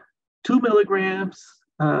 2 milligrams.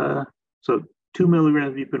 So 2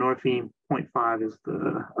 milligrams of buprenorphine, 0.5 is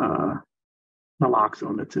the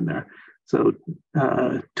naloxone that's in there. So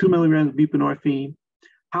 2 milligrams of buprenorphine.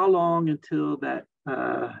 How long until that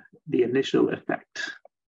the initial effect?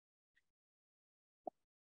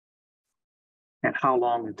 And how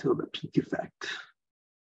long until the peak effect?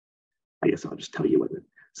 I guess I'll just tell you what it is.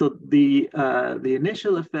 So the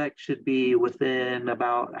initial effect should be within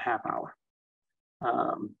about a half hour.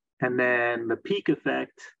 And then the peak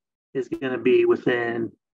effect is going to be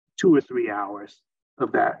within 2 or 3 hours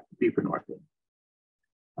of that buprenorphine.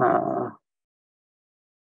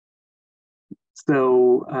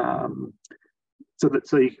 So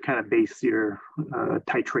you can kind of base your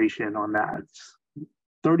titration on that. It's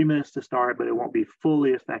 30 minutes to start, but it won't be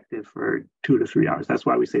fully effective for 2 to 3 hours. That's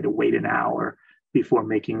why we say to wait an hour before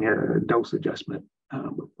making a dose adjustment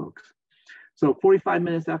with folks. So 45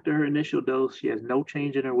 minutes after her initial dose, she has no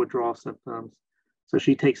change in her withdrawal symptoms. So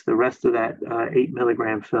she takes the rest of that 8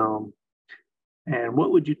 milligram film. And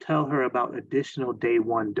what would you tell her about additional day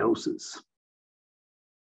 1 doses?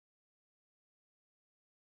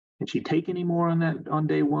 Can she take any more on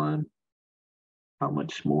day 1? How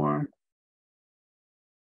much more?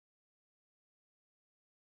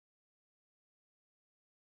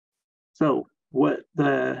 So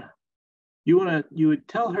you would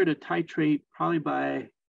tell her to titrate probably by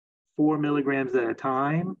 4 milligrams at a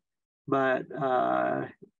time, but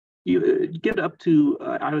you get up to,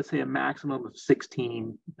 I would say, a maximum of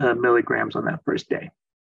 16 milligrams on that first day.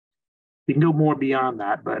 You can go more beyond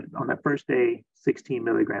that, but on that first day, 16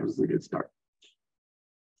 milligrams is a good start.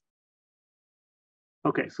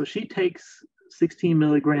 Okay, so she takes 16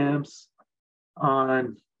 milligrams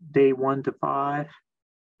on day 1 to 5.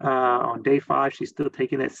 On day 5, she's still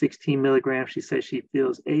taking that 16 milligrams. She says she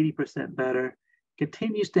feels 80% better,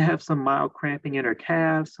 continues to have some mild cramping in her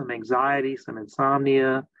calves, some anxiety, some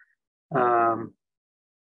insomnia. What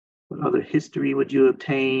other history would you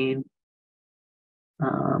obtain?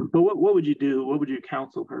 But what would you do? What would you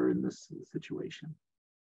counsel her in this situation?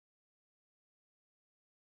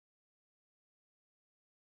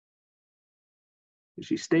 Should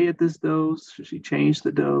she stay at this dose? Should she change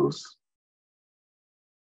the dose?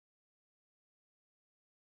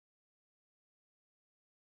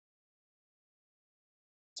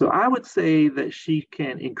 So I would say that she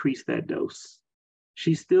can increase that dose.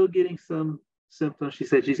 She's still getting some symptoms. She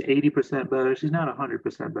said she's 80% better. She's not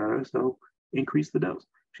 100% better, so increase the dose.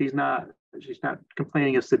 She's not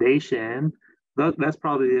complaining of sedation. That's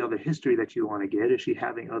probably the other history that you want to get. Is she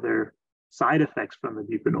having other side effects from the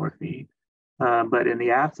buprenorphine? But in the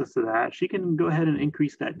absence of that, she can go ahead and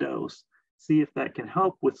increase that dose. see if that can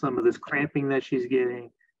help with some of this cramping that she's getting,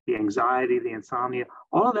 the anxiety, the insomnia.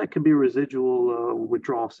 All of that could be residual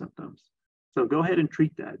withdrawal symptoms. So go ahead and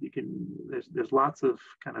treat that. You can, there's lots of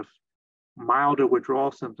kind of milder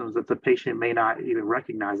withdrawal symptoms that the patient may not even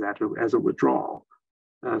recognize that as a withdrawal.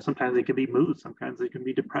 Sometimes it can be mood, sometimes it can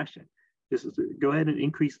be depression. Go ahead and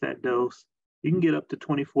increase that dose. You can get up to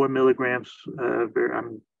 24 milligrams.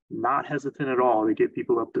 I'm not hesitant at all to get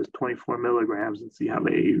people up to 24 milligrams and see how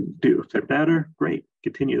they do. If they're better, great,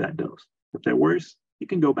 continue that dose. If they're worse, you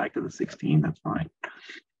can go back to the 16, that's fine.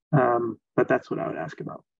 But that's what I would ask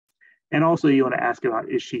about. And also you want to ask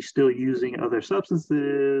about, is she still using other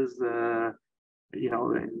substances? You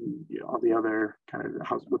know, and all the other kind of,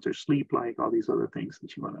 what's her sleep like, all these other things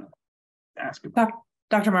that you want to ask about.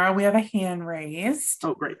 Dr. Morrow, we have a hand raised.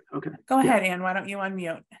 Oh, great. Okay. Go ahead, Ann. Why don't you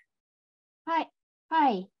unmute? Hi.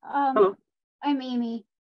 Hello. I'm Amy.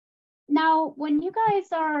 Now, when you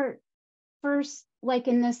guys are first, like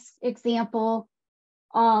in this example,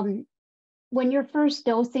 when you're first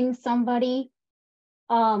dosing somebody,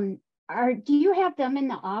 do you have them in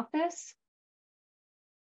the office?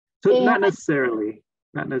 So not necessarily.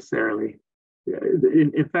 In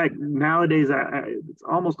fact, nowadays it's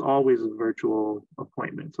almost always a virtual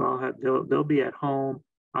appointment. So they'll be at home.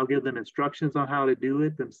 I'll give them instructions on how to do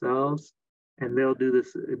it themselves, and they'll do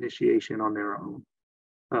this initiation on their own.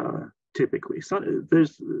 Typically, so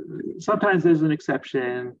sometimes there's an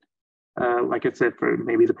exception. Like I said, for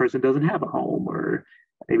maybe the person doesn't have a home, or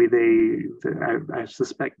maybe I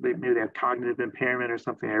suspect maybe they have cognitive impairment or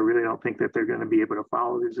something. I really don't think that they're going to be able to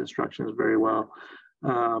follow these instructions very well.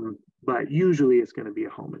 But usually it's going to be a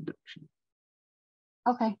home induction.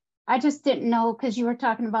 Okay. I just didn't know, because you were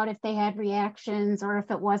talking about if they had reactions or if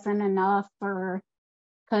it wasn't enough, or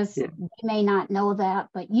because they may not know that,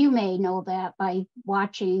 but you may know that by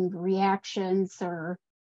watching reactions or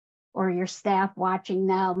your staff watching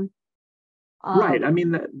them. Right. I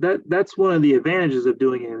mean, that's one of the advantages of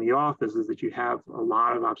doing it in the office, is that you have a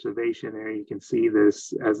lot of observation there. You can see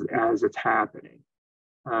this as it's happening.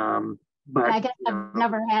 But I guess I've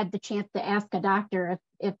never had the chance to ask a doctor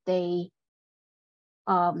if they,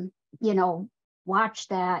 you know, watch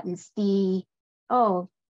that and see, oh,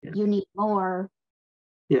 you need more.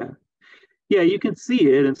 Yeah, you can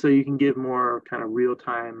see it, and so you can give more kind of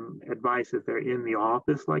real-time advice if they're in the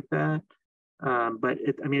office like that. But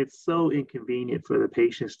it's so inconvenient for the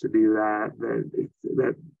patients to do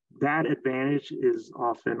that advantage is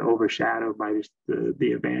often overshadowed by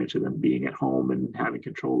the advantage of them being at home and having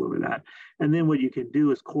control over that. And then what you can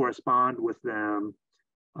do is correspond with them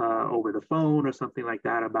over the phone or something like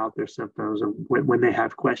that about their symptoms. And when they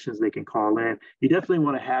have questions, they can call in. You definitely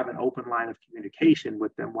want to have an open line of communication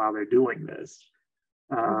with them while they're doing this.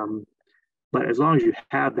 But as long as you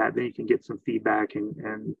have that, then you can get some feedback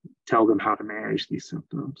and tell them how to manage these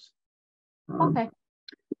symptoms. Okay.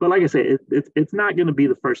 But like I say, it's not going to be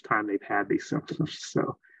the first time they've had these symptoms.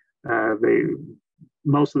 So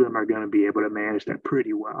most of them are going to be able to manage that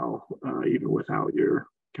pretty well, even without your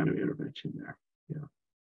kind of intervention there. Yeah.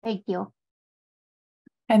 Thank you.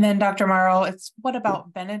 And then Dr. Morrow, what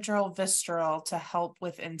about Benadryl Vistaril to help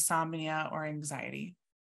with insomnia or anxiety?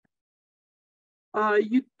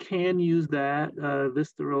 You can use that.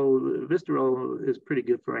 Vistaril is pretty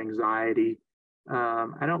good for anxiety.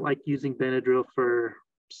 I don't like using Benadryl for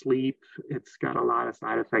sleep. It's got a lot of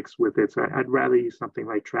side effects with it. So I'd rather use something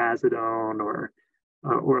like trazodone or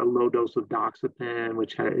a low dose of doxepin,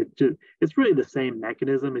 which it's really the same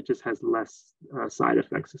mechanism. It just has less side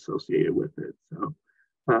effects associated with it. So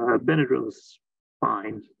Benadryl is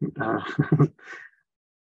fine.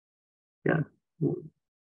 Yeah.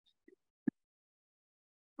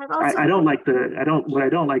 What I don't like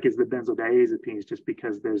is the benzodiazepines, just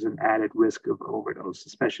because there's an added risk of overdose,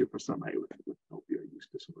 especially for somebody with opioid use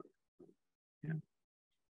disorder. Yeah.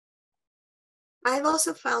 I've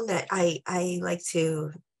also found that I like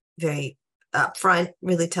to very upfront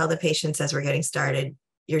really tell the patients as we're getting started,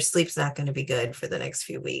 your sleep's not going to be good for the next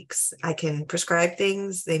few weeks. I can prescribe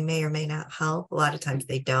things, they may or may not help. A lot of times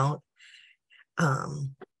they don't,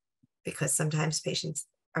 because sometimes patients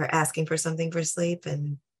are asking for something for sleep,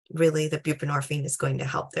 and really the buprenorphine is going to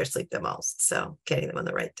help their sleep the most. So getting them on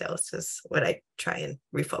the right dose is what I try and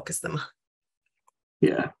refocus them on.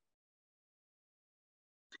 Yeah.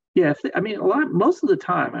 Yeah, most of the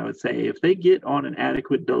time, I would say, if they get on an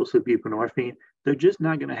adequate dose of buprenorphine, they're just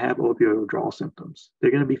not going to have opioid withdrawal symptoms.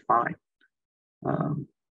 They're going to be fine.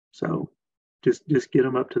 So just get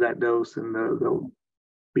them up to that dose, and they'll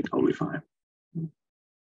be totally fine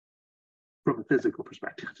from a physical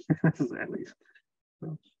perspective, at least.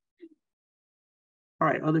 So. All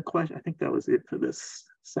right, other question. I think that was it for this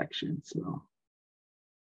section. So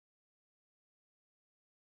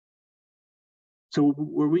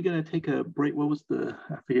were we going to take a break? What was I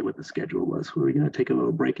forget what the schedule was. Were we going to take a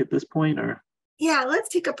little break at this point, or? Yeah, let's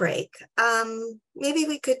take a break. Maybe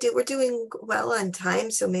we could we're doing well on time,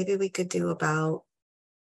 so maybe we could do about,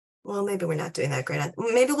 well, maybe we're not doing that great.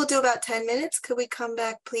 Maybe we'll do about 10 minutes. Could we come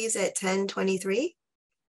back, please, at 10:23?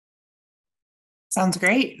 Sounds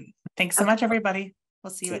great. Thanks so much, everybody.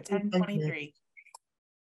 We'll see you at 10:23.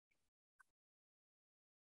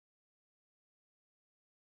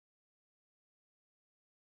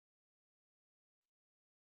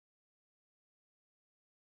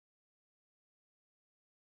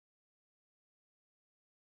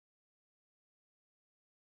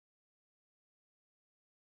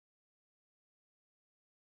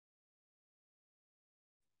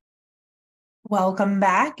 Welcome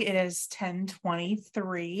back. It is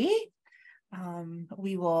 10:23.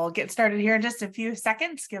 We will get started here in just a few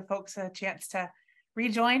seconds, give folks a chance to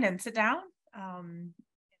rejoin and sit down.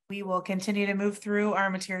 We will continue to move through our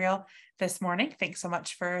material this morning. Thanks so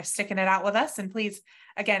much for sticking it out with us. And please,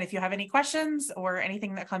 again, if you have any questions or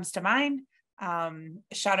anything that comes to mind,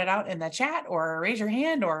 shout it out in the chat or raise your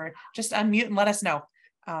hand or just unmute and let us know.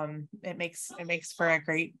 It makes for a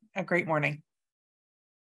great morning.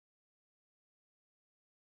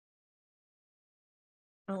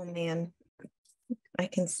 Oh man, I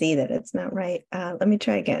can see that it's not right. Let me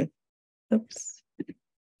try again. Oops.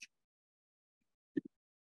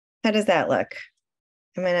 How does that look?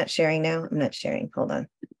 Am I not sharing now? I'm not sharing. Hold on.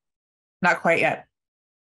 Not quite yet.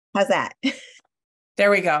 How's that?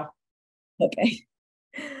 There we go. Okay.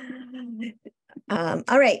 All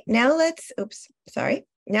right. Now let's,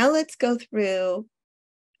 Now let's go through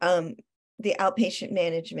the outpatient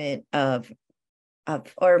management of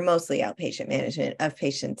or mostly outpatient management of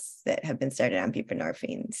patients that have been started on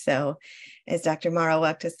buprenorphine. So as Dr. Morrow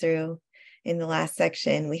walked us through in the last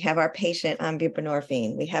section, we have our patient on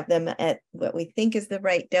buprenorphine. We have them at what we think is the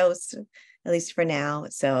right dose, at least for now.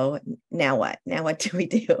 So now what? Now what do we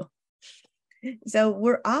do? So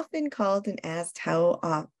we're often called and asked how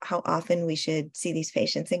often we should see these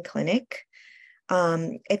patients in clinic.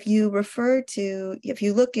 If you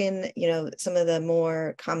look in, some of the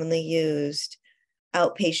more commonly used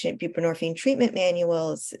outpatient buprenorphine treatment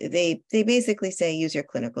manuals, they basically say use your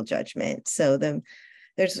clinical judgment. So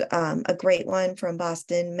there's a great one from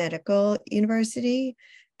Boston Medical University,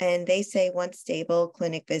 and they say once stable,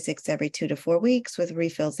 clinic visits every 2 to 4 weeks with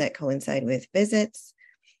refills that coincide with visits.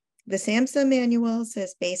 The SAMHSA manual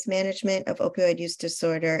says base management of opioid use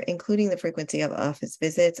disorder, including the frequency of office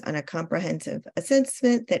visits on a comprehensive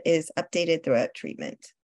assessment that is updated throughout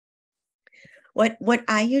treatment. What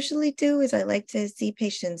I usually do is I like to see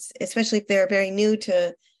patients, especially if they're very new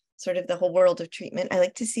to sort of the whole world of treatment, I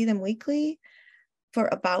like to see them weekly for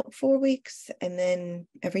about 4 weeks, and then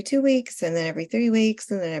every 2 weeks, and then every 3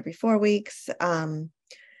 weeks, and then every 4 weeks.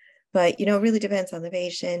 But, it really depends on the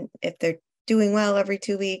patient. If they're doing well every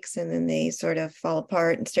 2 weeks and then they sort of fall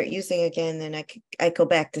apart and start using again, then I go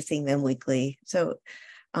back to seeing them weekly. So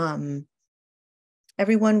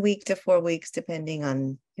every 1 week to 4 weeks, depending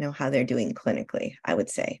on, how they're doing clinically, I would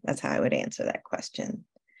say. That's how I would answer that question.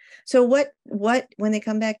 So when they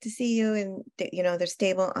come back to see you and, they're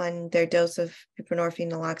stable on their dose of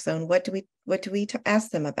buprenorphine naloxone, what do we ask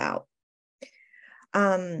them about?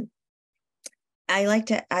 I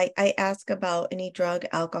ask about any drug,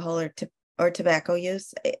 alcohol, or tobacco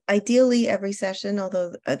use, ideally every session,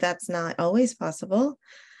 although that's not always possible.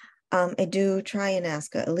 I do try and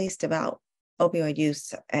ask at least about opioid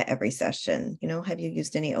use at every session. Have you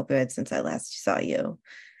used any opioids since I last saw you?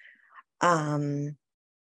 Or,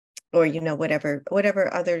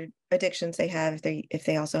 whatever other addictions they have. If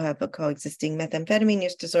they also have a coexisting methamphetamine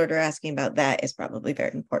use disorder, asking about that is probably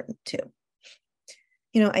very important too.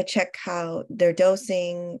 I check how they're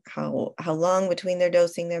dosing, how long between their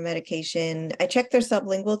dosing their medication. I check their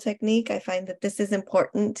sublingual technique. I find that this is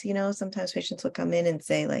important. Sometimes patients will come in and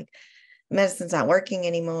say, like, medicine's not working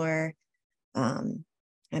anymore.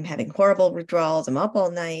 I'm having horrible withdrawals. I'm up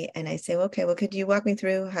all night. And I say, okay, well, could you walk me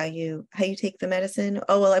through how you take the medicine?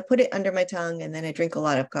 Oh, well, I put it under my tongue and then I drink a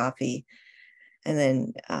lot of coffee. And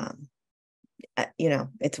then,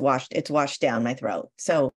 it's washed down my throat.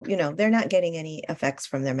 So, they're not getting any effects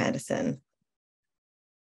from their medicine.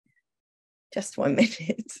 Just 1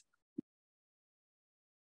 minute.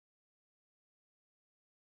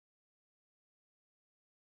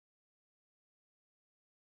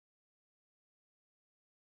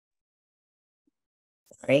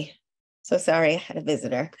 Sorry. So sorry, I had a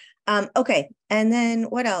visitor. Okay, and then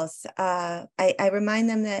what else? I remind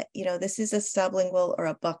them that, this is a sublingual or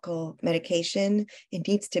a buccal medication. It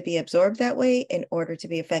needs to be absorbed that way in order to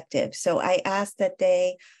be effective. So I ask that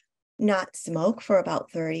they not smoke for about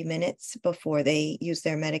 30 minutes before they use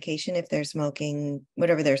their medication. If they're smoking,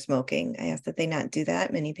 whatever they're smoking, I ask that they not do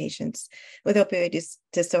that. Many patients with opioid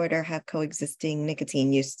disorder have coexisting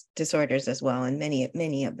nicotine use disorders as well, and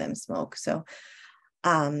many of them smoke. So,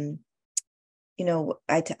 I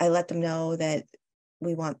let them know that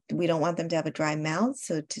we don't want them to have a dry mouth,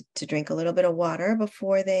 so to drink a little bit of water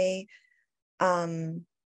before they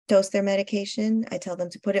dose their medication. I tell them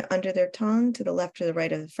to put it under their tongue to the left or the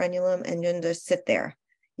right of the frenulum, and then just sit there.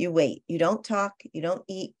 You wait. You don't talk, you don't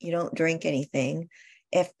eat, you don't drink anything.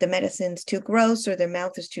 If the medicine's too gross or their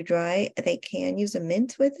mouth is too dry, they can use a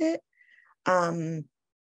mint with it.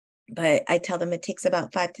 But I tell them it takes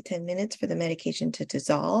about 5 to 10 minutes for the medication to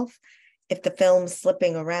dissolve. If the film's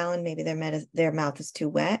slipping around, maybe their mouth is too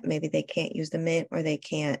wet, maybe they can't use the mint, or they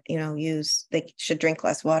can't, they should drink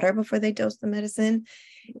less water before they dose the medicine.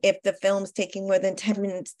 If the film's taking more than 10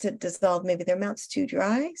 minutes to dissolve, maybe their mouth's too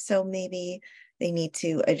dry. So maybe they need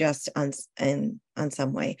to adjust on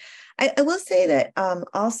some way. I will say that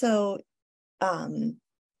also, I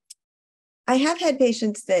have had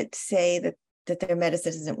patients that say that their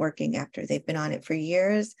medicine isn't working after they've been on it for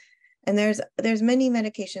years. And there's many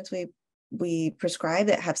medications we prescribe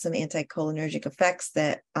that have some anticholinergic effects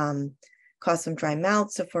that cause some dry mouth.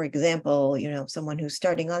 So for example, someone who's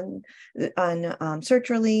starting on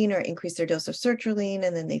sertraline, or increase their dose of sertraline,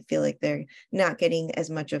 and then they feel like they're not getting as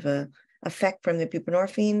much of a effect from the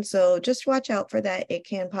buprenorphine. So just watch out for that. It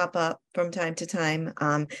can pop up from time to time.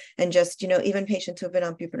 And just, even patients who have been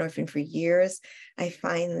on buprenorphine for years, I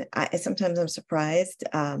find sometimes I'm surprised,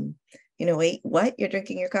 wait, what? You're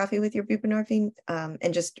drinking your coffee with your buprenorphine?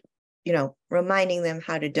 And just, reminding them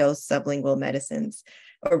how to dose sublingual medicines,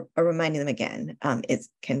 or reminding them again,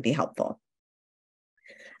 can be helpful.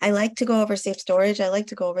 I like to go over safe storage. I like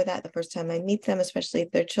to go over that the first time I meet them, especially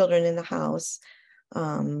if they're children in the house.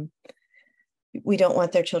 We don't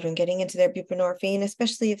want their children getting into their buprenorphine,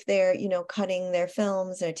 especially if they're, cutting their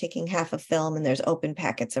films or taking half a film and there's open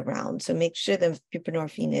packets around. So make sure the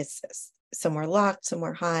buprenorphine is somewhere locked,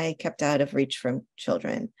 somewhere high, kept out of reach from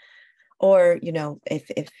children. Or,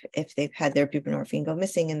 if they've had their buprenorphine go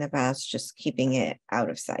missing in the past, just keeping it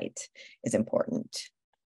out of sight is important.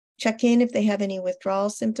 Check in if they have any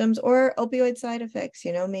withdrawal symptoms or opioid side effects.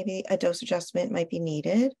 Maybe a dose adjustment might be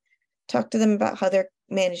needed. Talk to them about how they're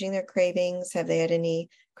managing their cravings. Have they had any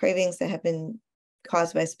cravings that have been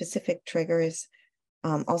caused by specific triggers?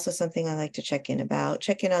 Also something I like to check in about.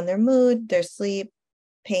 Check in on their mood, their sleep,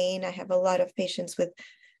 pain. I have a lot of patients with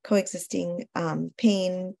coexisting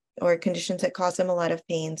pain or conditions that cause them a lot of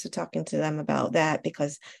pain. So talking to them about that,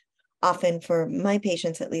 because often for my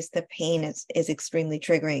patients, at least, the pain is extremely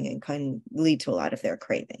triggering and can lead to a lot of their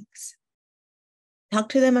cravings. Talk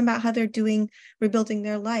to them about how they're doing rebuilding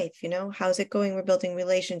their life. How's it going rebuilding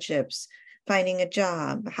relationships, finding a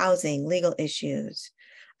job, housing, legal issues.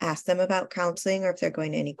 Ask them about counseling, or if they're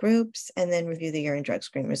going to any groups, and then review the urine drug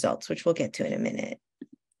screen results, which we'll get to in a minute.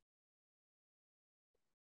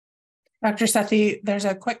 Dr. Sethi, there's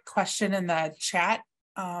a quick question in the chat.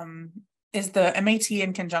 Is the MAT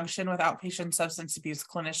in conjunction with outpatient substance abuse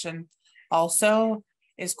clinician also?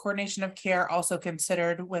 Is coordination of care also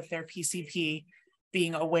considered with their PCP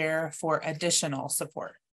being aware for additional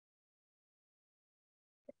support?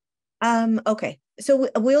 Okay, so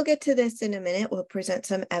we'll get to this in a minute. We'll present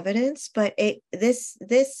some evidence, but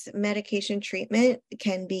this medication treatment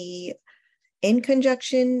can be in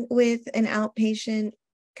conjunction with an outpatient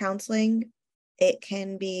counseling. It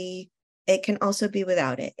can also be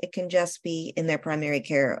without it. It can just be in their primary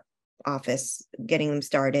care office, getting them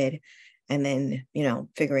started, and then,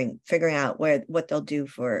 figuring out what they'll do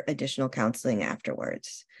for additional counseling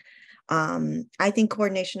afterwards. I think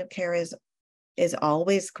coordination of care is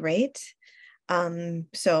always great.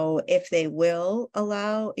 So if they will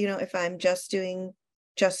allow, if I'm just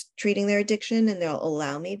treating their addiction and they'll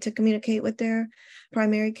allow me to communicate with their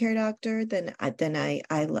primary care doctor, then I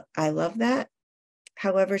love that.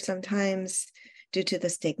 However, sometimes due to the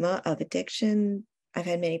stigma of addiction, I've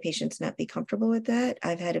had many patients not be comfortable with that.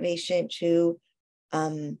 I've had a patient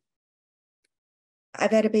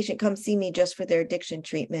come see me just for their addiction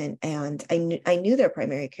treatment, and I knew their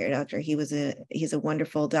primary care doctor. He's a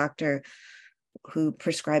wonderful doctor who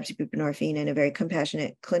prescribes buprenorphine and a very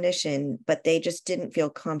compassionate clinician, but they just didn't feel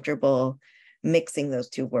comfortable mixing those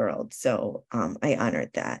two worlds. So I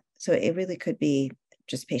honored that. So it really could be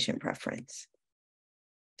just patient preference.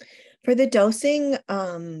 For the dosing,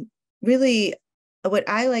 really, what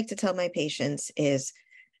I like to tell my patients is,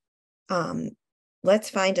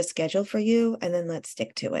 let's find a schedule for you and then let's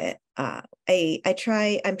stick to it.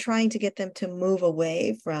 I'm trying to get them to move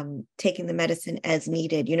away from taking the medicine as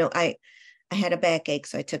needed. I had a backache,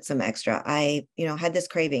 so I took some extra. I had this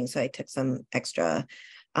craving, so I took some extra.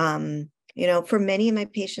 For many of my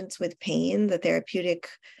patients with pain, the therapeutic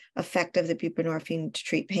effect of the buprenorphine to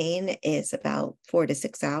treat pain is about 4 to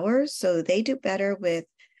 6 hours. So they do better with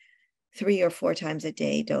 3 or 4 times a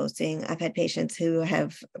day dosing. I've had patients who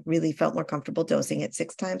have really felt more comfortable dosing it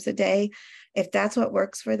 6 times a day. If that's what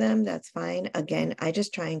works for them, that's fine. Again, I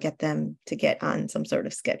just try and get them to get on some sort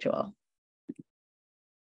of schedule.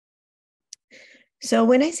 So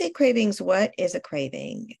when I say cravings, what is a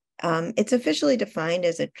craving? It's officially defined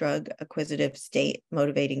as a drug acquisitive state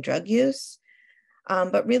motivating drug use.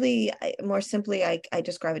 But really, more simply, I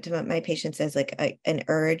describe it to my patients as like an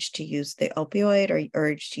urge to use the opioid or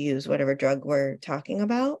urge to use whatever drug we're talking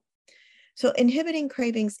about. So inhibiting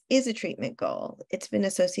cravings is a treatment goal. It's been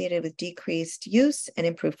associated with decreased use and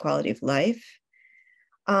improved quality of life.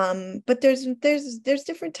 But there's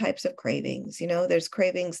different types of cravings. There's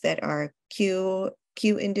cravings that are cue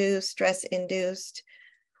induced, stress induced.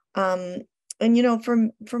 And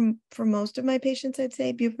for most of my patients, I'd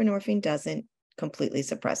say buprenorphine doesn't completely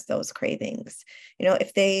suppress those cravings.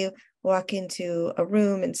 If they walk into a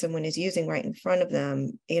room and someone is using right in front of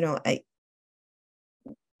them,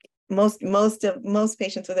 most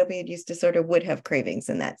patients with opioid use disorder would have cravings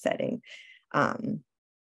in that setting.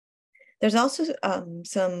 There's also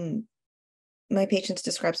my patients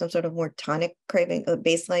describe some sort of more tonic craving,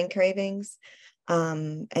 baseline cravings,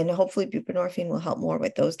 and hopefully buprenorphine will help more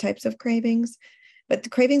with those types of cravings. But the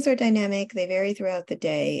cravings are dynamic. They vary throughout the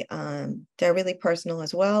day. They're really personal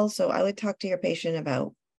as well. So I would talk to your patient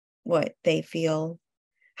about what they feel,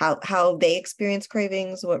 how they experience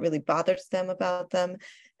cravings, what really bothers them about them,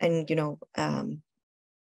 and,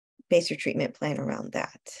 base your treatment plan around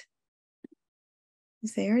that.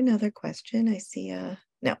 Is there another question? I see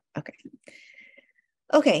no, okay.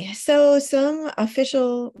 Okay, so some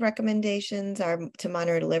official recommendations are to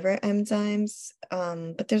monitor liver enzymes,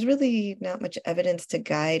 but there's really not much evidence to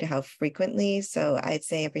guide how frequently. So I'd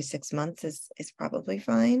say every 6 months is probably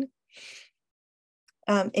fine.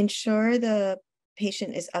 Ensure the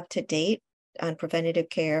patient is up to date on preventative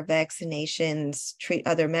care, vaccinations, treat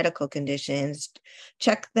other medical conditions,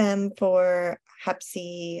 check them for Hep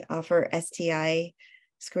C, offer STI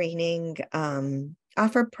screening,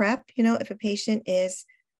 offer PrEP. If a patient is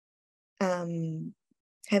having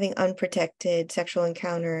unprotected sexual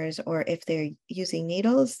encounters, or if they're using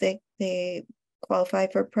needles, they qualify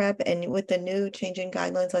for PrEP. And with the new changing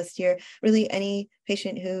guidelines last year, really any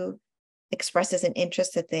patient who expresses an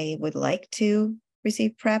interest that they would like to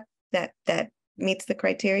receive PrEP, that meets the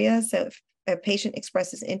criteria. So if a patient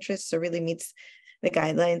expresses interest or really meets the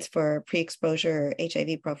guidelines for pre-exposure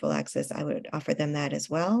HIV prophylaxis, I would offer them that as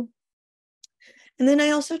well. And then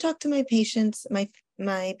I also talk to my patients,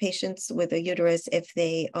 my patients with a uterus, if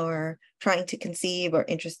they are trying to conceive or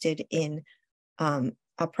interested in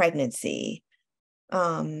a pregnancy.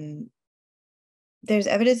 There's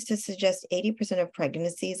evidence to suggest 80% of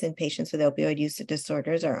pregnancies in patients with opioid use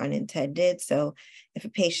disorders are unintended. So if a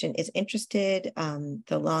patient is interested,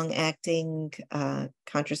 the long-acting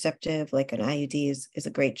contraceptive like an IUD is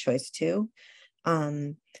a great choice too.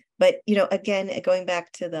 But, again, going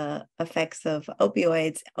back to the effects of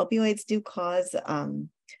opioids do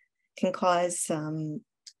can cause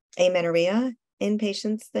amenorrhea in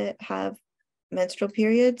patients that have menstrual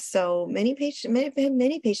periods. So many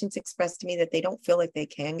patients express to me that they don't feel like they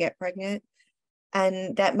can get pregnant,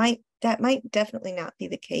 and that might definitely not be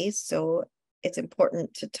the case. So it's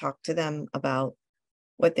important to talk to them about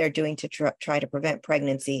what they're doing to try to prevent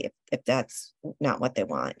pregnancy if that's not what they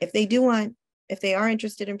want. If they are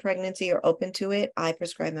interested in pregnancy or open to it, I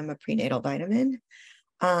prescribe them a prenatal vitamin.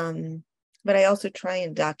 But I also try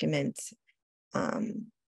and document,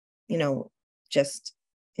 just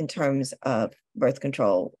in terms of birth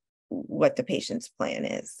control, what the patient's plan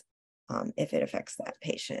is, if it affects that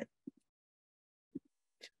patient.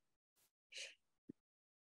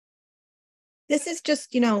 This is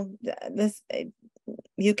just,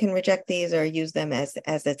 you can reject these or use them as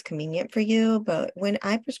it's convenient for you. But when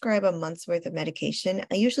I prescribe a month's worth of medication,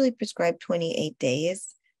 I usually prescribe 28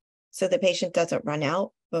 days. So the patient doesn't run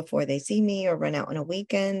out before they see me or run out on a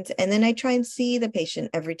weekend. And then I try and see the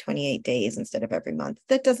patient every 28 days instead of every month.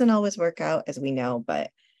 That doesn't always work out, as we know,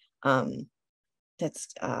 but that's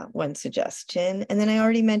one suggestion. And then I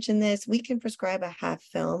already mentioned this, we can prescribe a half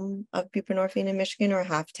film of buprenorphine in Michigan or a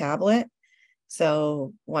half tablet.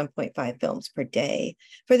 So 1.5 films per day.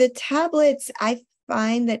 For the tablets, I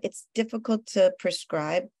find that it's difficult to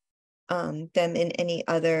prescribe them in any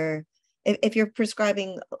other, if you're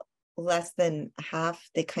prescribing less than half,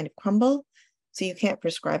 they kind of crumble. So you can't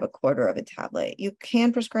prescribe a quarter of a tablet. You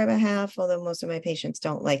can prescribe a half, although most of my patients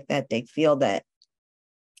don't like that. They feel that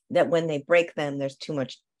when they break them, there's too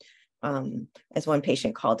much, as one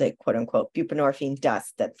patient called it, quote unquote, buprenorphine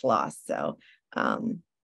dust that's lost. So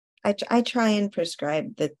I try and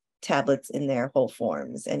prescribe the tablets in their whole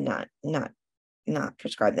forms and not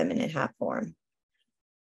prescribe them in a half form.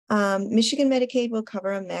 Michigan Medicaid will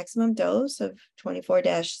cover a maximum dose of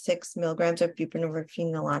 24-6 milligrams of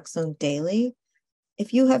buprenorphine naloxone daily.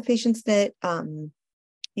 If you have patients that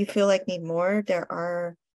you feel like need more, there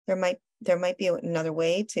might be another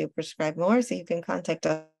way to prescribe more, so you can contact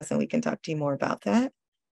us and we can talk to you more about that.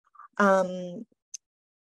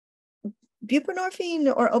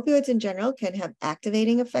 Buprenorphine or opioids in general can have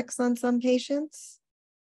activating effects on some patients.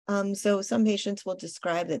 So some patients will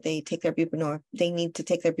describe that they take their they need to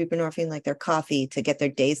take their buprenorphine like their coffee to get their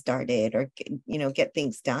day started or, get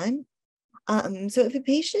things done. So if a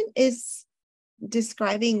patient is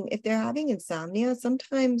describing, if they're having insomnia,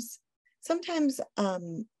 sometimes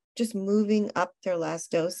just moving up their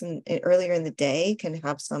last dose and earlier in the day can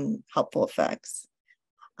have some helpful effects.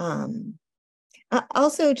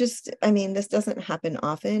 Also, this doesn't happen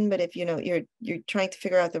often, but if you're trying to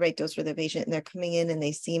figure out the right dose for the patient and they're coming in and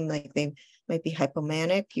they seem like they might be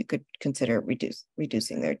hypomanic, you could consider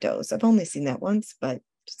reducing their dose. I've only seen that once, but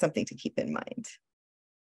just something to keep in mind.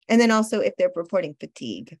 And then also, if they're reporting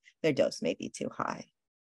fatigue, their dose may be too high.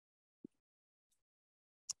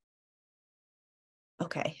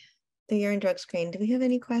 Okay, the urine drug screen. Do we have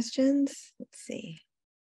any questions? Let's see.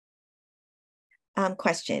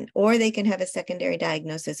 Question, or they can have a secondary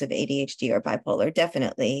diagnosis of ADHD or bipolar,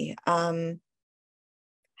 definitely. I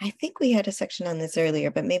think we had a section on this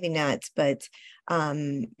earlier, but maybe not, but,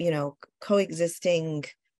 coexisting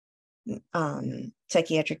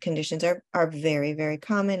psychiatric conditions are very, very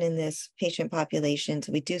common in this patient population.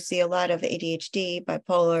 So we do see a lot of ADHD,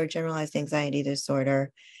 bipolar, generalized anxiety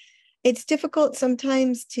disorder. It's difficult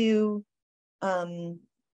sometimes to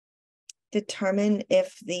determine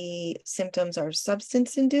if the symptoms are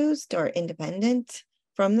substance induced or independent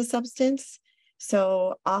from the substance.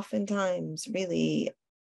 So oftentimes really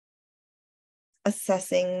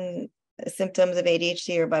assessing symptoms of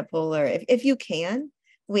ADHD or bipolar, if you can,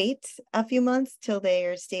 wait a few months till they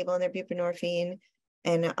are stable on their buprenorphine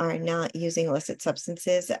and are not using illicit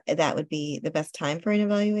substances, that would be the best time for an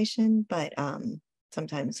evaluation. But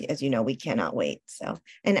sometimes, as you know, we cannot wait. So,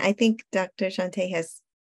 and I think Dr. Shante has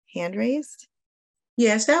hand raised.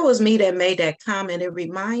 Yes, that was me that made that comment. It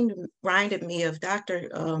reminded me of Dr.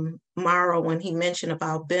 Morrow when he mentioned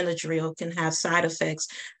about Benadryl can have side effects.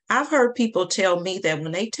 I've heard people tell me that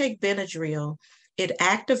when they take Benadryl, it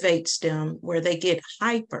activates them where they get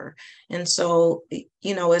hyper. And so,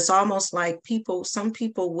 it's almost like some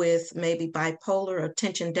people with maybe bipolar or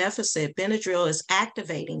attention deficit, Benadryl is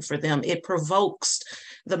activating for them. It provokes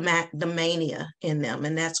the mania in them.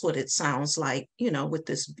 And that's what it sounds like, with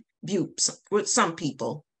this with some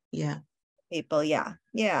people. Yeah. People, yeah.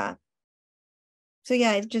 Yeah. So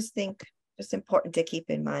yeah, I just think it's important to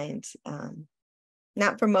keep in mind,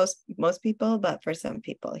 not for most people, but for some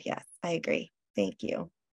people. Yes, I agree. Thank you.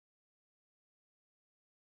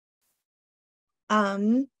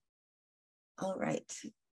 All right,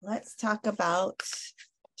 let's talk about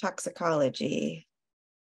toxicology.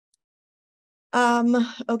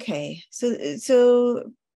 Okay, so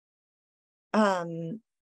the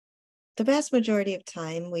vast majority of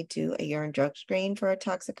time we do a urine drug screen for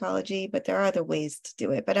toxicology, but there are other ways to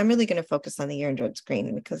do it. But I'm really going to focus on the urine drug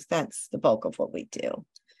screen because that's the bulk of what we do.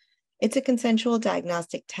 It's a consensual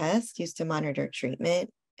diagnostic test used to monitor treatment,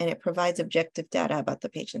 and it provides objective data about the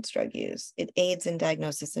patient's drug use. It aids in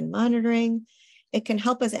diagnosis and monitoring. It can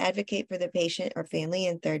help us advocate for the patient or family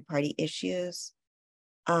in third-party issues.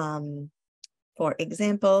 For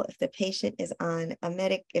example, if the patient is on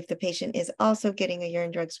if the patient is also getting a urine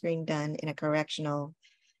drug screen done in a correctional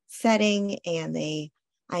setting, and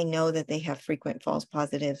I know that they have frequent false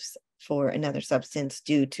positives for another substance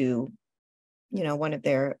due to, one of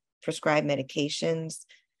their prescribed medications,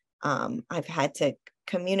 I've had to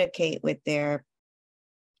communicate with their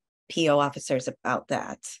PO officers about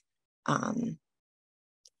that.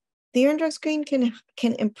 The urine drug screen can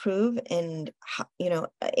improve and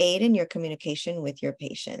aid in your communication with your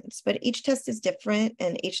patients, but each test is different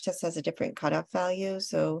and each test has a different cutoff value.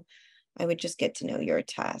 So I would just get to know your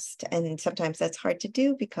test, and sometimes that's hard to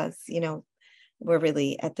do because we're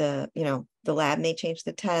really at the lab may change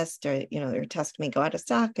the test, or your test may go out of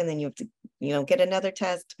stock, and then you have to get another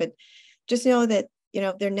test. But just know that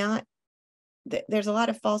they're not, there's a lot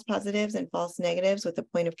of false positives and false negatives with the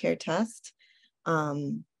point of care test.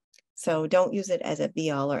 So don't use it as a be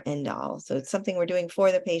all or end all. So it's something we're doing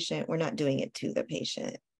for the patient. We're not doing it to the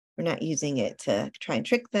patient. We're not using it to try and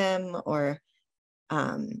trick them or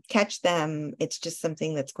catch them. It's just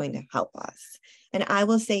something that's going to help us. And I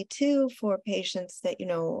will say too, for patients that,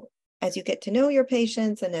 as you get to know your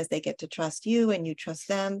patients and as they get to trust you and you trust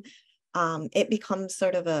them, it becomes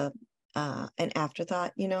sort of an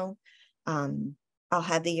afterthought, I'll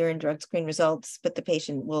have the urine drug screen results, but the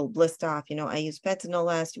patient will list off, I used fentanyl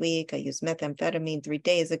last week, I used methamphetamine 3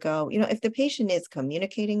 days ago. If the patient is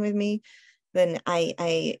communicating with me, then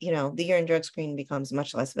the urine drug screen becomes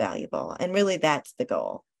much less valuable. And really that's the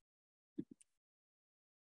goal.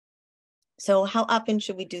 So how often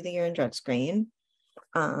should we do the urine drug screen?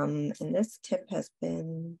 And this tip has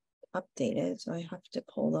been updated, so I have to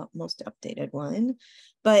pull the most updated one,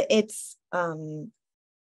 but it's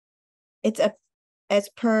as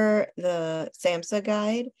per the SAMHSA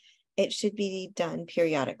guide, it should be done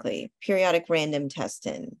periodically, periodic random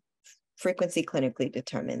testing, frequency clinically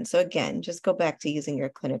determined. So again, just go back to using your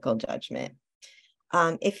clinical judgment.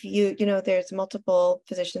 If there's multiple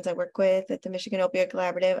physicians I work with at the Michigan Opioid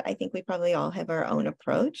Collaborative, I think we probably all have our own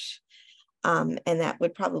approach. And that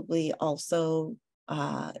would probably also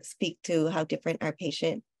speak to how different our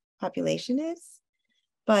patient population is.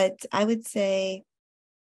 But I would say,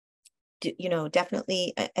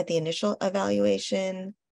 definitely at the initial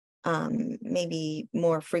evaluation, maybe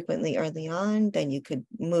more frequently early on, then you could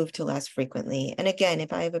move to less frequently. And again,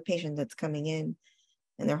 if I have a patient that's coming in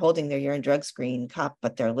and they're holding their urine drug screen cup,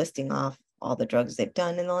 but they're listing off all the drugs they've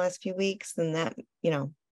done in the last few weeks, then that,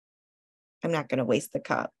 I'm not going to waste the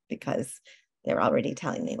cup because they're already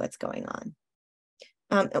telling me what's going on.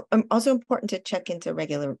 Also important to check into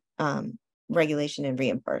regular regulation and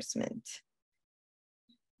reimbursement.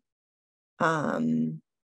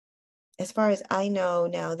 As far as I know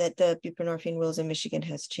now that the buprenorphine rules in Michigan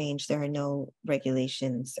has changed, there are no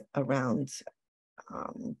regulations around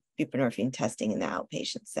buprenorphine testing in the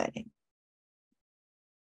outpatient setting.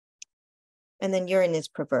 And then urine is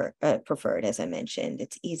preferred, as I mentioned.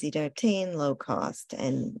 It's easy to obtain, low cost,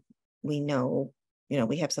 and we know,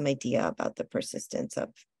 we have some idea about the persistence of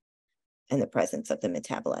and the presence of the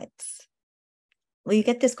metabolites. Well, you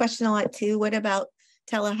get this question a lot too. What about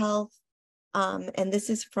telehealth? And this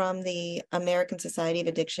is from the American Society of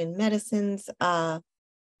Addiction Medicine's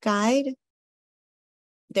guide,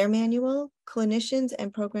 their manual. Clinicians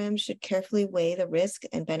and programs should carefully weigh the risk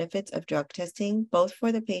and benefits of drug testing, both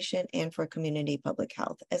for the patient and for community public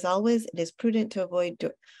health. As always, it is prudent to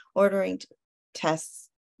avoid ordering tests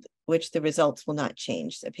which the results will not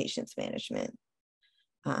change the patient's management.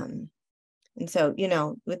 And so,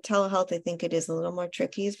 with telehealth, I think it is a little more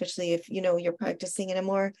tricky, especially if, you're practicing in a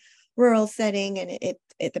more rural setting and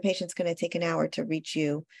the patient's going to take an hour to reach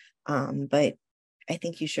you. But I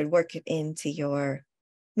think you should work it into your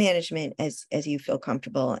management as you feel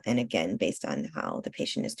comfortable. And again, based on how the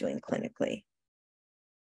patient is doing clinically.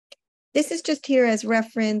 This is just here as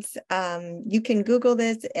reference. You can Google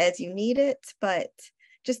this as you need it, but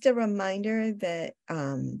just a reminder that,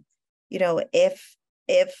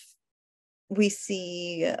 if we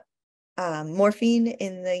see morphine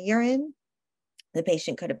in the urine, the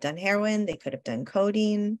patient could have done heroin, they could have done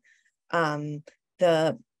codeine.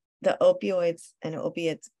 The opioids and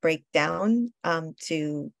opiates break down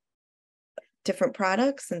to different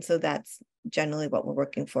products. And so that's generally what we're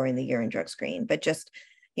working for in the urine drug screen. But just,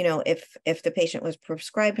 if the patient was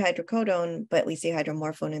prescribed hydrocodone, but we see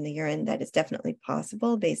hydromorphone in the urine, that is definitely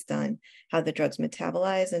possible based on how the drugs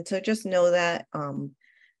metabolize. And so just know that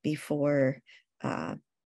before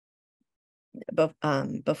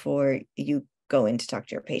you go in to talk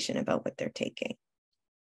to your patient about what they're taking.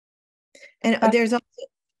 And there's also,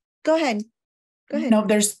 go ahead. No,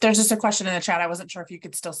 there's just a question in the chat. I wasn't sure if you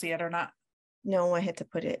could still see it or not. No, I had to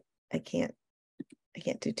put it, I can't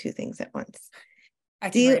do two things at once. I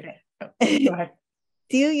can read it. Go ahead.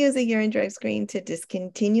 Do you use a urine drug screen to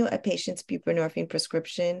discontinue a patient's buprenorphine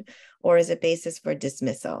prescription, or as a basis for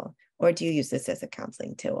dismissal? Or do you use this as a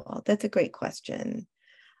counseling tool? That's a great question.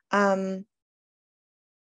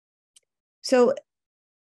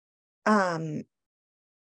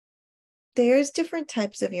 There's different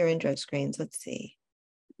types of urine drug screens. Let's see.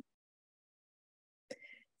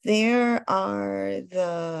 There are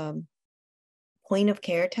the point of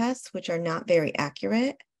care tests, which are not very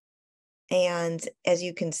accurate. And as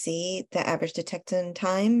you can see, the average detection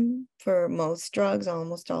time for most drugs,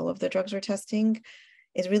 almost all of the drugs we're testing,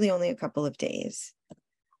 is really only a couple of days.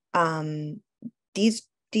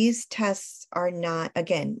 These tests are not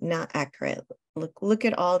accurate. look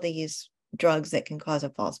at all these drugs that can cause a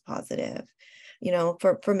false positive. You know,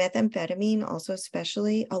 for methamphetamine also,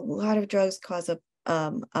 especially, a lot of drugs cause a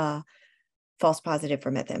false positive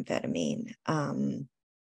for methamphetamine.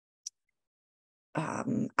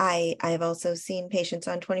 I've also seen patients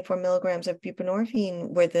on 24 milligrams of buprenorphine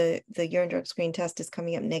where the urine drug screen test is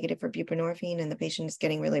coming up negative for buprenorphine and the patient is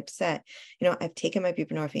getting really upset. You know, I've taken my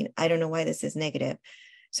buprenorphine. I don't know why this is negative.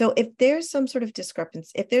 So if there's some sort of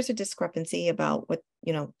discrepancy, if there's a discrepancy about what,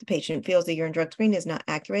 you know, the patient feels the urine drug screen is not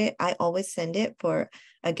accurate, I always send it for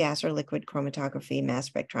a gas or liquid chromatography, mass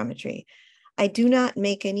spectrometry. I do not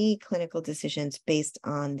make any clinical decisions based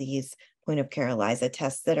on these point of care ELISA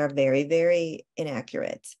tests that are very, very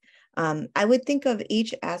inaccurate. I would think of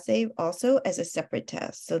each assay also as a separate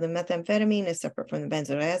test. So the methamphetamine is separate from the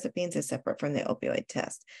benzodiazepines, is separate from the opioid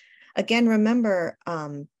test. Again, remember,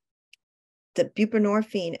 the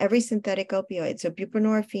buprenorphine, every synthetic opioid, so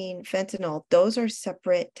buprenorphine, fentanyl, those are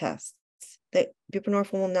separate tests. That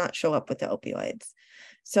buprenorphine will not show up with the opioids.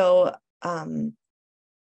 So,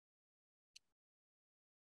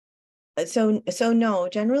 so no,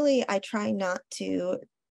 generally I try not to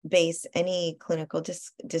base any clinical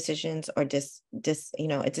decisions or you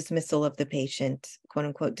know, a dismissal of the patient, quote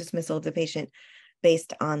unquote, dismissal of the patient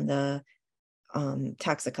based on the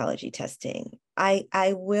toxicology testing.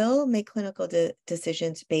 I will make clinical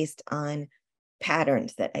decisions based on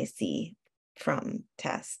patterns that I see from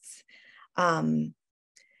tests.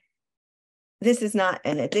 This is not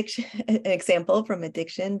an example from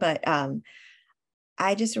addiction, but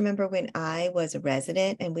I just remember when I was a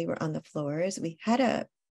resident and we were on the floors, we had a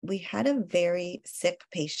very sick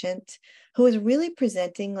patient who was really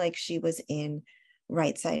presenting like she was in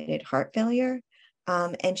right-sided heart failure.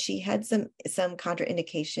 And she had some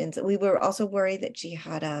contraindications. We were also worried that she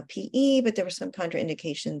had a PE, but there were some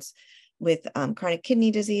contraindications with chronic kidney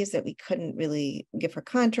disease that we couldn't really give her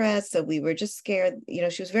contrast. So we were just scared. You know,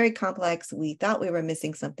 she was very complex. We thought we were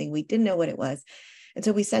missing something. We didn't know what it was. And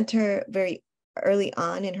so we sent her very early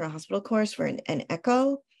on in her hospital course for an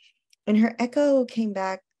echo. And her echo came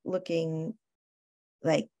back looking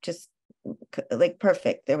like just like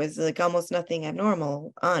perfect. There was like almost nothing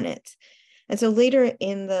abnormal on it. And so later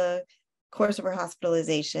in the course of her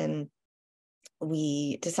hospitalization,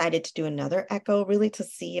 we decided to do another echo really to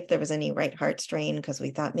see if there was any right heart strain, because we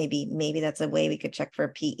thought maybe that's a way we could check for a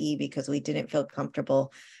PE, because we didn't feel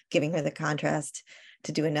comfortable giving her the contrast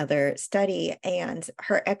to do another study. And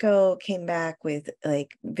her echo came back with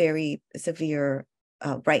like very severe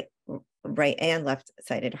right and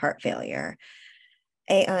left-sided heart failure.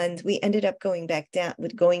 And we ended up going back down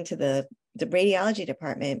with going to the radiology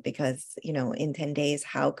department because, you know, in 10 days,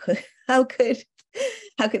 how could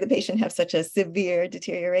the patient have such a severe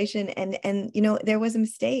deterioration? And you know, there was a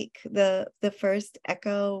mistake. The first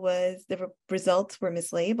echo was, the results were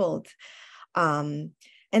mislabeled.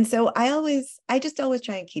 And so I just always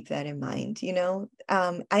try and keep that in mind, you know.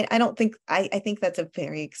 I think that's a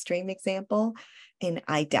very extreme example, and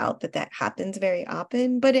I doubt that happens very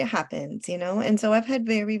often, but it happens, you know. And so I've had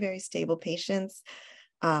very, very stable patients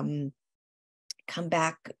come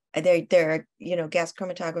back. Their you know, gas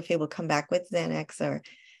chromatography will come back with Xanax,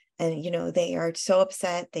 and you know, they are so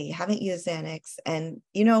upset they haven't used Xanax, and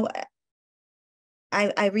you know,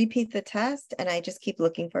 I repeat the test and I just keep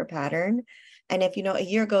looking for a pattern. And if, you know, a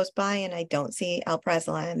year goes by and I don't see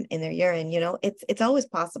alprazolam in their urine, you know, it's always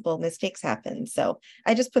possible, mistakes happen. So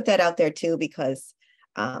I just put that out there too, because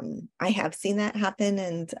I have seen that happen.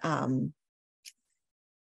 And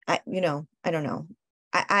I don't know.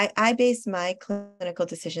 I base my clinical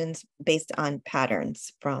decisions based on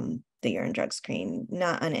patterns from the urine drug screen,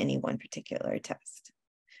 not on any one particular test.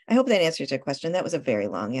 I hope that answers your question. That was a very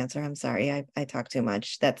long answer. I'm sorry. I talk too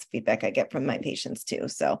much. That's feedback I get from my patients too.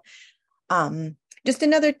 So just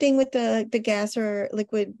another thing with the gas or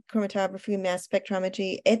liquid chromatography, mass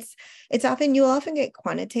spectrometry, it's often, you'll often get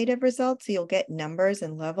quantitative results. So you'll get numbers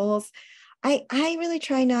and levels. I really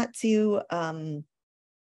try not to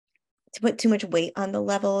put too much weight on the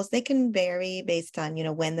levels. They can vary based on, you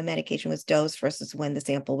know, when the medication was dosed versus when the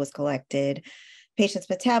sample was collected, patient's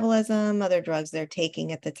metabolism, other drugs they're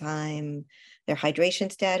taking at the time, their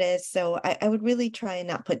hydration status. So I would really try and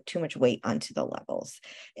not put too much weight onto the levels.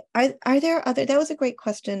 Are there other, that was a great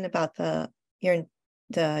question about the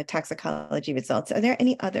toxicology results. Are there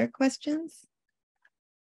any other questions?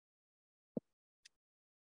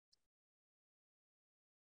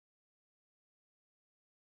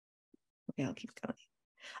 Okay, I'll keep going.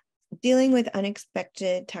 Dealing with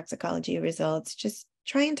unexpected toxicology results, just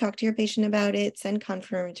try and talk to your patient about it, send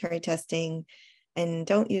confirmatory testing, and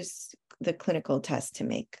don't use the clinical test to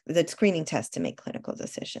make, the screening test to make clinical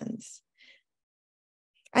decisions.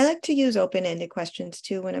 I like to use open-ended questions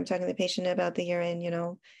too when I'm talking to the patient about the urine, you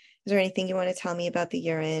know, is there anything you want to tell me about the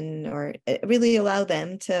urine, or really allow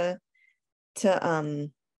them to tell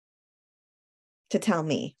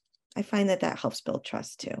me. I find that helps build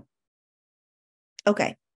trust too.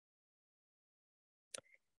 Okay.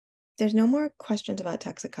 There's no more questions about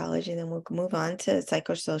toxicology, then we'll move on to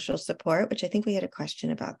psychosocial support, which I think we had a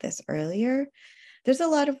question about this earlier. There's a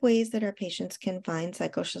lot of ways that our patients can find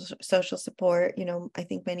psychosocial support. You know, I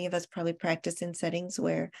think many of us probably practice in settings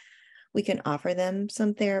where we can offer them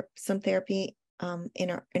some therapy in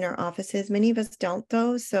our offices. Many of us don't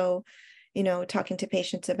though. So, you know, talking to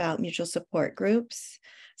patients about mutual support groups.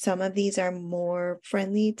 Some of these are more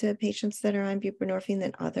friendly to patients that are on buprenorphine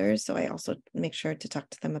than others. So I also make sure to talk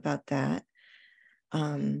to them about that.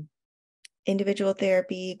 Individual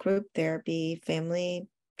therapy, group therapy, family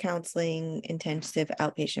counseling, intensive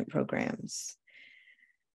outpatient programs.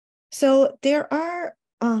 So there are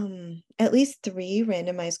at least 3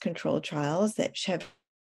 randomized controlled trials that have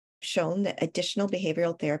shown that additional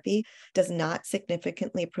behavioral therapy does not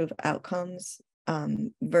significantly improve outcomes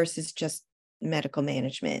versus just medical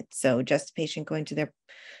management. So just a patient going to their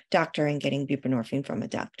doctor and getting buprenorphine from a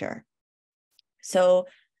doctor. So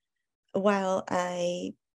while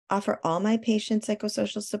I offer all my patients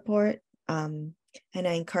psychosocial support, and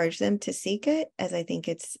I encourage them to seek it, as I think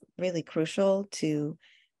it's really crucial to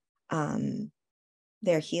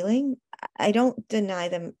their healing, I don't deny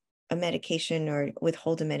them a medication or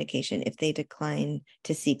withhold a medication if they decline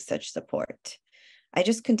to seek such support. I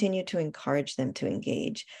just continue to encourage them to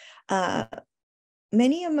engage.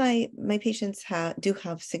 Many of my patients do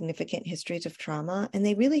have significant histories of trauma, and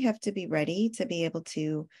they really have to be ready to be able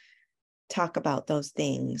to talk about those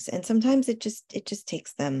things. And sometimes it just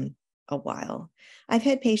takes them a while. I've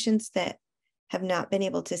had patients that have not been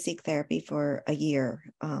able to seek therapy for a year.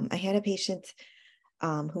 I had a patient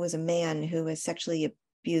who was a man who was sexually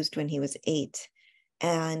abused when he was 8.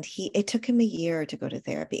 And it took him a year to go to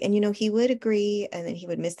therapy. And, you know, he would agree, and then he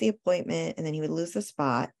would miss the appointment, and then he would lose the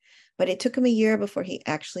spot. But it took him a year before he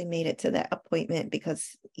actually made it to that appointment,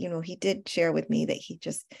 because, you know, he did share with me that he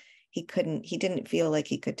didn't feel like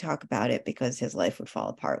he could talk about it because his life would fall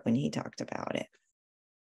apart when he talked about it.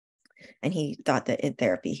 And he thought that in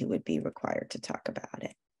therapy, he would be required to talk about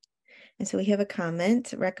it. And so we have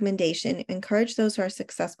a recommendation: encourage those who are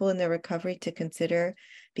successful in their recovery to consider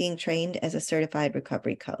being trained as a certified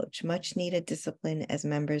recovery coach. Much needed discipline as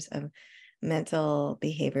members of mental,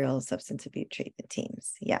 behavioral, substance abuse treatment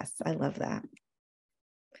teams. Yes, I love that.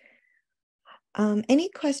 Any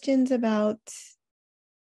questions about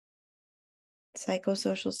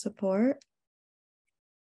psychosocial support?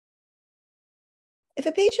 If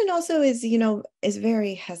a patient also is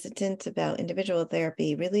very hesitant about individual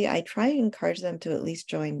therapy, really, I try and encourage them to at least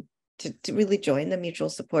to really join the mutual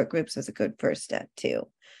support groups as a good first step too.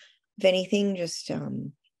 If anything, just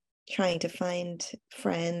trying to find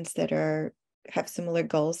friends that have similar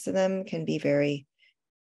goals to them can be very,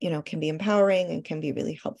 can be empowering and can be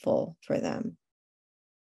really helpful for them.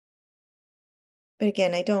 But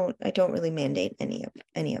again, I don't really mandate any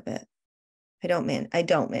of it. I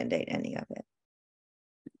don't mandate any of it.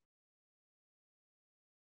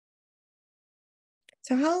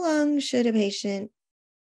 So how long should a patient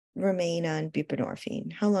remain on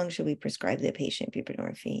buprenorphine? How long should we prescribe the patient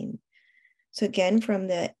buprenorphine? So again, from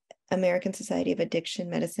the American Society of Addiction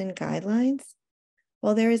Medicine guidelines,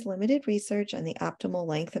 while there is limited research on the optimal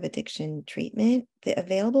length of addiction treatment, the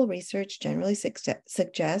available research generally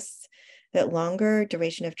suggests that longer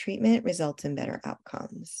duration of treatment results in better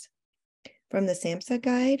outcomes. From the SAMHSA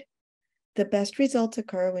guide, the best results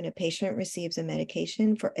occur when a patient receives a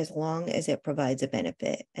medication for as long as it provides a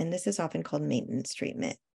benefit, and this is often called maintenance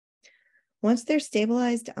treatment. Once they're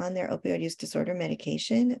stabilized on their opioid use disorder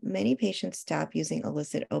medication, many patients stop using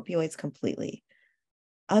illicit opioids completely.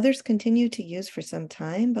 Others continue to use for some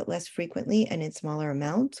time, but less frequently and in smaller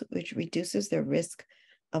amounts, which reduces their risk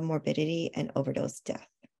of morbidity and overdose death.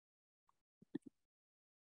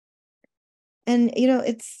 And,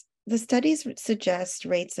 the studies suggest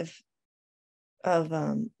rates of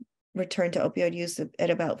return to opioid use at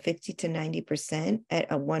about 50 to 90%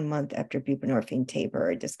 at 1 month after buprenorphine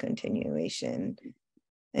taper or discontinuation.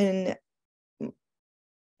 And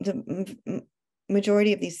the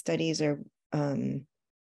majority of these studies are, the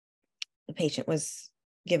patient was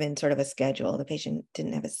given sort of a schedule. The patient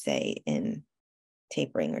didn't have a say in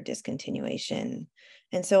tapering or discontinuation.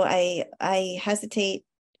 And so I hesitate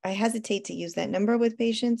to use that number with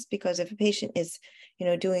patients, because if a patient is,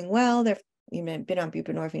 doing well, they've been on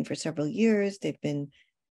buprenorphine for several years, they've been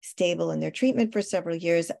stable in their treatment for several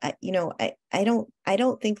years, I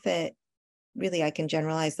don't think that really, I can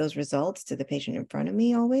generalize those results to the patient in front of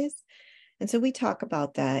me always. And so we talk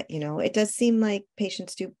about that. It does seem like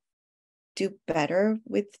patients do better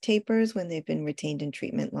with tapers when they've been retained in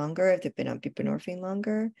treatment longer, if they've been on buprenorphine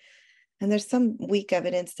longer. And there's some weak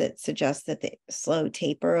evidence that suggests that the slow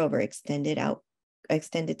taper over extended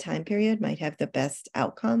time period might have the best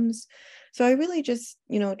outcomes. So I really just,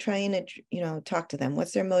 try and, talk to them.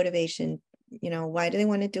 What's their motivation? Why do they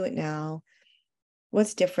want to do it now?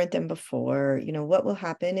 What's different than before? What will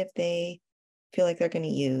happen if they feel like they're going to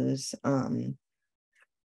use?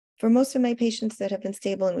 For most of my patients that have been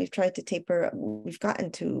stable and we've tried to taper, we've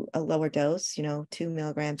gotten to a lower dose, 2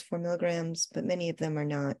 milligrams, 4 milligrams, but many of them are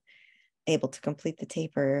not able to complete the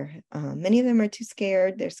taper. Many of them are too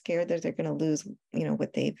scared. They're scared that they're going to lose,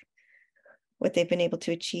 what they've been able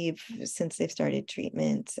to achieve since they've started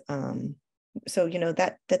treatment. So,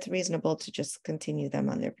 that's reasonable to just continue them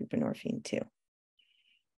on their buprenorphine too.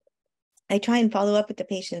 I try and follow up with the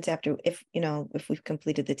patients after, if we've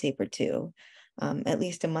completed the taper too, at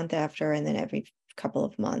least a month after, and then every couple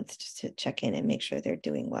of months, just to check in and make sure they're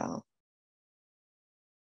doing well.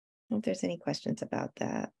 I don't know if there's any questions about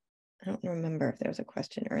that. I don't remember if there was a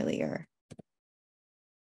question earlier.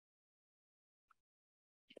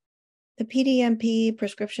 The PDMP,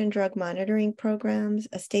 prescription drug monitoring programs,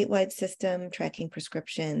 a statewide system tracking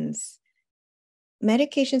prescriptions.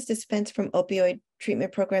 Medications dispensed from opioid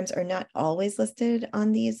treatment programs are not always listed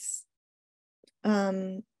on these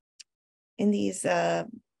on these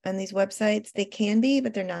websites. They can be,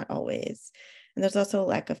 but they're not always. And there's also a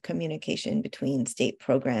lack of communication between state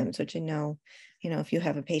programs, which I know, if you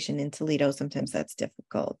have a patient in Toledo, sometimes that's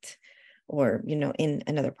difficult, or, in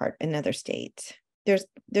another state.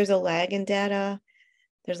 There's a lag in data.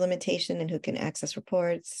 There's limitation in who can access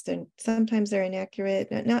reports. Sometimes they're inaccurate,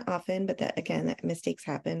 not often, but that mistakes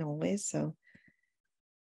happen always. So,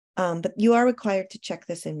 but you are required to check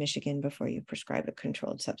this in Michigan before you prescribe a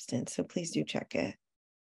controlled substance. So please do check it.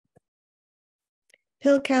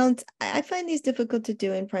 Pill counts, I find these difficult to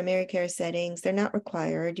do in primary care settings. They're not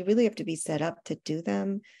required. You really have to be set up to do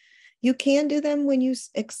them. You can do them when you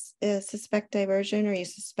suspect diversion, or you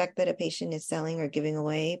suspect that a patient is selling or giving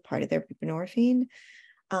away part of their buprenorphine.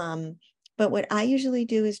 But what I usually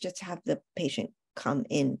do is just have the patient come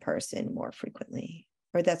in person more frequently,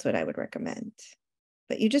 or that's what I would recommend.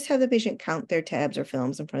 But you just have the patient count their tabs or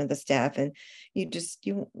films in front of the staff, and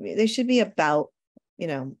they should be about,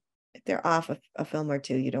 if they're off a film or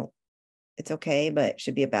two, it's okay, but it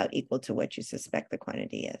should be about equal to what you suspect the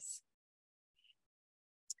quantity is.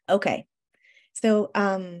 Okay, so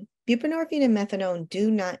buprenorphine and methadone do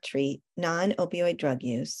not treat non-opioid drug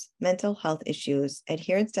use, mental health issues,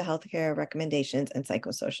 adherence to healthcare recommendations, and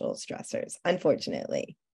psychosocial stressors,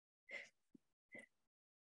 unfortunately.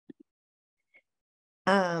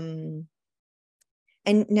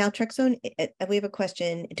 And naltrexone, we have a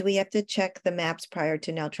question. Do we have to check the MAPs prior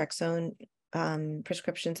to naltrexone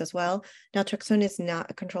prescriptions as well? Naltrexone is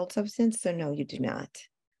not a controlled substance, so no, you do not.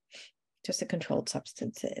 Just a controlled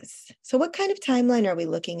substances. So what kind of timeline are we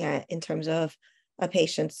looking at in terms of a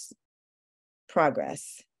patient's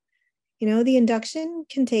progress? The induction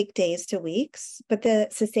can take days to weeks, but the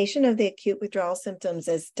cessation of the acute withdrawal symptoms,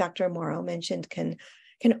 as Dr. Morrow mentioned, can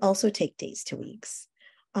also take days to weeks.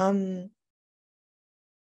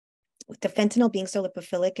 With the fentanyl being so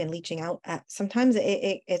lipophilic and leaching out, sometimes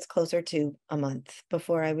it's closer to a month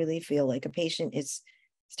before I really feel like a patient is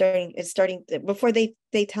starting before they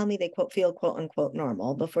tell me they feel quote unquote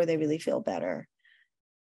normal, before they really feel better.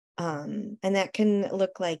 And that can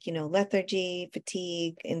look like, lethargy,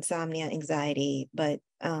 fatigue, insomnia, anxiety, but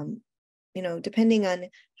depending on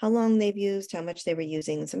how long they've used, how much they were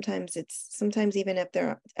using, sometimes even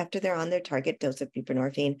after they're on their target dose of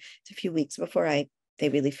buprenorphine, it's a few weeks before they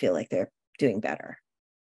really feel like they're doing better.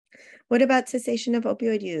 What about cessation of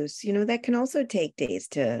opioid use? That can also take days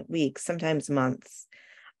to weeks, sometimes months.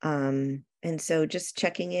 And so just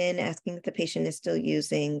checking in, asking if the patient is still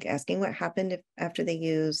using, asking what happened after they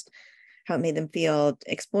used, how it made them feel,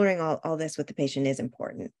 exploring all this with the patient is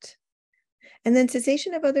important. And then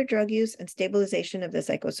cessation of other drug use and stabilization of the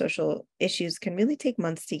psychosocial issues can really take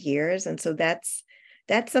months to years. And so that's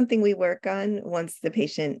something we work on once the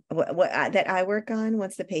patient, that I work on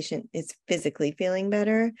once the patient is physically feeling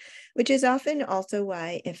better, which is often also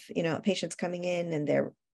why if, a patient's coming in and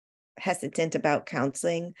they're hesitant about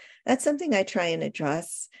counseling, that's something I try and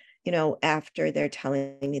address, after they're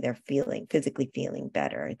telling me they're physically feeling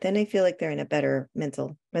better. Then I feel like they're in a better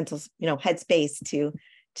mental, headspace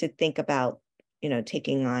to think about,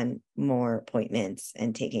 taking on more appointments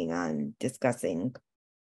and discussing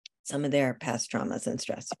some of their past traumas and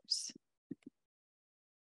stressors.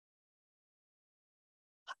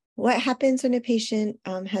 What happens when a patient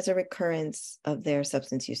has a recurrence of their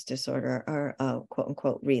substance use disorder or a quote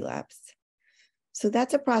unquote relapse? So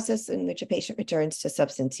that's a process in which a patient returns to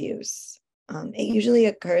substance use. It usually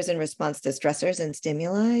occurs in response to stressors and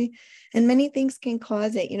stimuli, and many things can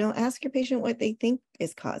cause it. Ask your patient what they think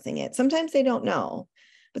is causing it. Sometimes they don't know,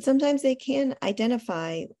 but sometimes they can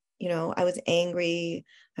identify, I was angry,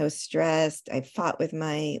 I was stressed, I fought with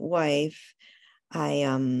my wife, I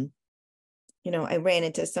ran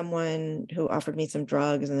into someone who offered me some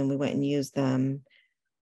drugs and then we went and used them,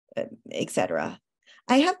 etc.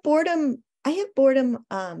 I have boredom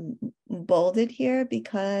bolded here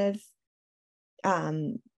because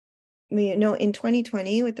in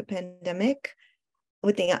 2020 with the pandemic,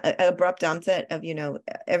 with the abrupt onset of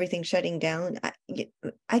everything shutting down,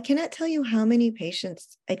 I cannot tell you how many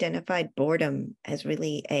patients identified boredom as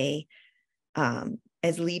really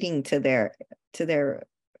as leading to their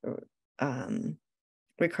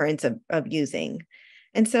recurrence of using.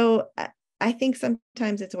 And so I think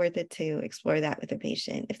sometimes it's worth it to explore that with a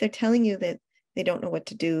patient. If they're telling you that they don't know what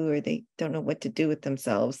to do or they don't know what to do with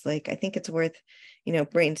themselves, I think it's worth,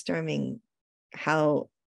 brainstorming how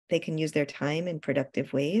they can use their time in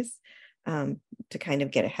productive ways to kind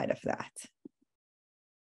of get ahead of that.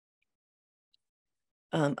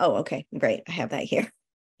 Okay, great. I have that here.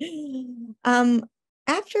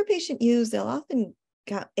 After a patient use, they'll often,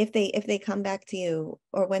 if they come back to you,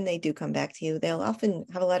 or when they do come back to you, they'll often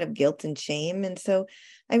have a lot of guilt and shame. And so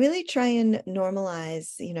I really try and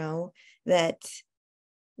normalize, that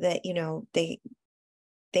they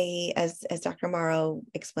as Dr. Morrow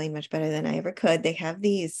explained much better than I ever could, they have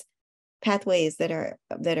these pathways that are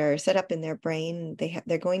set up in their brain.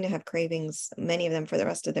 They're going to have cravings, many of them, for the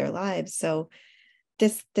rest of their lives. So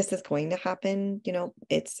this is going to happen.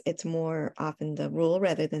 It's more often the rule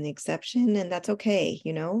rather than the exception, and that's okay.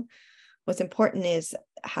 What's important is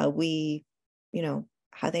how how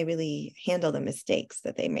they really handle the mistakes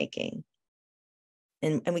that they're making,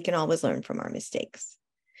 and we can always learn from our mistakes.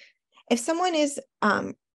 If someone is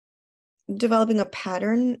developing a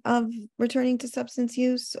pattern of returning to substance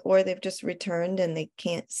use, or they've just returned and they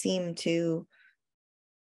can't seem to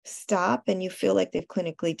stop, and you feel like they've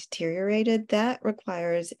clinically deteriorated, that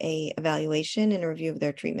requires a evaluation and a review of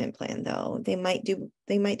their treatment plan. Though they might do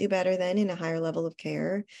better then in a higher level of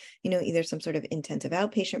care, either some sort of intensive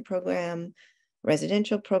outpatient program,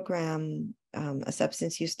 residential program, a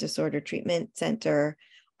substance use disorder treatment center,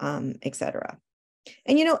 etc.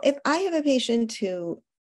 And if I have a patient who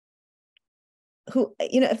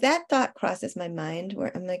if that thought crosses my mind,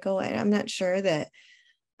 where I'm like, oh, I'm not sure that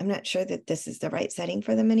this is the right setting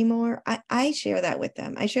for them anymore, I share that with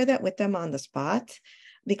them. I share that with them on the spot,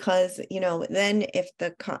 because, then if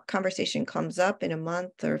the conversation comes up in a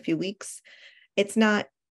month or a few weeks, it's not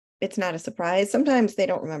a surprise. Sometimes they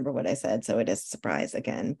don't remember what I said, so it is a surprise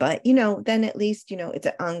again. But, then at least, it's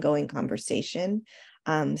an ongoing conversation.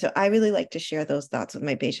 So I really like to share those thoughts with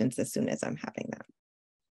my patients as soon as I'm having them.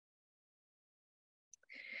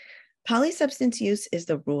 Polysubstance use is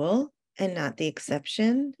the rule and not the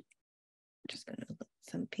exception. I'm just going to let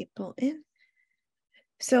some people in.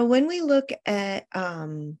 So when we look at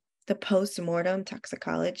the post-mortem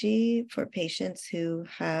toxicology for patients who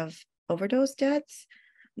have overdose deaths,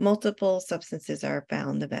 multiple substances are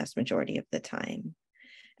found the vast majority of the time.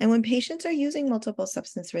 And when patients are using multiple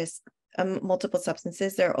substances,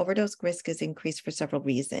 their overdose risk is increased for several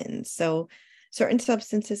reasons. So certain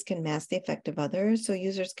substances can mask the effect of others, so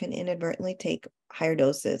users can inadvertently take higher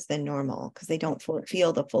doses than normal because they don't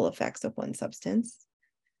feel the full effects of one substance.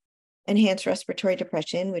 Enhanced respiratory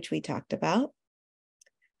depression, which we talked about.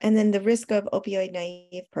 And then the risk of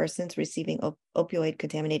opioid-naive persons receiving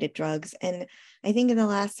opioid-contaminated drugs. And I think in the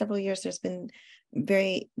last several years,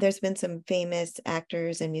 there's been some famous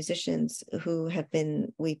actors and musicians who have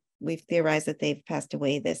been, we've theorized that they've passed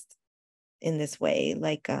away in this way,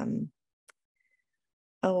 like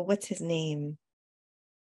what's his name?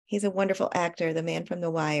 He's a wonderful actor, the man from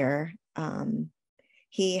The Wire.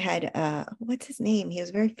 He had, what's his name? He was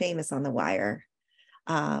very famous on The Wire.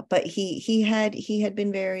 But he had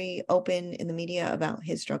been very open in the media about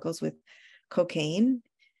his struggles with cocaine,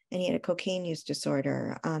 and he had a cocaine use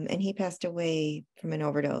disorder, and he passed away from an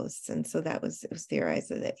overdose. And so it was theorized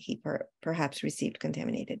that he perhaps received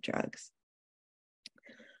contaminated drugs.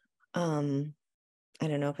 I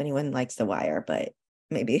don't know if anyone likes The Wire, but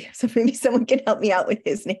maybe someone can help me out with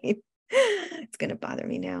his name. It's going to bother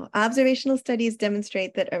me now. Observational studies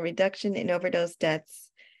demonstrate that a reduction in overdose deaths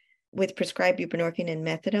with prescribed buprenorphine and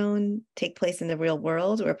methadone take place in the real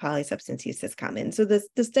world where polysubstance use is common. So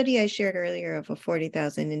the study I shared earlier of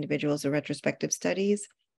 40,000 individuals, or retrospective studies,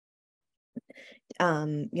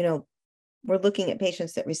 You know, we're looking at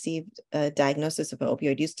patients that received a diagnosis of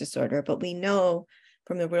opioid use disorder, but we know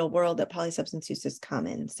from the real world that polysubstance use is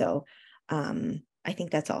common. So I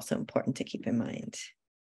think that's also important to keep in mind.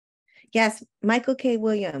 Yes, Michael K.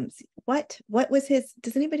 Williams. What was his,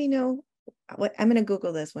 does anybody know? What, I'm going to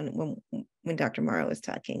Google this when Dr. Morrow was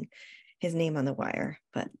talking, his name on the wire,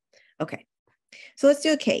 but okay. So let's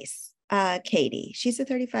do a case. Katie, she's a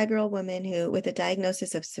 35-year-old woman who with a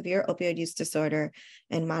diagnosis of severe opioid use disorder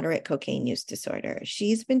and moderate cocaine use disorder.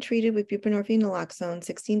 She's been treated with buprenorphine naloxone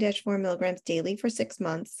 16-4 milligrams daily for 6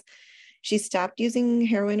 months. She stopped using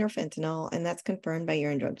heroin or fentanyl, and that's confirmed by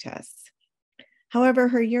urine drug tests. However,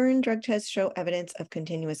 her urine drug tests show evidence of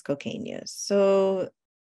continuous cocaine use. So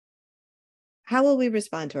how will we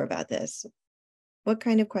respond to her about this? What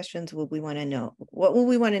kind of questions will we want to know? What will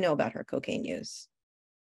we want to know about her cocaine use?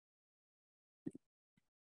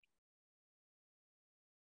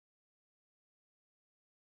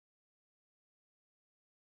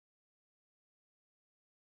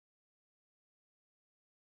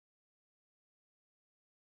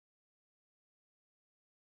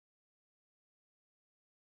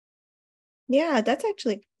 Yeah, that's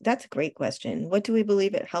a great question. What do we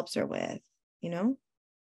believe it helps her with? You know,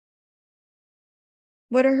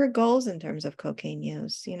 what are her goals in terms of cocaine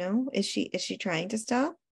use? You know, is she trying to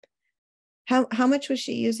stop? How much was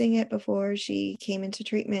she using it before she came into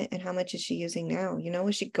treatment, and how much is she using now? You know,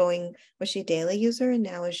 was she a daily user, and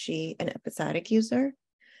now is she an episodic user?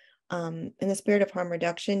 In the spirit of harm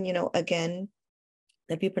reduction, you know, again,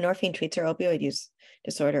 the buprenorphine treats her opioid use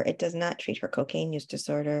disorder. It does not treat her cocaine use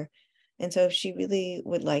disorder. And so if she really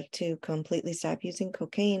would like to completely stop using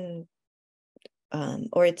cocaine,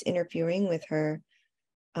 or it's interfering with her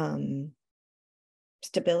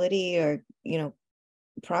stability or, you know,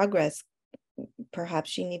 progress,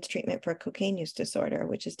 perhaps she needs treatment for cocaine use disorder,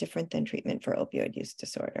 which is different than treatment for opioid use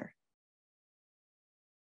disorder.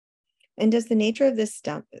 And does the nature of this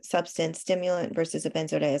substance, stimulant versus a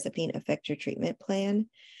benzodiazepine, affect your treatment plan?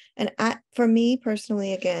 And for me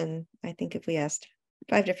personally, again, I think if we asked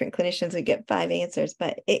 5 different clinicians, we'd get 5 answers,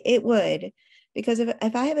 but it would, because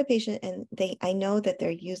if I have a patient and I know that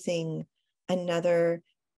they're using another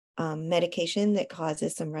medication that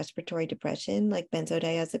causes some respiratory depression, like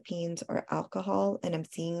benzodiazepines or alcohol, and I'm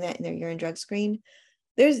seeing that in their urine drug screen,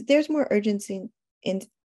 there's more urgency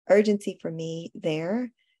for me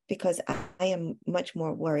there, because I am much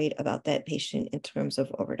more worried about that patient in terms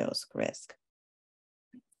of overdose risk.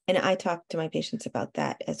 And I talk to my patients about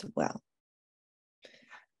that as well.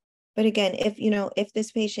 But again, if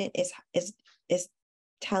this patient is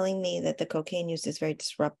telling me that the cocaine use is very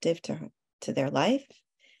disruptive to their life,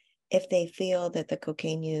 if they feel that the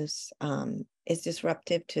cocaine use is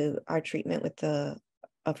disruptive to our treatment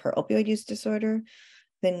of her opioid use disorder,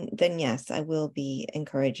 then yes, I will be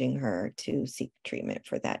encouraging her to seek treatment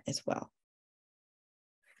for that as well.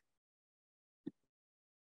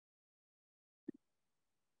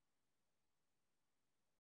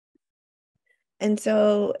 And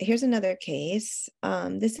so here's another case.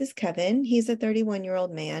 This is Kevin. He's a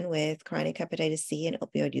 31-year-old man with chronic hepatitis C and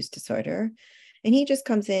opioid use disorder. And he just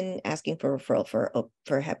comes in asking for referral for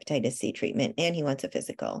hepatitis C treatment, and he wants a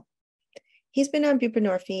physical. He's been on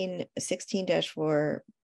buprenorphine 16-4 for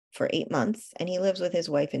 8 months, and he lives with his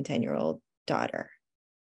wife and 10-year-old daughter.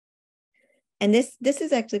 And this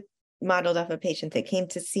is actually modeled off a patient that came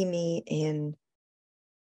to see me in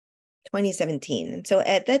 2017. And so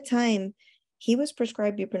at that time, he was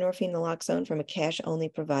prescribed buprenorphine naloxone from a cash-only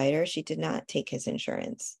provider. She did not take his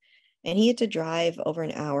insurance. And he had to drive over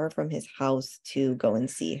an hour from his house to go and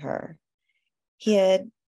see her. He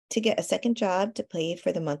had to get a second job to pay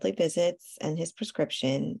for the monthly visits and his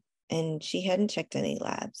prescription, and she hadn't checked any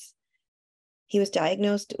labs. He was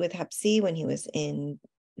diagnosed with Hep C when he was in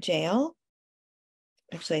jail.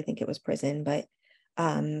 Actually, I think it was prison, but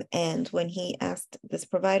and when he asked this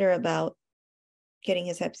provider about getting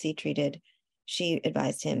his Hep C treated, she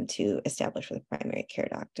advised him to establish with a primary care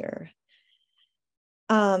doctor.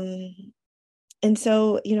 And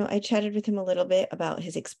so, I chatted with him a little bit about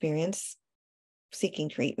his experience seeking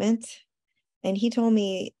treatment. And he told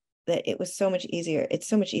me that it's so much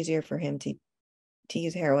easier for him to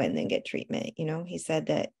use heroin than get treatment. He said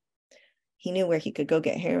that he knew where he could go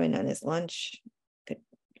get heroin on his lunch, could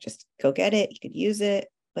just go get it, he could use it,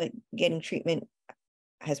 but getting treatment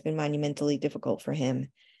has been monumentally difficult for him.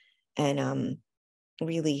 And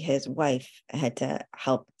really his wife had to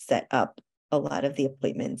help set up a lot of the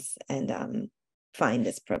appointments and find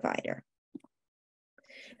this provider.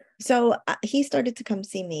 So he started to come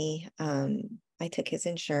see me. I took his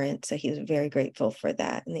insurance, so he was very grateful for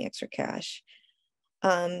that and the extra cash.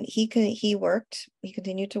 He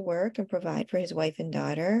continued to work and provide for his wife and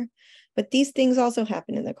daughter. But these things also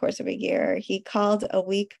happened in the course of a year. He called a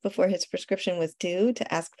week before his prescription was due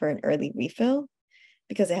to ask for an early refill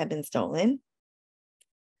because it had been stolen.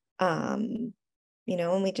 You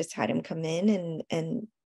know, and we just had him come in and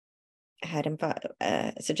had him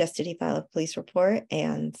suggested he file a police report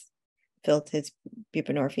and filled his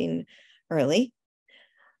buprenorphine early.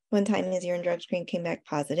 One time his urine drug screen came back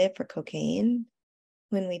positive for cocaine.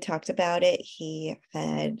 When we talked about it, he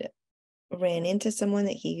had ran into someone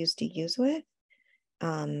that he used to use with.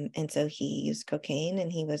 And so he used cocaine,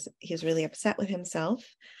 and he was really upset with himself.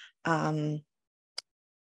 But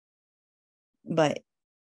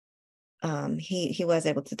he was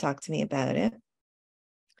able to talk to me about it.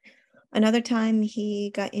 Another time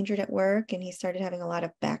he got injured at work and he started having a lot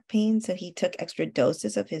of back pain. So he took extra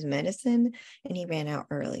doses of his medicine and he ran out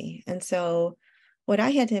early. And so what I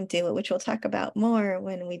had him do, which we'll talk about more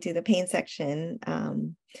when we do the pain section,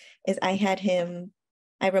 is I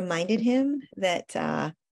reminded him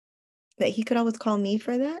that he could always call me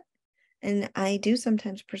for that. And I do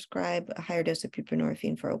sometimes prescribe a higher dose of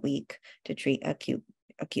buprenorphine for a week to treat acute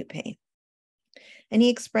pain. And he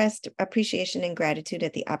expressed appreciation and gratitude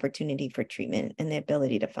at the opportunity for treatment and the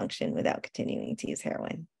ability to function without continuing to use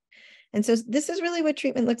heroin. And so this is really what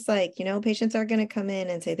treatment looks like. You know, patients are going to come in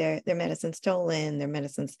and say their medicine's stolen, their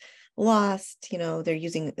medicine's lost. You know, they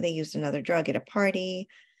used another drug at a party.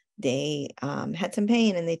 They had some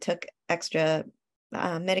pain and they took extra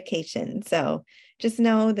medication. So just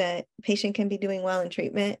know that patient can be doing well in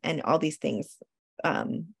treatment, and all these things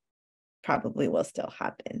probably will still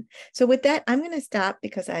happen. So with that, I'm going to stop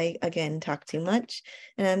because I, again, talk too much,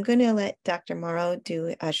 and I'm going to let Dr. Morrow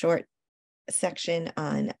do a short section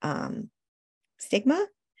on stigma,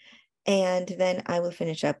 and then I will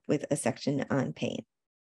finish up with a section on pain.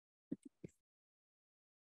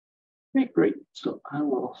 Okay, great. So I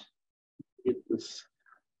will get this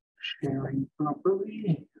sharing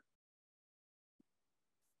properly.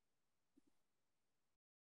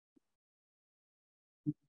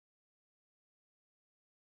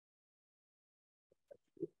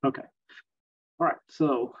 Okay. All right.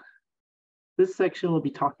 So this section will be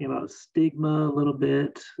talking about stigma a little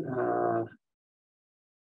bit.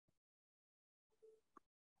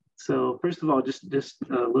 So first of all, just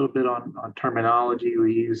a little bit on terminology.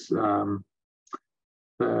 We use the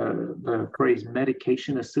phrase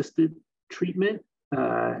medication-assisted treatment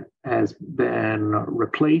has been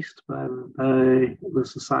replaced by the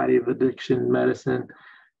Society of Addiction Medicine.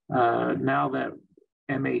 Now that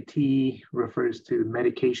MAT refers to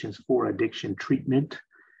medications for addiction treatment.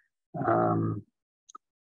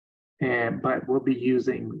 But we'll be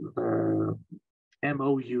using the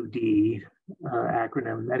MOUD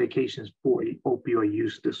acronym, medications for opioid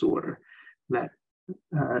use disorder. That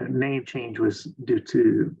name change was due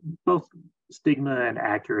to both stigma and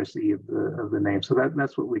accuracy of the name. So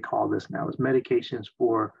that's what we call this now, is medications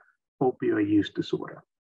for opioid use disorder.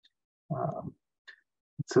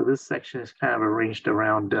 So this section is kind of arranged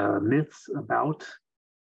around myths about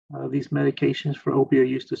these medications for opioid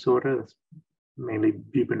use disorder. That's mainly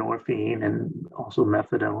buprenorphine and also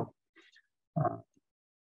methadone.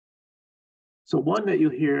 So one that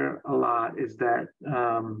you'll hear a lot is that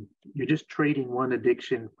you're just trading one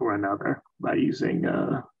addiction for another by using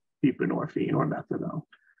buprenorphine or methadone.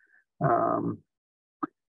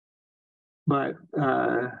 But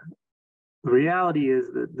the reality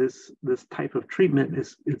is that this type of treatment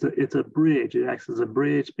it's a bridge. It acts as a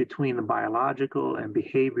bridge between the biological and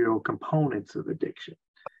behavioral components of addiction.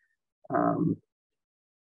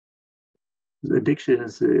 Addiction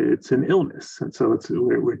it's an illness, and so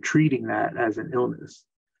we're treating that as an illness.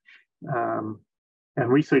 And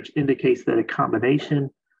research indicates that a combination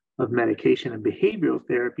of medication and behavioral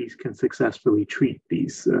therapies can successfully treat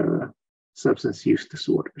these substance use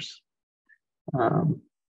disorders.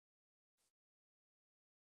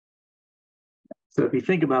 So if you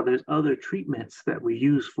think about it, there's other treatments that we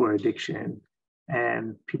use for addiction,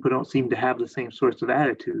 and people don't seem to have the same sorts of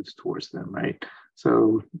attitudes towards them, right?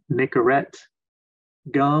 So Nicorette,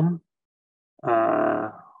 gum,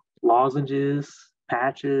 lozenges,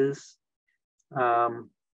 patches,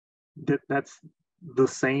 that's the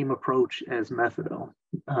same approach as methadone.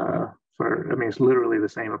 It's literally the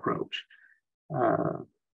same approach,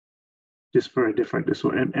 just for a different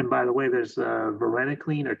disorder. And by the way, there's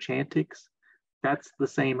varenicline or Chantix. That's the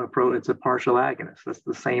same approach. It's a partial agonist. That's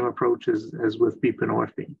the same approach as with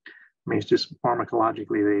buprenorphine. I mean, it's just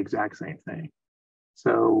pharmacologically the exact same thing.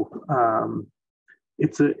 So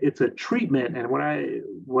it's a treatment, and what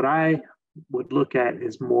I would look at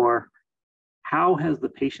is more how has the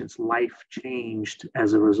patient's life changed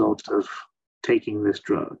as a result of taking this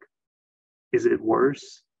drug? Is it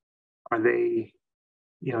worse? Are they,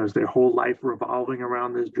 is their whole life revolving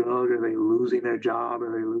around this drug? Are they losing their job?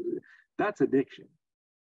 Are they losing? That's addiction.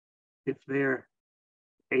 If they're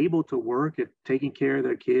able to work at taking care of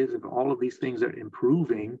their kids, if all of these things are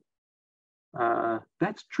improving,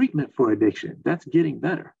 that's treatment for addiction. That's getting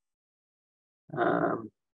better.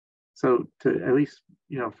 So to at least,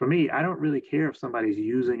 for me, I don't really care if somebody's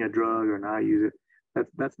using a drug or not using it.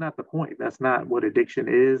 That's not the point. That's not what addiction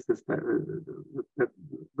is. That's not,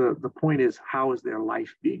 the point is, how is their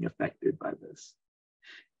life being affected by this?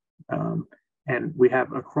 And we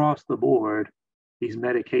have across the board, these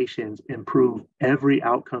medications improve every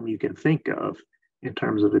outcome you can think of in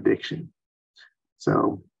terms of addiction.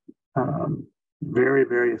 So very,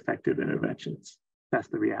 very effective interventions. That's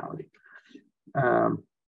the reality.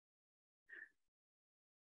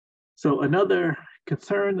 So another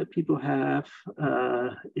concern that people have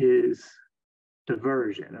is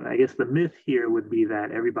diversion. And I guess the myth here would be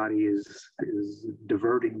that everybody is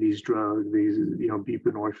diverting these drugs, these,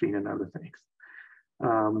 buprenorphine and other things.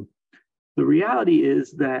 The reality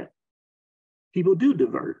is that people do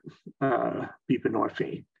divert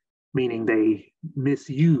buprenorphine, meaning they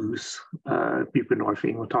misuse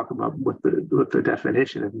buprenorphine. We'll talk about what the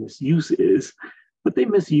definition of misuse is, but they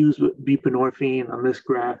misuse buprenorphine. On this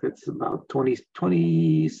graph, it's about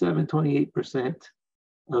 28%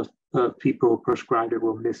 of people prescribed it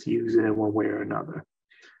will misuse it in one way or another.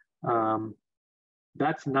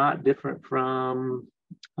 That's not different from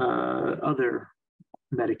other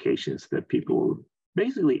medications that people,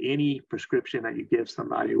 basically any prescription that you give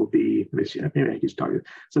somebody will be misused. Maybe I just talk.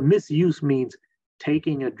 So misuse means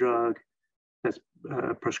taking a drug that's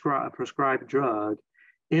a prescribed drug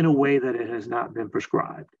in a way that it has not been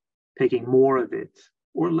prescribed, taking more of it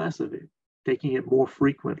or less of it, taking it more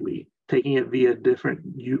frequently, taking it via different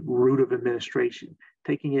route of administration,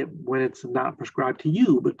 taking it when it's not prescribed to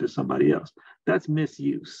you, but to somebody else. That's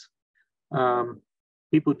misuse.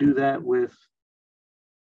 People do that with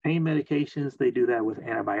pain medications, they do that with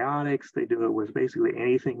antibiotics, they do it with basically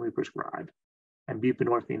anything we prescribe. And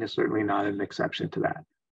buprenorphine is certainly not an exception to that.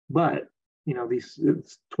 But, these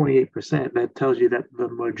 28%, that tells you that the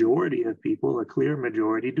majority of people, a clear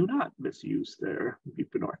majority, do not misuse their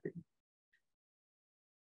buprenorphine.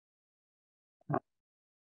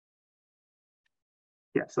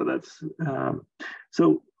 So that's,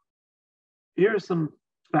 so here are some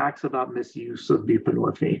facts about misuse of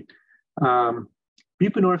buprenorphine.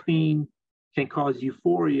 Buprenorphine can cause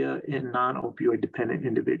euphoria in non-opioid dependent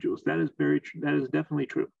individuals. That is definitely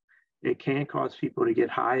true. It can cause people to get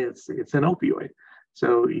high. It's an opioid.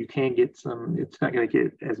 So you can get it's not going to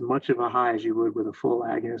get as much of a high as you would with a full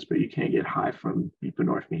agonist, but you can get high from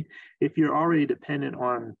buprenorphine. If you're already dependent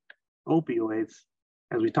on opioids,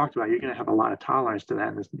 as we talked about, you're going to have a lot of tolerance to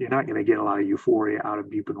that, and you're not going to get a lot of euphoria out of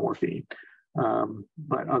buprenorphine,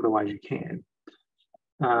 but otherwise you can.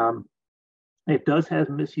 It does have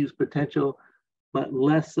misuse potential, but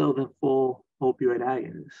less so than full opioid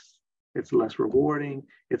agonists. It's less rewarding.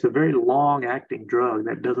 It's a very long-acting drug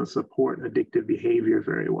that doesn't support addictive behavior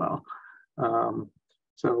very well.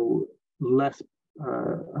 So less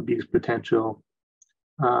abuse potential.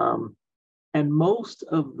 And most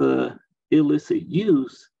of the illicit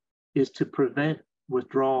use is to prevent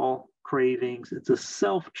withdrawal, cravings. It's a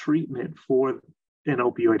self-treatment for an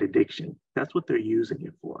opioid addiction. That's what they're using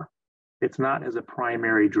it for. It's not as a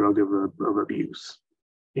primary drug of abuse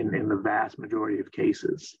in the vast majority of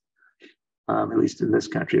cases. At least in this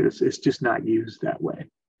country, it's just not used that way.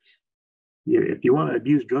 If you want to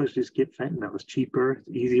abuse drugs, just get fentanyl. It's cheaper,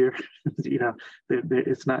 it's easier.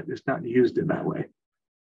 It's not used in that way.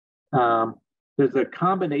 There's a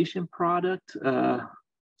combination product.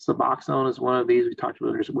 Suboxone is one of these we talked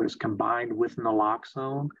about, where it's combined with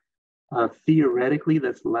naloxone. Theoretically,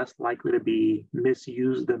 that's less likely to be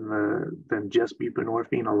misused than just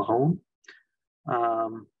buprenorphine alone.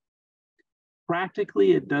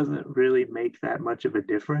 Practically, it doesn't really make that much of a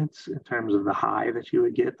difference in terms of the high that you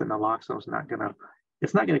would get. The naloxone is not going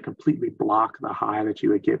to completely block the high that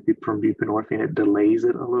you would get from buprenorphine. It delays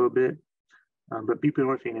it a little bit. But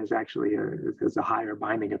buprenorphine is actually has a higher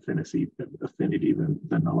binding affinity than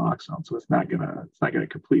naloxone, so it's not gonna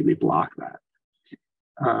completely block that.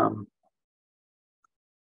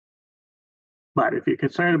 But if you're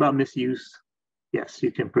concerned about misuse, yes, you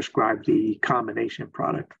can prescribe the combination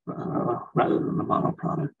product rather than the mono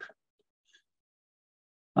product.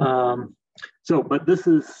 But this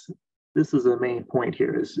is the main point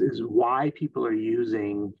here is why people are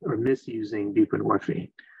using or misusing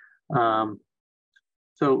buprenorphine.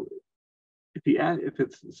 So if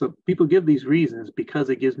it's, so people give these reasons because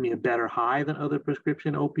it gives me a better high than other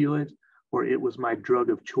prescription opioids, or it was my drug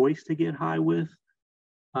of choice to get high with.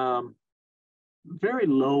 Very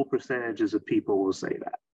low percentages of people will say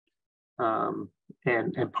that.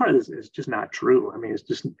 And part of this is just not true. I mean,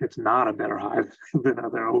 it's not a better high than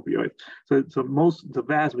other opioids. So the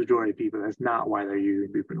vast majority of people, that's not why they're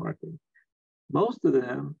using buprenorphine. Most of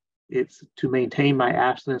them, it's to maintain my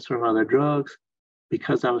abstinence from other drugs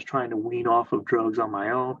because I was trying to wean off of drugs on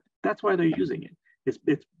my own. That's why they're using it. It's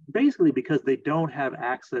basically because they don't have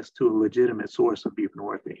access to a legitimate source of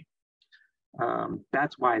buprenorphine.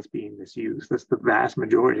 That's why it's being misused. That's the vast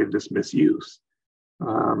majority of this misuse.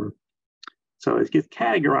 So it gets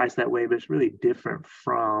categorized that way, but it's really different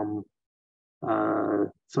from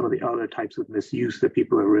some of the other types of misuse that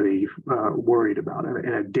people are really worried about, an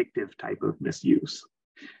addictive type of misuse.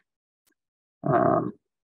 And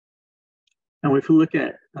if you look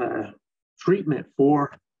at treatment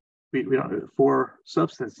for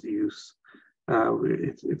substance use,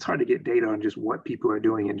 it's hard to get data on just what people are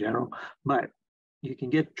doing in general, but you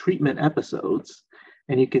can get treatment episodes,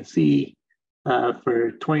 and you can see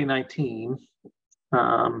for 2019,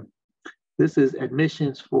 this is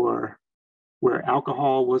admissions for where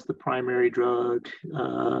alcohol was the primary drug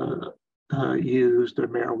used, or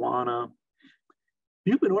marijuana.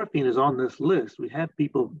 Buprenorphine is on this list. We have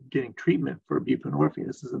people getting treatment for buprenorphine.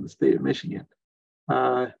 This is in the state of Michigan.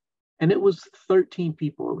 And it was 13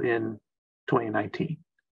 people in 2019.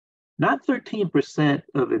 Not 13%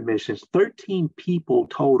 of admissions, 13 people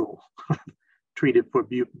total treated for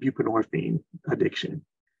buprenorphine addiction.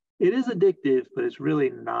 It is addictive, but it's really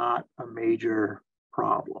not a major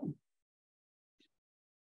problem.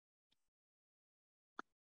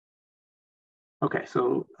 Okay,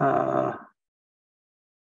 so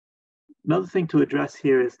another thing to address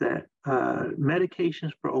here is that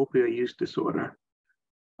medications for opioid use disorder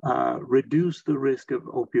reduce the risk of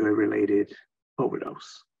opioid-related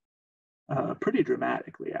overdose pretty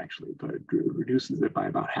dramatically, actually, but it reduces it by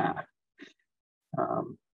about half.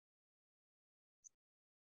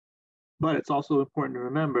 But it's also important to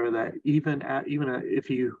remember that even if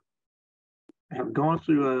you have gone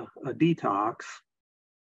through a detox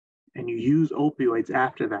and you use opioids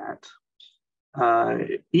after that,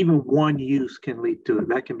 even one use can lead to it.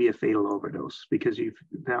 That can be a fatal overdose because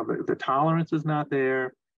now the tolerance is not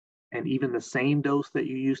there, and even the same dose that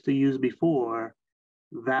you used to use before,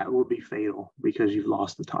 that will be fatal because you've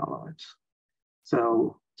lost the tolerance.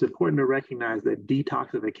 So it's important to recognize that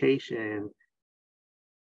detoxification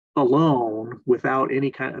alone, without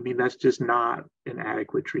any kind, that's just not an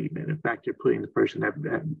adequate treatment. In fact, you're putting the person at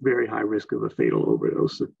very high risk of a fatal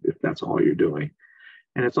overdose if that's all you're doing.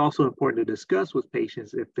 And it's also important to discuss with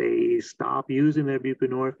patients if they stop using their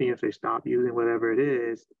buprenorphine, if they stop using whatever it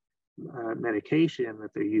is, medication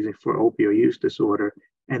that they're using for opioid use disorder,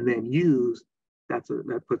 and then use, that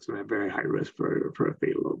puts them at very high risk for a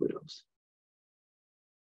fatal overdose.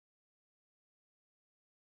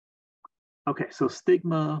 Okay, so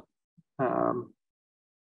stigma, and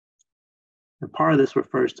part of this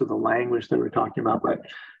refers to the language that we're talking about, but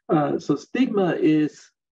so stigma is,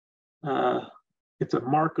 it's a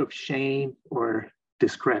mark of shame or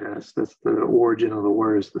discredit. That's the origin of the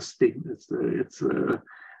word, the stigma.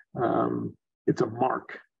 It's a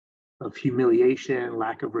mark of humiliation,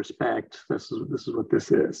 lack of respect. This is what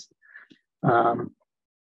this is. So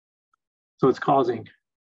it's causing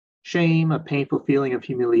shame, a painful feeling of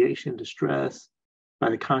humiliation, distress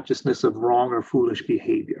by the consciousness of wrong or foolish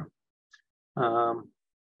behavior,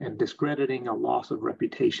 and discrediting a loss of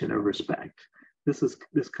reputation or respect.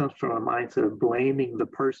 This comes from a mindset of blaming the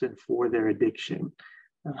person for their addiction,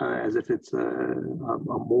 as if it's a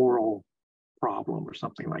moral problem or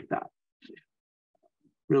something like that.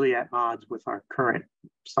 Really at odds with our current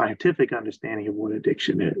scientific understanding of what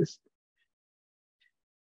addiction is.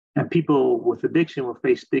 And people with addiction will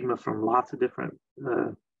face stigma from lots of different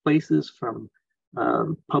places, from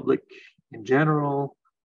public in general,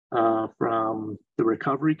 from the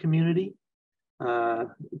recovery community.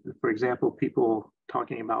 For example, people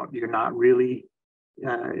talking about you're not really,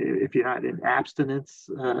 if you're not in abstinence,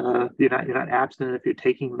 you're not abstinent if you're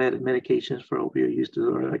taking medications for opioid use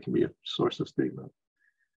disorder. That can be a source of stigma.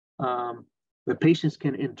 The patients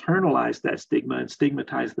can internalize that stigma and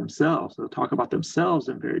stigmatize themselves. They'll talk about themselves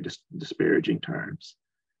in very disparaging terms.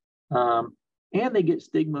 And they get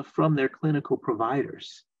stigma from their clinical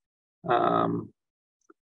providers. For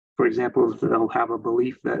example, they'll have a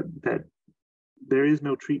belief that there is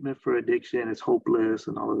no treatment for addiction, it's hopeless,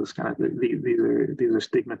 and all of this kind of thing. These are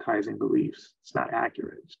stigmatizing beliefs. It's not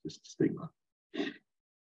accurate, it's just stigma.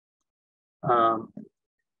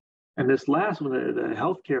 And this last one, the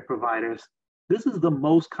healthcare providers, this is the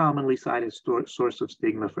most commonly cited source of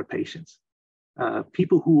stigma for patients.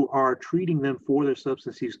 People who are treating them for their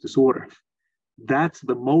substance use disorder, that's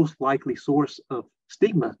the most likely source of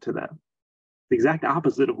stigma to them. The exact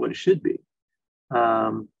opposite of what it should be.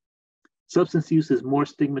 Substance use is more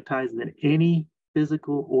stigmatized than any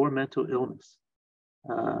physical or mental illness.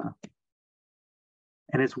 And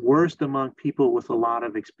it's worst among people with a lot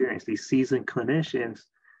of experience. These seasoned clinicians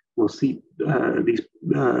will see these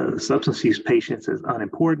substance use patients as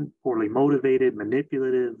unimportant, poorly motivated,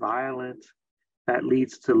 manipulative, violent. That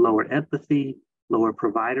leads to lower empathy, lower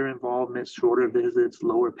provider involvement, shorter visits,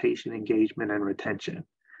 lower patient engagement and retention.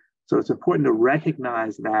 So it's important to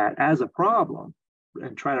recognize that as a problem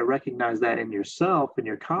and try to recognize that in yourself and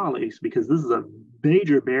your colleagues, because this is a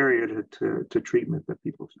major barrier to treatment that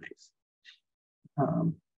people face.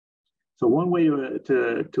 So one way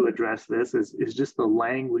to address this is just the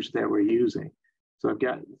language that we're using. So I've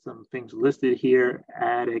got some things listed here: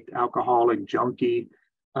 addict, alcoholic, junkie.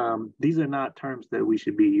 These are not terms that we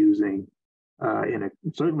should be using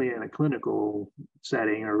certainly in a clinical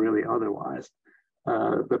setting or really otherwise.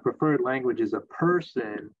 The preferred language is a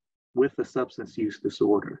person with a substance use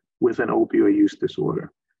disorder, with an opioid use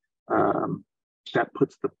disorder. That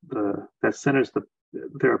puts that centers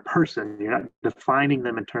they're a person. You're not defining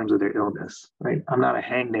them in terms of their illness, right? I'm not a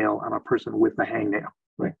hangnail, I'm a person with a hangnail,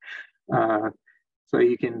 right? So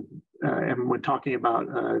you can, and when talking about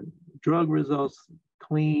drug results,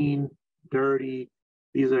 clean, dirty,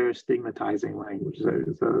 these are stigmatizing language.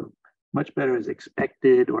 So much better is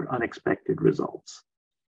expected or unexpected results.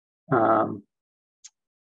 So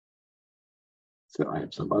I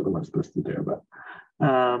have some other ones listed there, but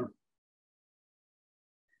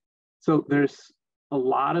so there's a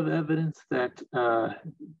lot of evidence that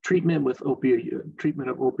treatment of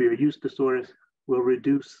opioid use disorders will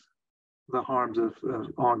reduce the harms of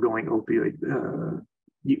ongoing opioid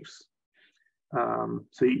use.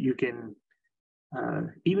 So you can,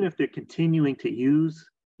 even if they're continuing to use,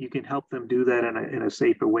 you can help them do that in a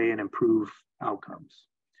safer way and improve outcomes.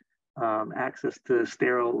 Access to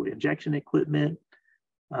sterile injection equipment,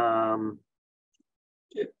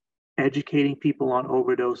 educating people on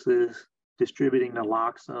overdoses, distributing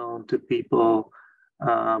naloxone to people.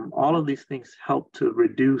 All of these things help to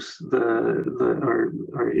reduce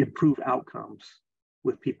or improve outcomes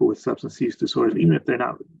with people with substance use disorders, even if they're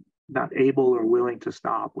not able or willing to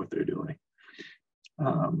stop what they're doing.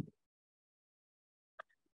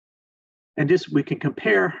 And just we can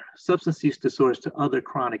compare substance use disorders to other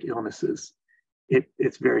chronic illnesses.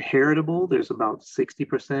 It's very heritable. There's about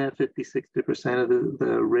 60%, 50-60% of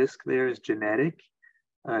the risk there is genetic.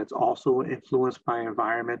 It's also influenced by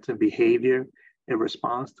environment and behavior. It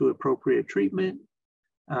responds to appropriate treatment.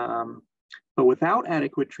 But without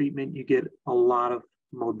adequate treatment, you get a lot of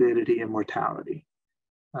morbidity and mortality.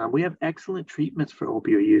 We have excellent treatments for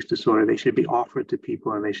opioid use disorder. They should be offered to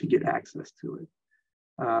people and they should get access to it.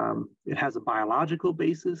 It has a biological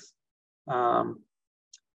basis,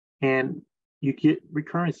 and you get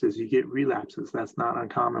recurrences, you get relapses. That's not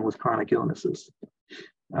uncommon with chronic illnesses.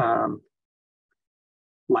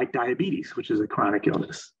 Like diabetes, which is a chronic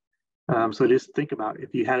illness. So just think about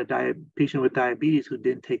if you had a patient with diabetes who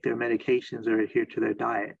didn't take their medications or adhere to their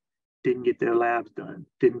diet, didn't get their labs done,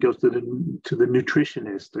 didn't go to the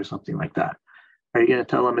nutritionist or something like that. Are you going to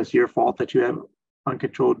tell them it's your fault that you have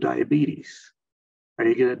uncontrolled diabetes? Are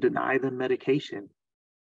you going to deny them medication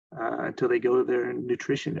until they go to their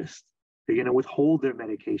nutritionist? Are you going to withhold their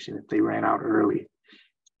medication if they ran out early?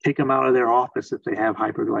 Take them out of their office if they have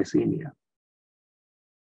hyperglycemia?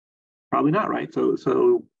 Probably not, right?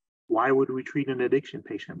 So why would we treat an addiction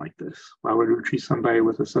patient like this? Why would we treat somebody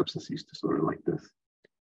with a substance use disorder like this?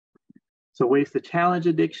 So ways to challenge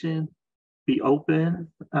addiction: be open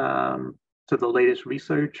to the latest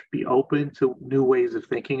research, be open to new ways of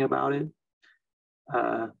thinking about it.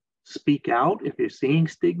 Speak out if you're seeing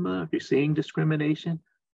stigma, if you're seeing discrimination,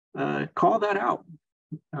 call that out.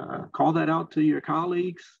 Call that out to your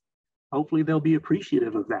colleagues. Hopefully they'll be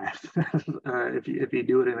appreciative of that if you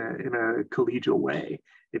do it in a collegial way.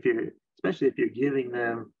 Especially if you're giving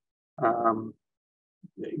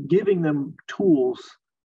them tools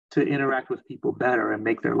to interact with people better and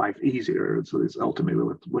make their life easier. So it's ultimately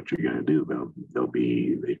what you're going to do.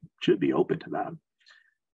 They should be open to that.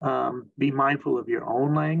 Be mindful of your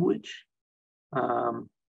own language, and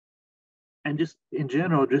just in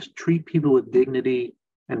general, just treat people with dignity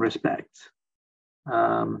and respect,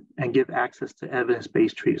 and give access to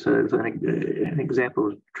evidence-based treatment. So as an example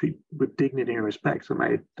of treat with dignity and respect.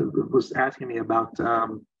 Somebody was asking me about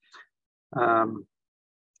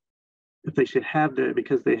if they should have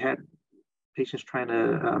because they had patients trying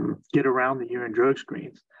to get around the urine drug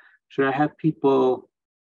screens. Should I have people,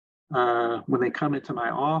 when they come into my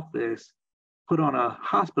office, put on a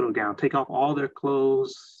hospital gown, take off all their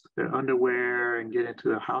clothes, their underwear, and get into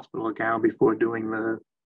the hospital gown before doing the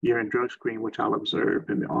urine drug screen, which I'll observe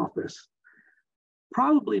in the office?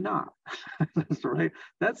 Probably not. That's right.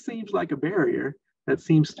 That seems like a barrier. That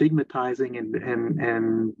seems stigmatizing,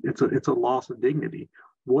 and it's a loss of dignity.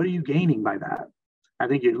 What are you gaining by that? I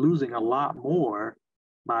think you're losing a lot more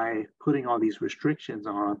by putting all these restrictions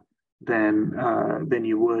on than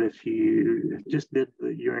you would if you just did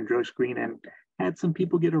the urine drug screen and had some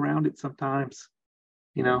people get around it sometimes.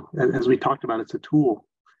 You know, as we talked about, it's a tool.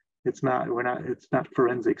 It's not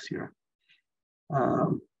forensics here.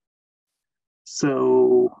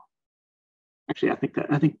 So actually,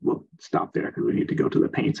 I think we'll stop there because we need to go to the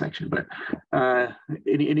pain section. But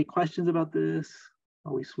any questions about this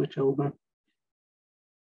while we switch over?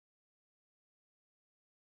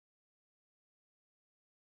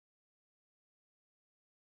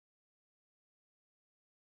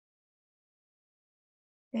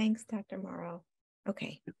 Thanks, Dr. Morrow.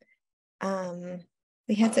 Okay.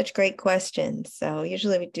 We had such great questions. So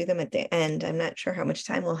usually we do them at the end. I'm not sure how much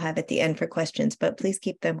time we'll have at the end for questions, but please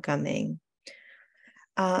keep them coming.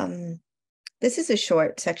 This is a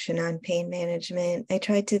short section on pain management. I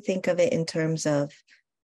tried to think of it in terms of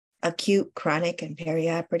acute, chronic, and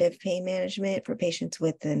perioperative pain management for patients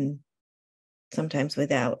with and sometimes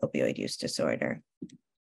without opioid use disorder.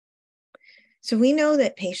 So we know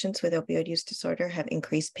that patients with opioid use disorder have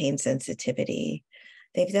increased pain sensitivity.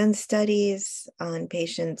 They've done studies on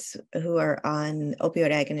patients who are on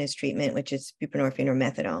opioid agonist treatment, which is buprenorphine or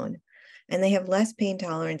methadone, and they have less pain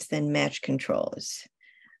tolerance than matched controls,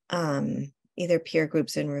 either peer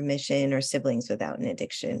groups in remission or siblings without an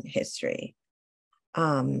addiction history.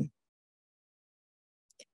 Yeah,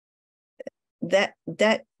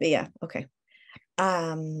 okay.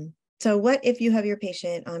 So what if you have your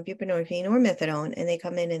patient on buprenorphine or methadone and they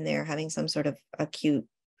come in and they're having some sort of acute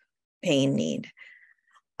pain need?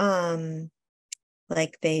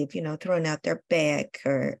 Like they've, thrown out their back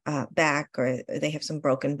or they have some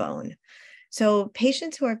broken bone. So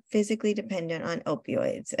patients who are physically dependent on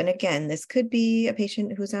opioids, and again, this could be a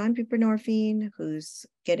patient who's on buprenorphine, who's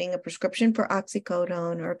getting a prescription for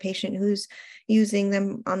oxycodone, or a patient who's using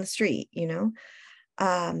them on the street,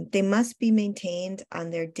 they must be maintained on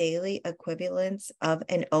their daily equivalents of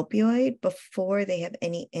an opioid before they have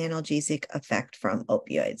any analgesic effect from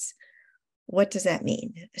opioids. What does that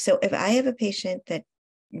mean? So if I have a patient that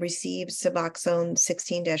receives Suboxone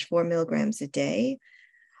 16-4 milligrams a day,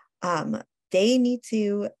 they need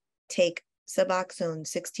to take Suboxone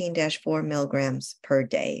 16-4 milligrams per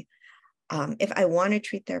day. If I want to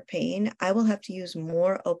treat their pain, I will have to use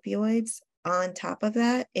more opioids on top of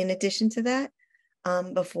that, in addition to that,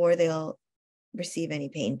 before they'll receive any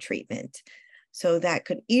pain treatment. So that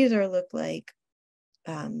could either look like,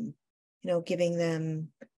 giving them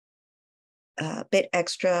a bit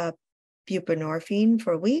extra buprenorphine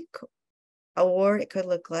for a week, or it could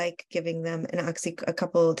look like giving them a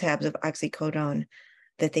couple of tabs of oxycodone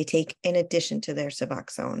that they take in addition to their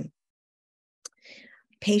Suboxone.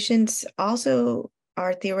 Patients also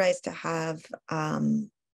are theorized to have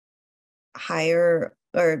higher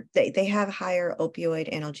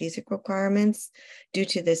opioid analgesic requirements due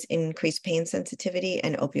to this increased pain sensitivity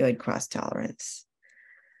and opioid cross tolerance.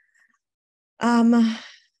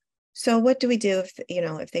 So what do we do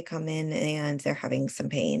if they come in and they're having some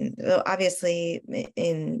pain? So obviously,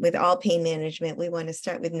 with all pain management, we want to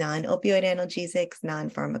start with non-opioid analgesics,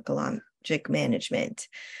 non-pharmacologic management.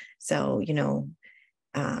 So,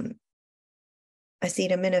 acetaminophen,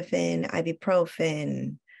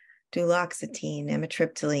 ibuprofen, duloxetine,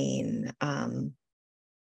 amitriptyline,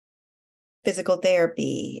 physical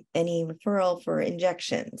therapy, any referral for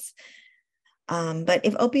injections. But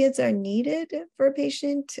if opiates are needed for a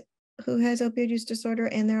patient who has opioid use disorder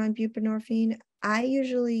and they're on buprenorphine, I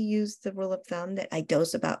usually use the rule of thumb that I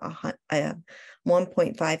dose about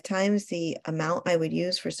 1.5 times the amount I would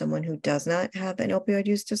use for someone who does not have an opioid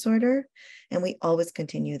use disorder. And we always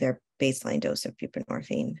continue their baseline dose of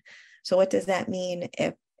buprenorphine. So what does that mean?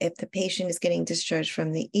 If the patient is getting discharged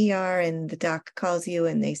from the ER and the doc calls you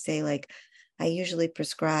and they say, like, I usually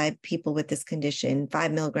prescribe people with this condition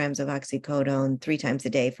 5 milligrams of oxycodone 3 times a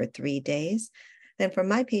day for 3 days, then for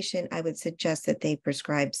my patient, I would suggest that they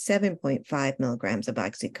prescribe 7.5 milligrams of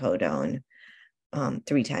oxycodone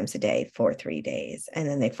 3 times a day for 3 days, and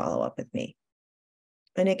then they follow up with me.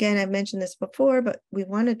 And again, I've mentioned this before, but we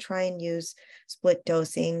want to try and use split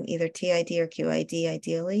dosing, either TID or QID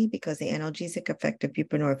ideally, because the analgesic effect of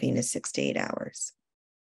buprenorphine is 6 to 8 hours.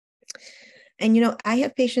 And, you know, I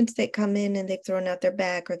have patients that come in and they've thrown out their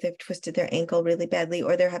back, or they've twisted their ankle really badly,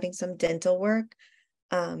 or they're having some dental work.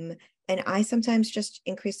 And I sometimes just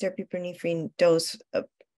increase their buprenorphine dose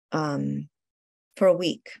for a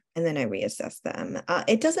week, and then I reassess them.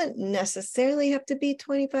 It doesn't necessarily have to be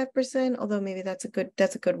 25%, although maybe that's a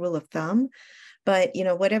good rule of thumb. But, you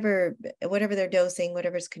know, whatever they're dosing,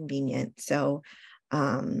 whatever's convenient. So,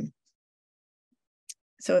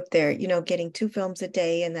 so if they're, you know, getting 2 films a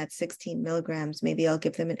day and that's 16 milligrams, maybe I'll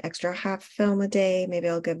give them an extra half film a day. Maybe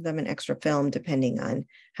I'll give them an extra film depending on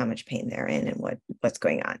how much pain they're in and what's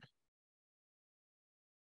going on.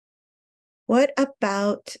 What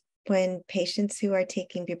about when patients who are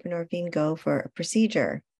taking buprenorphine go for a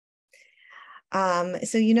procedure?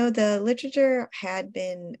 So, you know, the literature had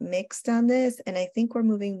been mixed on this, and I think we're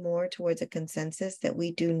moving more towards a consensus that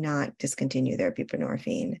we do not discontinue their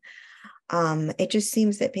buprenorphine. It just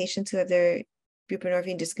seems that patients who have their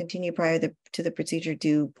buprenorphine discontinued prior to the procedure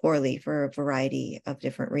do poorly for a variety of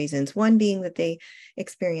different reasons. One being that they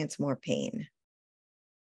experience more pain.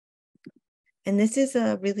 And this is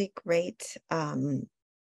a really great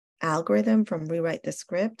algorithm from Rewrite the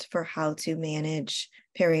Script for how to manage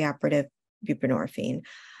perioperative buprenorphine.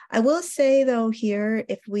 I will say though here,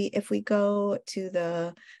 if we go to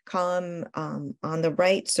the column on the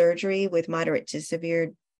right, surgery with moderate to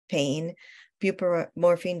severe pain,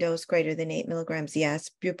 buprenorphine dose greater than 8 milligrams,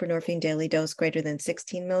 yes. Buprenorphine daily dose greater than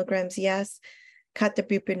 16 milligrams, yes. Cut the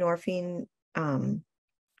buprenorphine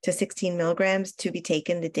to 16 milligrams to be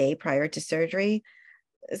taken the day prior to surgery.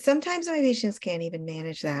 Sometimes my patients can't even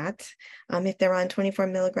manage that. If they're on 24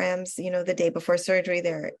 milligrams, you know, the day before surgery,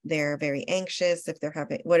 they're very anxious. If they're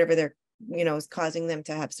having whatever they're, you know, is causing them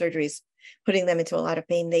to have surgeries, putting them into a lot of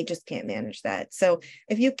pain, they just can't manage that. So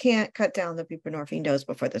if you can't cut down the buprenorphine dose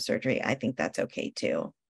before the surgery, I think that's okay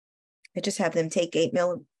too. I just have them take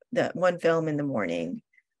 1 film in the morning.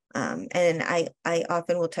 And I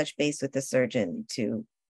often will touch base with the surgeon to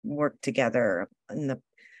work together in the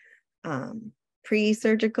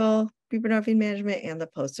pre-surgical buprenorphine management and the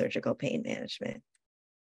post-surgical pain management.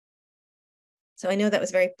 So I know that was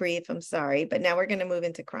very brief, I'm sorry, but now we're going to move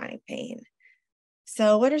into chronic pain.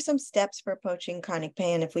 So what are some steps for approaching chronic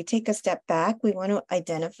pain? If we take a step back, we want to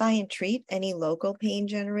identify and treat any local pain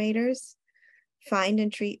generators, find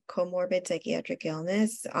and treat comorbid psychiatric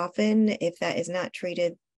illness. Often, if that is not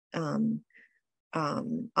treated, often,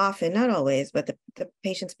 not always, but the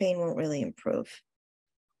patient's pain won't really improve.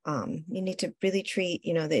 You need to really treat,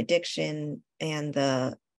 you know, the addiction and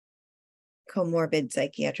the comorbid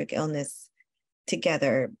psychiatric illness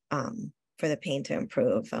together for the pain to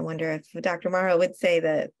improve. I wonder if Dr. Morrow would say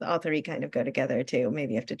that all 3 kind of go together too.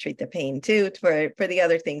 Maybe you have to treat the pain too for the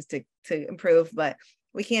other things to improve, but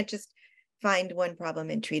we can't just find one problem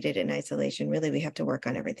and treat it in isolation. Really, we have to work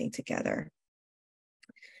on everything together.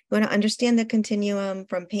 You want to understand the continuum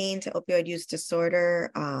from pain to opioid use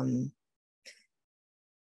disorder.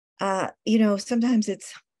 You know, sometimes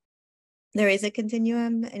there is a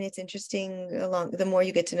continuum, and it's interesting. The more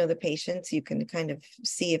you get to know the patients, you can kind of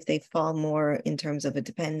see if they fall more in terms of a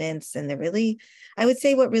dependence. And I would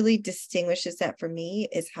say what really distinguishes that for me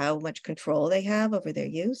is how much control they have over their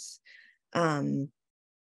use. And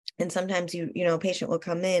sometimes you know, a patient will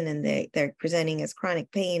come in and they're presenting as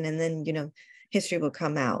chronic pain, and then, you know, history will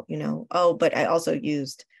come out, you know, oh, but I also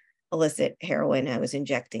used illicit heroin. I was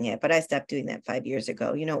injecting it, but I stopped doing that 5 years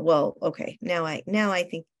ago. You know, well, okay, now I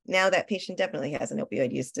think that patient definitely has an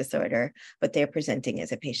opioid use disorder, but they're presenting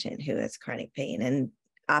as a patient who has chronic pain. And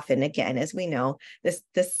often, again, as we know, this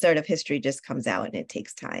sort of history just comes out and it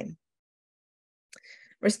takes time.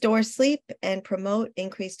 Restore sleep and promote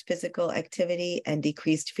increased physical activity and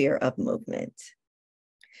decreased fear of movement.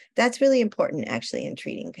 That's really important actually in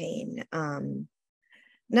treating pain.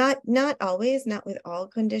 Not always, not with all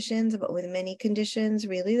conditions, but with many conditions,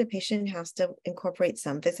 really the patient has to incorporate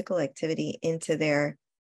some physical activity into their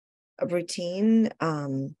routine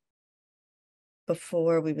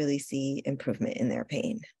before we really see improvement in their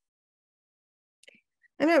pain.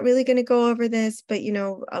 I'm not really going to go over this, but, you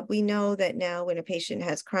know, we know that now when a patient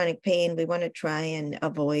has chronic pain, we want to try and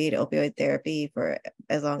avoid opioid therapy for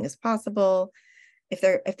as long as possible.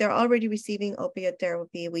 If they're already receiving opioid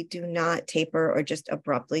therapy, we do not taper or just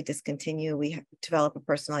abruptly discontinue. We have to develop a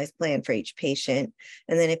personalized plan for each patient.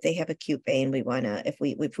 And then if they have acute pain, we want to, if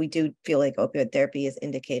we do feel like opioid therapy is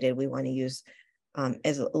indicated, we want to use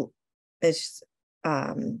as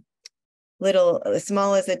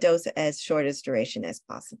small as a dose, as short as duration as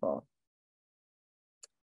possible.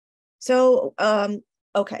 So,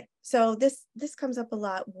 okay. So this comes up a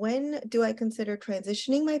lot. When do I consider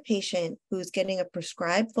transitioning my patient who's getting a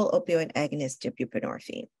prescribed full opioid agonist to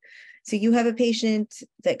buprenorphine? So you have a patient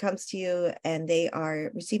that comes to you and they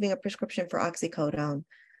are receiving a prescription for oxycodone.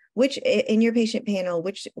 Which in your patient panel,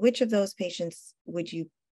 which of those patients would you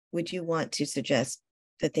want to suggest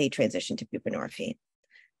that they transition to buprenorphine?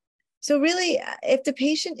 So really, if the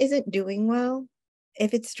patient isn't doing well,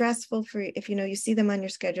 if it's stressful if you see them on your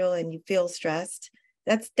schedule and you feel stressed,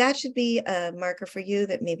 that should be a marker for you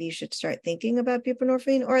that maybe you should start thinking about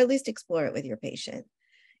buprenorphine, or at least explore it with your patient.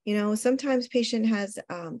 Sometimes patient has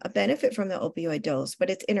a benefit from the opioid dose, but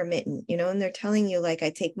it's intermittent, and they're telling you, like, I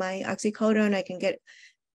take my oxycodone, I can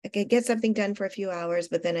get something done for a few hours,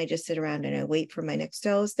 but then I just sit around and I wait for my next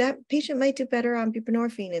dose. That patient might do better on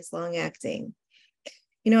buprenorphine. It's long acting.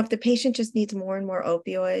 If the patient just needs more and more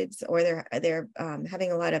opioids, or they're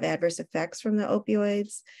having a lot of adverse effects from the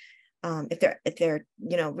opioids, if they're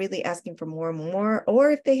really asking for more and more,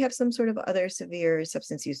 or if they have some sort of other severe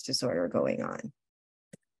substance use disorder going on.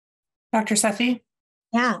 Dr. Sethi?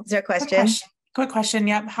 Yeah, is there a question? Quick question.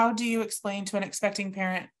 Yep. How do you explain to an expecting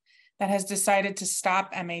parent that has decided to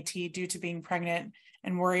stop MAT due to being pregnant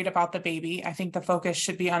and worried about the baby? I think the focus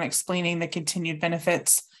should be on explaining the continued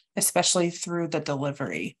benefits, especially through the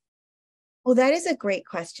delivery. Well, that is a great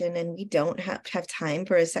question, and we don't have time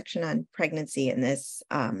for a section on pregnancy in this,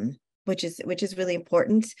 which is really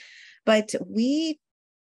important. But we,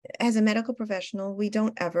 as a medical professional, we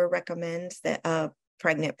don't ever recommend that a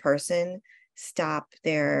pregnant person stop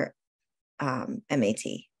their MAT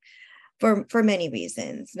for many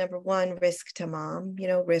reasons. Number one, risk to mom,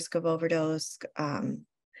 risk of overdose.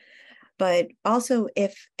 But also,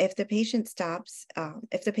 if the patient stops,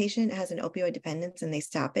 if the patient has an opioid dependence and they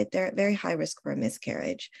stop it, they're at very high risk for a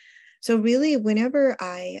miscarriage. So really, whenever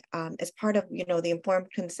I, as part of, the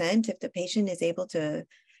informed consent, if the patient is able to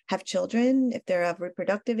have children, if they're of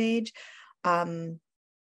reproductive age,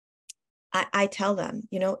 I tell them,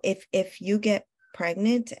 if you get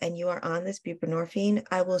pregnant and you are on this buprenorphine,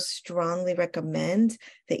 I will strongly recommend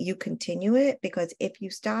that you continue it, because if you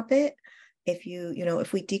stop it, if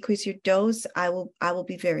we decrease your dose, I will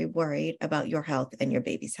be very worried about your health and your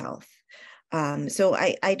baby's health. So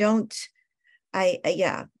but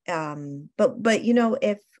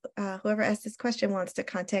if whoever asked this question wants to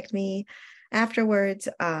contact me afterwards,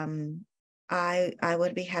 I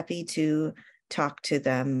would be happy to talk to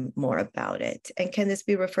them more about it. And can this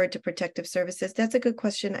be referred to protective services? That's a good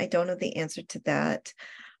question. I don't know the answer to that.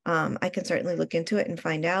 I can certainly look into it and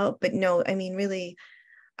find out, but no, I mean, really,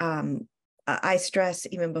 I stress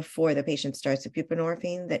even before the patient starts with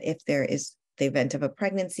buprenorphine that if there is the event of a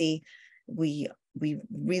pregnancy, we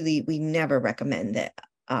never recommend that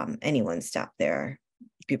anyone stop their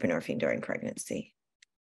buprenorphine during pregnancy.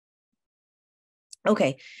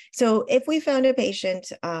 Okay, so if we found a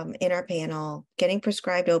patient in our panel getting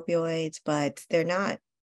prescribed opioids, but they're not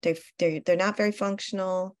very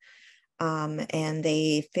functional, and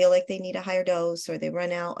they feel like they need a higher dose, or they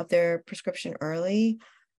run out of their prescription early,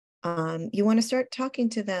 you want to start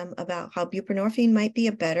talking to them about how buprenorphine might be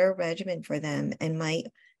a better regimen for them and might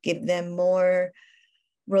give them more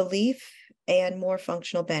relief and more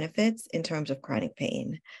functional benefits in terms of chronic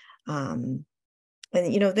pain.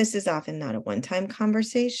 And this is often not a one-time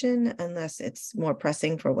conversation unless it's more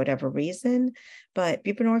pressing for whatever reason, but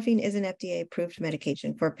buprenorphine is an FDA-approved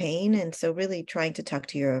medication for pain. And so really trying to talk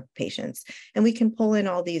to your patients, and we can pull in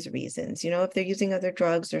all these reasons. If they're using other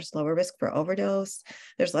drugs, there's lower risk for overdose,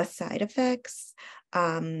 there's less side effects,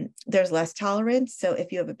 there's less tolerance. So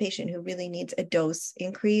if you have a patient who really needs a dose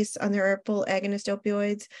increase on their full agonist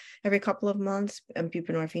opioids every couple of months,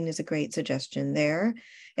 buprenorphine is a great suggestion there.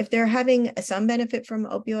 If they're having some benefit from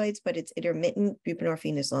opioids, but it's intermittent,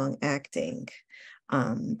 buprenorphine is long acting.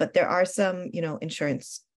 But there are some,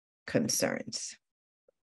 insurance concerns.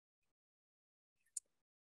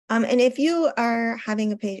 And if you are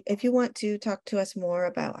having if you want to talk to us more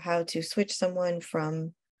about how to switch someone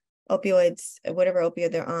from opioids, whatever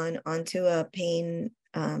opioid they're on, onto a pain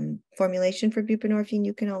formulation for buprenorphine,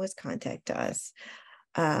 you can always contact us.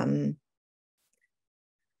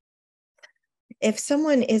 If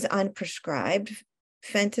someone is on prescribed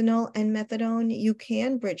fentanyl and methadone, you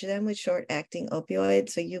can bridge them with short-acting opioids.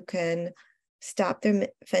 So you can stop their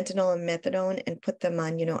fentanyl and methadone and put them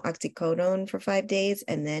on, oxycodone for 5 days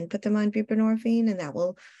and then put them on buprenorphine, and that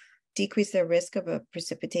will decrease their risk of a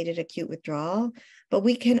precipitated acute withdrawal. But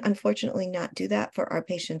we can unfortunately not do that for our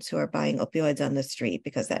patients who are buying opioids on the street,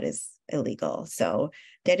 because that is illegal. So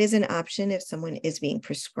that is an option if someone is being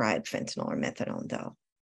prescribed fentanyl or methadone, though.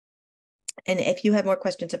 And if you have more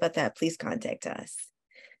questions about that, please contact us.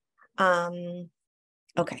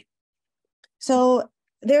 Okay, so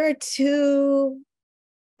there are two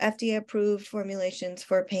FDA approved formulations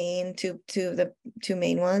for pain, the two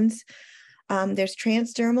main ones. There's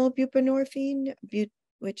transdermal buprenorphine,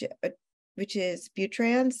 which is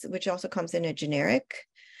Butrans, which also comes in a generic.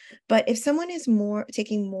 But if someone is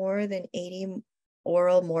taking more than 80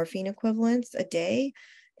 oral morphine equivalents a day,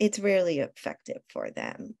 it's rarely effective for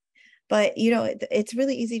them. But, you know, it's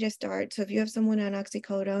really easy to start. So if you have someone on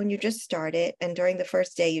oxycodone, you just start it. And during the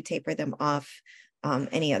first day, you taper them off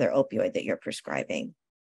any other opioid that you're prescribing.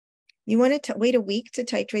 You want to wait a week to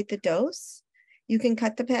titrate the dose. You can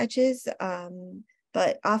cut the patches,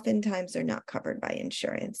 but oftentimes they're not covered by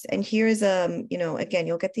insurance. And here's, you know, again,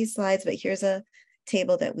 you'll get these slides, but here's a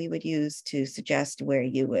table that we would use to suggest where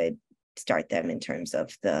you would start them in terms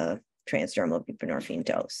of the transdermal buprenorphine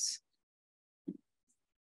dose.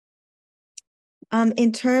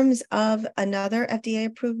 In terms of another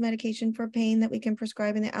FDA-approved medication for pain that we can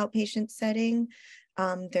prescribe in the outpatient setting,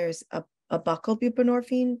 there's a buccal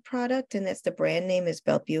buprenorphine product, and that's the brand name is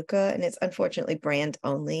Belbuca, and it's unfortunately brand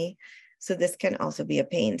only. So this can also be a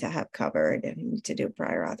pain to have covered and to do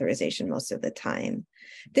prior authorization most of the time.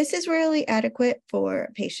 This is rarely adequate for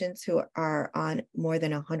patients who are on more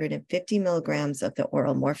than 150 milligrams of the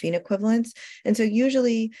oral morphine equivalents. And so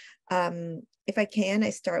usually, if I can,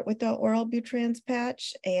 I start with the oral Butrans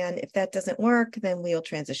patch, and if that doesn't work, then we'll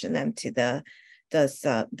transition them to the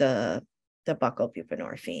buccal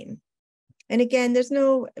buprenorphine. And again, there's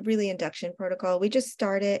no really induction protocol. We just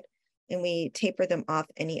start it and we taper them off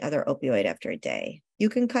any other opioid after a day. You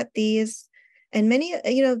can cut these, and many,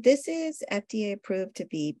 you know, this is FDA approved to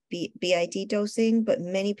be BID dosing, but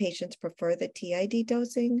many patients prefer the TID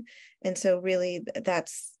dosing. And so really I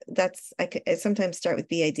sometimes start with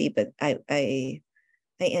BID, but I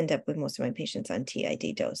end up with most of my patients on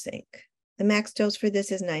TID dosing. The max dose for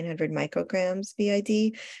this is 900 micrograms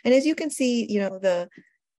BID. And as you can see, you know, the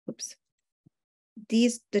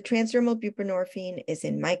transdermal buprenorphine is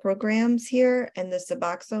in micrograms here, and the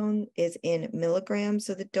Suboxone is in milligrams.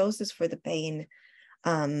 So the doses for the pain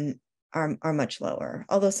are much lower,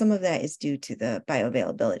 although some of that is due to the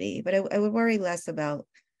bioavailability. But I would worry less about,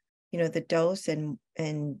 you know, the dose and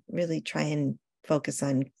really try and focus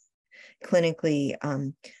on clinically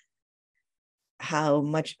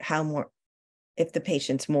if the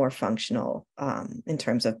patient's more functional in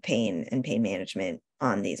terms of pain and pain management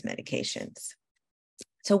on these medications.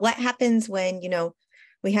 So what happens when, you know,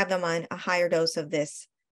 we have them on a higher dose of this,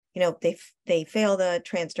 you know, they fail the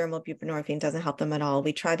transdermal buprenorphine, doesn't help them at all.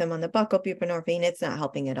 We try them on the buccal buprenorphine, it's not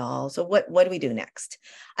helping at all. So what do we do next?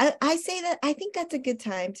 I say that I think that's a good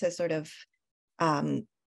time to sort of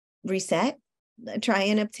reset, try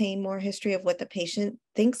and obtain more history of what the patient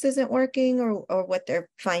thinks isn't working or what they're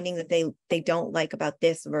finding that they don't like about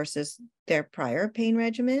this versus their prior pain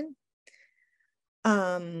regimen.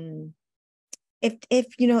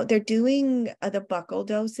 If you know they're doing the buccal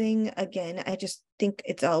dosing, again, I just think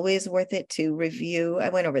it's always worth it to review. I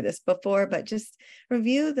went over this before, but just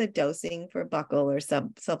review the dosing for buccal or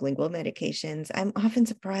sublingual medications. I'm often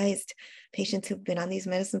surprised patients who've been on these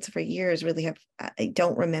medicines for years really I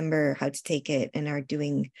don't remember how to take it and are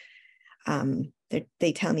doing,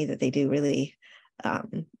 they tell me that they do really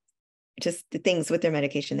just the things with their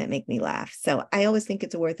medication that make me laugh. So I always think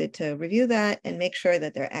it's worth it to review that and make sure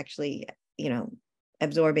that they're actually, you know,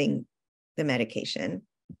 absorbing the medication.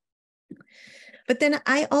 But then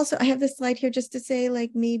I have this slide here just to say,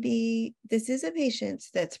 like, maybe this is a patient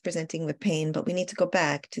that's presenting with pain, but we need to go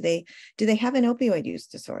back. Do they have an opioid use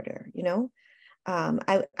disorder? You know,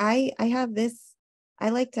 I have this, I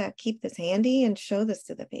like to keep this handy and show this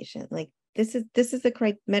to the patient. Like, this is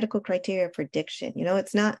the medical criteria for addiction. You know,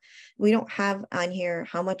 it's not, we don't have on here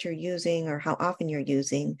how much you're using or how often you're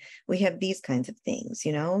using. We have these kinds of things,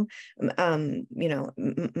 you know,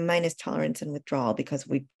 minus tolerance and withdrawal because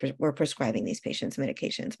we're prescribing these patients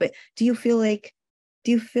medications. But do you feel like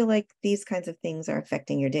these kinds of things are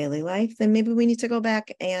affecting your daily life? Then maybe we need to go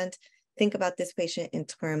back and think about this patient in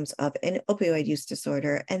terms of an opioid use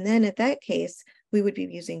disorder. And then at that case, we would be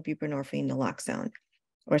using buprenorphine, naloxone,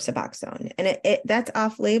 or Suboxone. And that's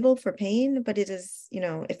off-label for pain, but it is, you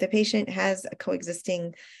know, if the patient has a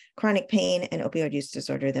coexisting chronic pain and opioid use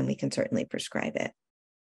disorder, then we can certainly prescribe it.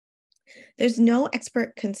 There's no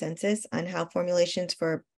expert consensus on how formulations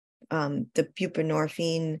for the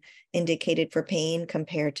buprenorphine indicated for pain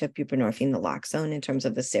compared to buprenorphine naloxone in terms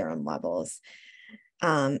of the serum levels.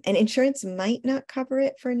 And insurance might not cover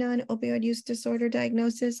it for non-opioid use disorder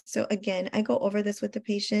diagnosis. So again, I go over this with the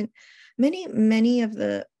patient. Many of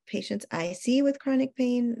the patients I see with chronic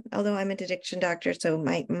pain, although I'm an addiction doctor, so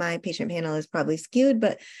my patient panel is probably skewed,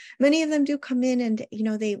 but many of them do come in and, you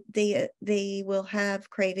know, they will have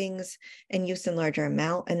cravings and use in larger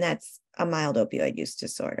amount, and that's a mild opioid use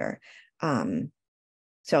disorder.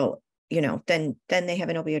 So, you know, then they have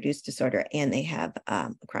an opioid use disorder and they have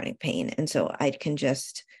chronic pain. And so I can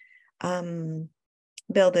just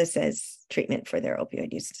bill this as treatment for their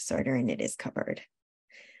opioid use disorder, and it is covered.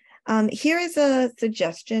 Here is a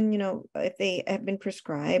suggestion, you know, if they have been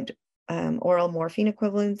prescribed oral morphine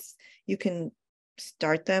equivalents, you can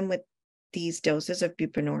start them with these doses of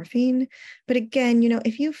buprenorphine. But again, you know,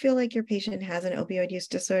 if you feel like your patient has an opioid use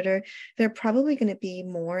disorder, they're probably going to be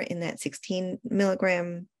more in that 16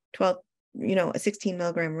 milligram, 12, you know, a 16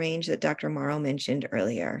 milligram range that Dr. Morrow mentioned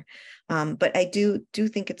earlier. But I do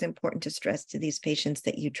think it's important to stress to these patients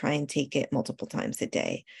that you try and take it multiple times a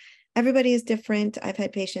day. Everybody is different. I've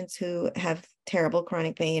had patients who have terrible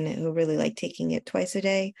chronic pain who really like taking it twice a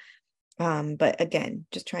day. But again,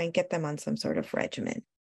 just try and get them on some sort of regimen.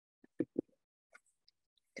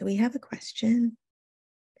 Do we have a question?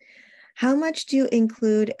 How much do you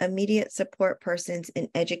include immediate support persons in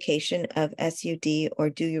education of SUD, or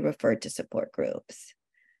do you refer to support groups?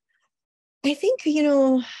 I think, you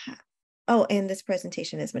know, oh, and this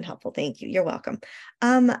presentation has been helpful. Thank you. You're welcome.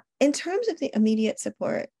 In terms of the immediate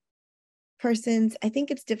support persons, I think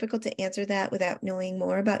it's difficult to answer that without knowing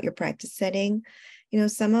more about your practice setting. You know,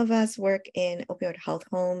 some of us work in opioid health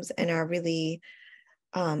homes and are really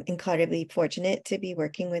incredibly fortunate to be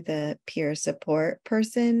working with a peer support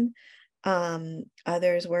person.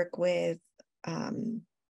 Others work with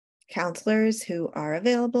counselors who are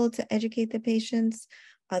available to educate the patients.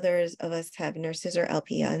 Others of us have nurses or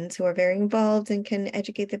LPNs who are very involved and can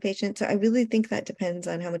educate the patient. So I really think that depends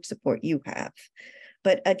on how much support you have.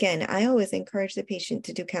 But again, I always encourage the patient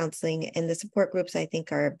to do counseling, and the support groups I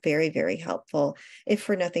think are very, very helpful, if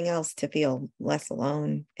for nothing else, to feel less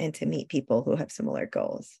alone and to meet people who have similar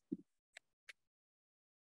goals.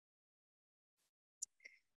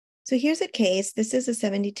 So here's a case. This is a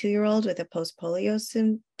 72-year-old with a post-polio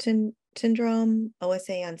syndrome,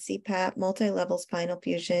 OSA on CPAP, multi-level spinal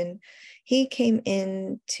fusion. He came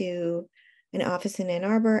into an office in Ann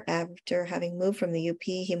Arbor after having moved from the UP.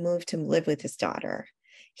 He moved to live with his daughter.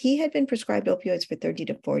 He had been prescribed opioids for 30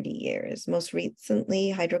 to 40 years. Most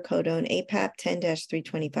recently, hydrocodone, APAP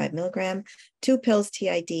 10-325 milligram, 2 pills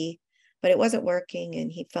TID, but it wasn't working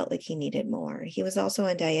and he felt like he needed more. He was also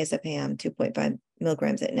on diazepam, 2.5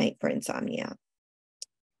 milligrams at night for insomnia.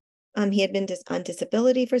 He had been on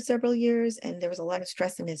disability for several years, and there was a lot of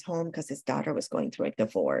stress in his home because his daughter was going through a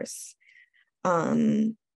divorce.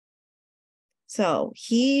 So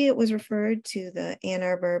he was referred to the Ann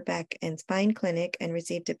Arbor Back and Spine Clinic and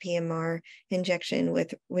received a PMR injection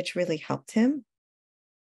which really helped him.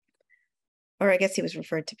 Or I guess he was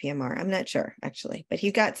referred to PMR. I'm not sure, actually. But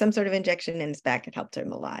he got some sort of injection in his back. It helped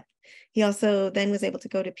him a lot. He also then was able to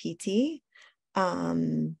go to PT.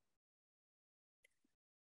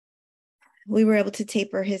 We were able to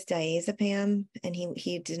taper his diazepam, and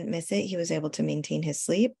he didn't miss it. He was able to maintain his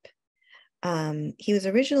sleep. He was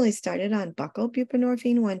originally started on buccal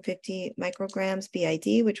buprenorphine, 150 micrograms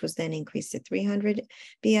BID, which was then increased to 300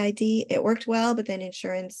 BID. It worked well, but then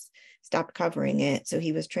insurance stopped covering it. So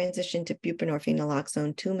he was transitioned to buprenorphine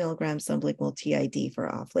naloxone, 2 milligrams sublingual TID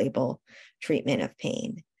for off-label treatment of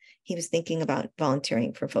pain. He was thinking about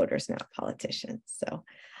volunteering for voters, not politicians. So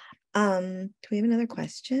do we have another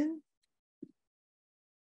question?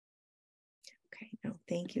 No,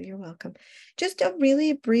 thank you. You're welcome. Just a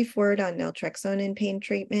really brief word on naltrexone in pain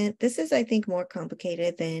treatment. This is, I think, more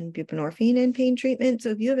complicated than buprenorphine in pain treatment. So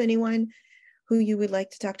if you have anyone who you would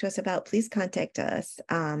like to talk to us about, please contact us.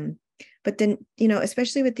 But then, you know,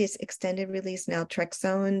 especially with this extended release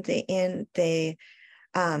naltrexone,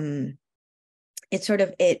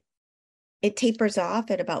 it tapers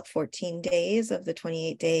off at about 14 days of the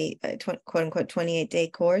 28-day, quote unquote, 28-day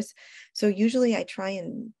course. So usually I try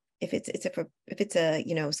and, if it's a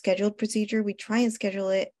you know, scheduled procedure, we try and schedule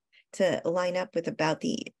it to line up with about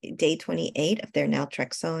the day 28 of their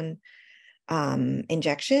naltrexone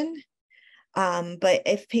injection. But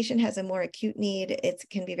if patient has a more acute need, it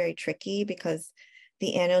can be very tricky because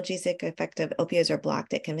the analgesic effect of opioids are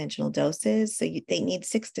blocked at conventional doses. So they need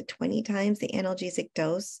 6 to 20 times the analgesic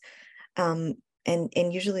dose. And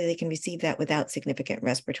usually they can receive that without significant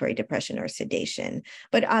respiratory depression or sedation.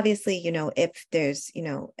 But obviously, you know, if there's,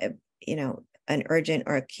 an urgent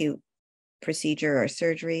or acute procedure or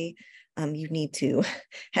surgery, you need to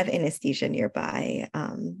have anesthesia nearby,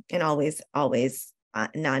 and always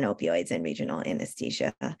non-opioids and regional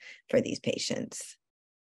anesthesia for these patients.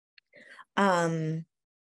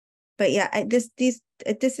 but yeah,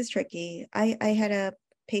 this is tricky. I had a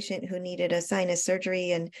patient who needed a sinus surgery,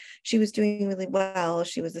 and she was doing really well.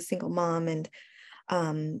 She was a single mom, and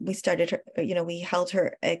we started her, we held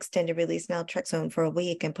her extended release naltrexone for a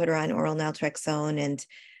week and put her on oral naltrexone. And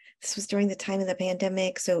this was during the time of the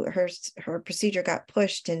pandemic. So her procedure got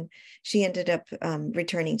pushed, and she ended up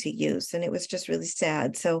returning to use. And it was just really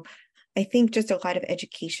sad. So I think just a lot of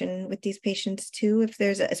education with these patients too,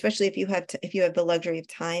 especially if you have the luxury of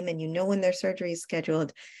time and when their surgery is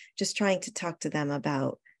scheduled, just trying to talk to them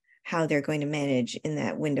about how they're going to manage in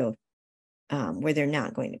that window where they're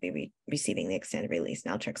not going to be receiving the extended release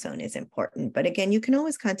naltrexone is important. But again, you can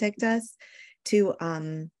always contact us to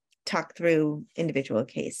talk through individual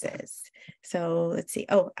cases. So let's see.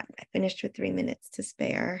 Oh, I finished with 3 minutes to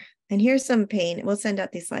spare. And here's some pain. We'll send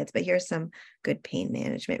out these slides, but here's some good pain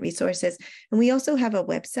management resources. And we also have a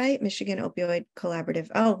website, Michigan Opioid Collaborative.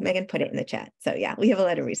 Oh, Megan put it in the chat. So yeah, we have a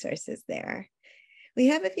lot of resources there. We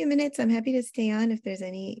have a few minutes. I'm happy to stay on if there's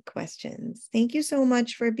any questions. Thank you so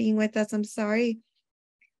much for being with us. I'm sorry.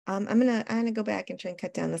 I'm gonna go back and try and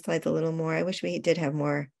cut down the slides a little more. I wish we did have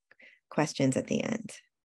more questions at the end.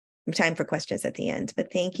 Time for questions at the end,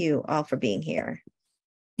 but thank you all for being here.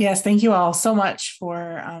 Yes, thank you all so much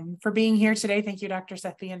for being here today. Thank you, Dr.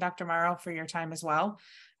 Sethi and Dr. Morrow, for your time as well.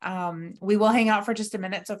 We will hang out for just a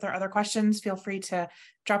minute, so if there are other questions, feel free to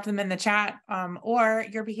drop them in the chat, or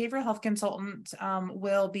your behavioral health consultant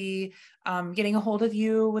will be getting a hold of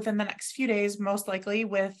you within the next few days, most likely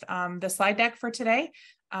with the slide deck for today.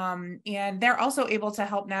 And they're also able to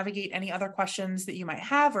help navigate any other questions that you might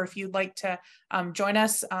have, or if you'd like to join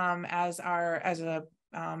us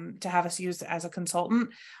to have us use as a consultant,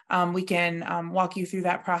 we can walk you through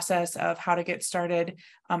that process of how to get started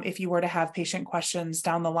if you were to have patient questions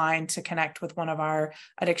down the line, to connect with one of our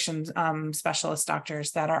addiction specialist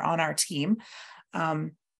doctors that are on our team.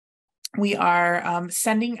 We are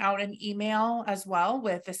sending out an email as well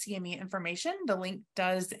with the CME information. The link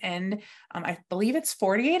does end, I believe it's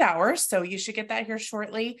 48 hours. So you should get that here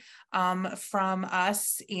shortly from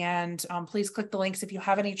us. And please click the links. If you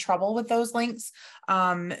have any trouble with those links,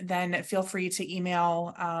 then feel free to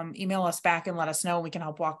email us back and let us know. We can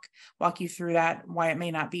help walk you through that, why it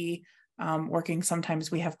may not be working.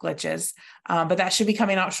 Sometimes we have glitches, but that should be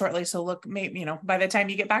coming out shortly. So look, maybe, by the time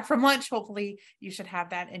you get back from lunch, hopefully you should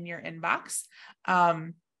have that in your inbox.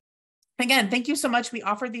 Again, thank you so much. We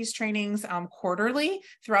offer these trainings quarterly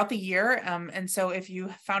throughout the year. And so if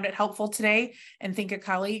you found it helpful today and think a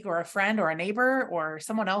colleague or a friend or a neighbor or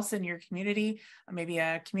someone else in your community, maybe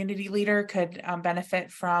a community leader could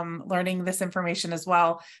benefit from learning this information as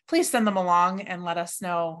well, please send them along and let us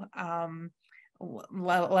know.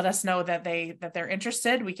 Let us know that they're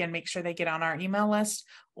interested. We can make sure they get on our email list,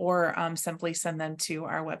 or simply send them to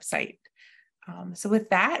our website. So with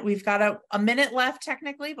that, we've got a minute left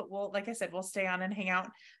technically, but like I said, we'll stay on and hang out.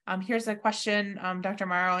 Here's a question, Dr.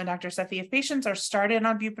 Morrow and Dr. Sethi. If patients are started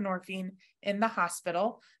on buprenorphine in the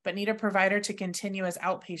hospital, but need a provider to continue as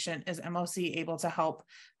outpatient, is MOC able to help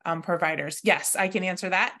providers? Yes, I can answer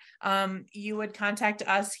that. You would contact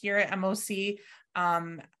us here at MOC.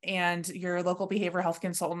 And your local behavioral health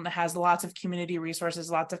consultant has lots of community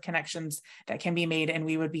resources, lots of connections that can be made, and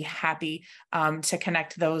we would be happy to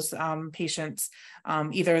connect those patients,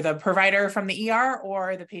 either the provider from the ER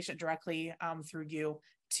or the patient directly through you,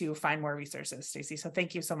 to find more resources, Stacey. So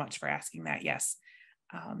thank you so much for asking that. Yes,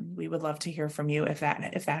 we would love to hear from you if that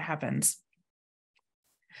happens.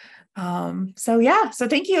 So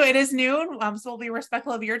thank you. It is noon, so we'll be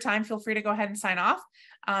respectful of your time. Feel free to go ahead and sign off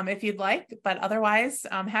if you'd like, but otherwise,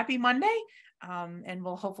 happy Monday, and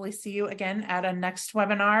we'll hopefully see you again at a next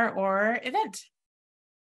webinar or event.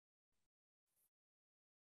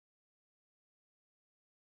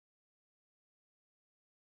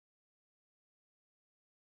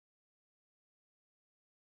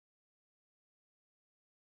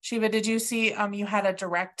 Shiva, did you see you had a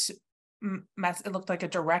direct it looked like a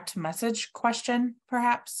direct message question,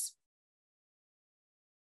 perhaps?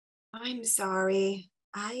 I'm sorry,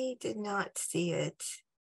 I did not see it.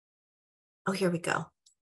 Oh, here we go.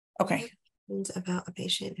 Okay. About a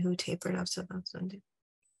patient who tapered off substance.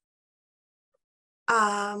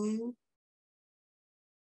 I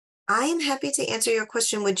am happy to answer your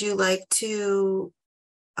question. Would you like to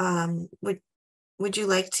would you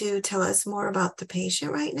like to tell us more about the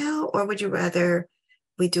patient right now, or would you rather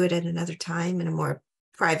we do it at another time in a more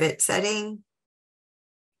private setting?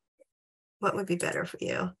 What would be better for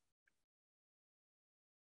you?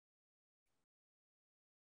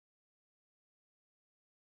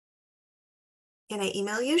 Can I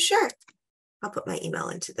email you? Sure. I'll put my email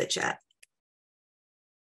into the chat.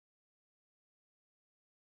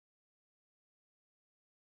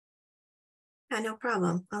 Yeah, no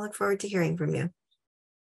problem. I'll look forward to hearing from you.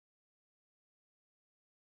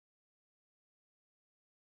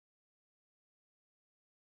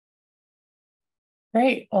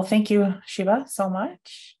 Great. Well, thank you, Shiva, so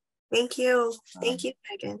much. Thank you. Thank you,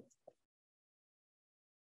 Megan.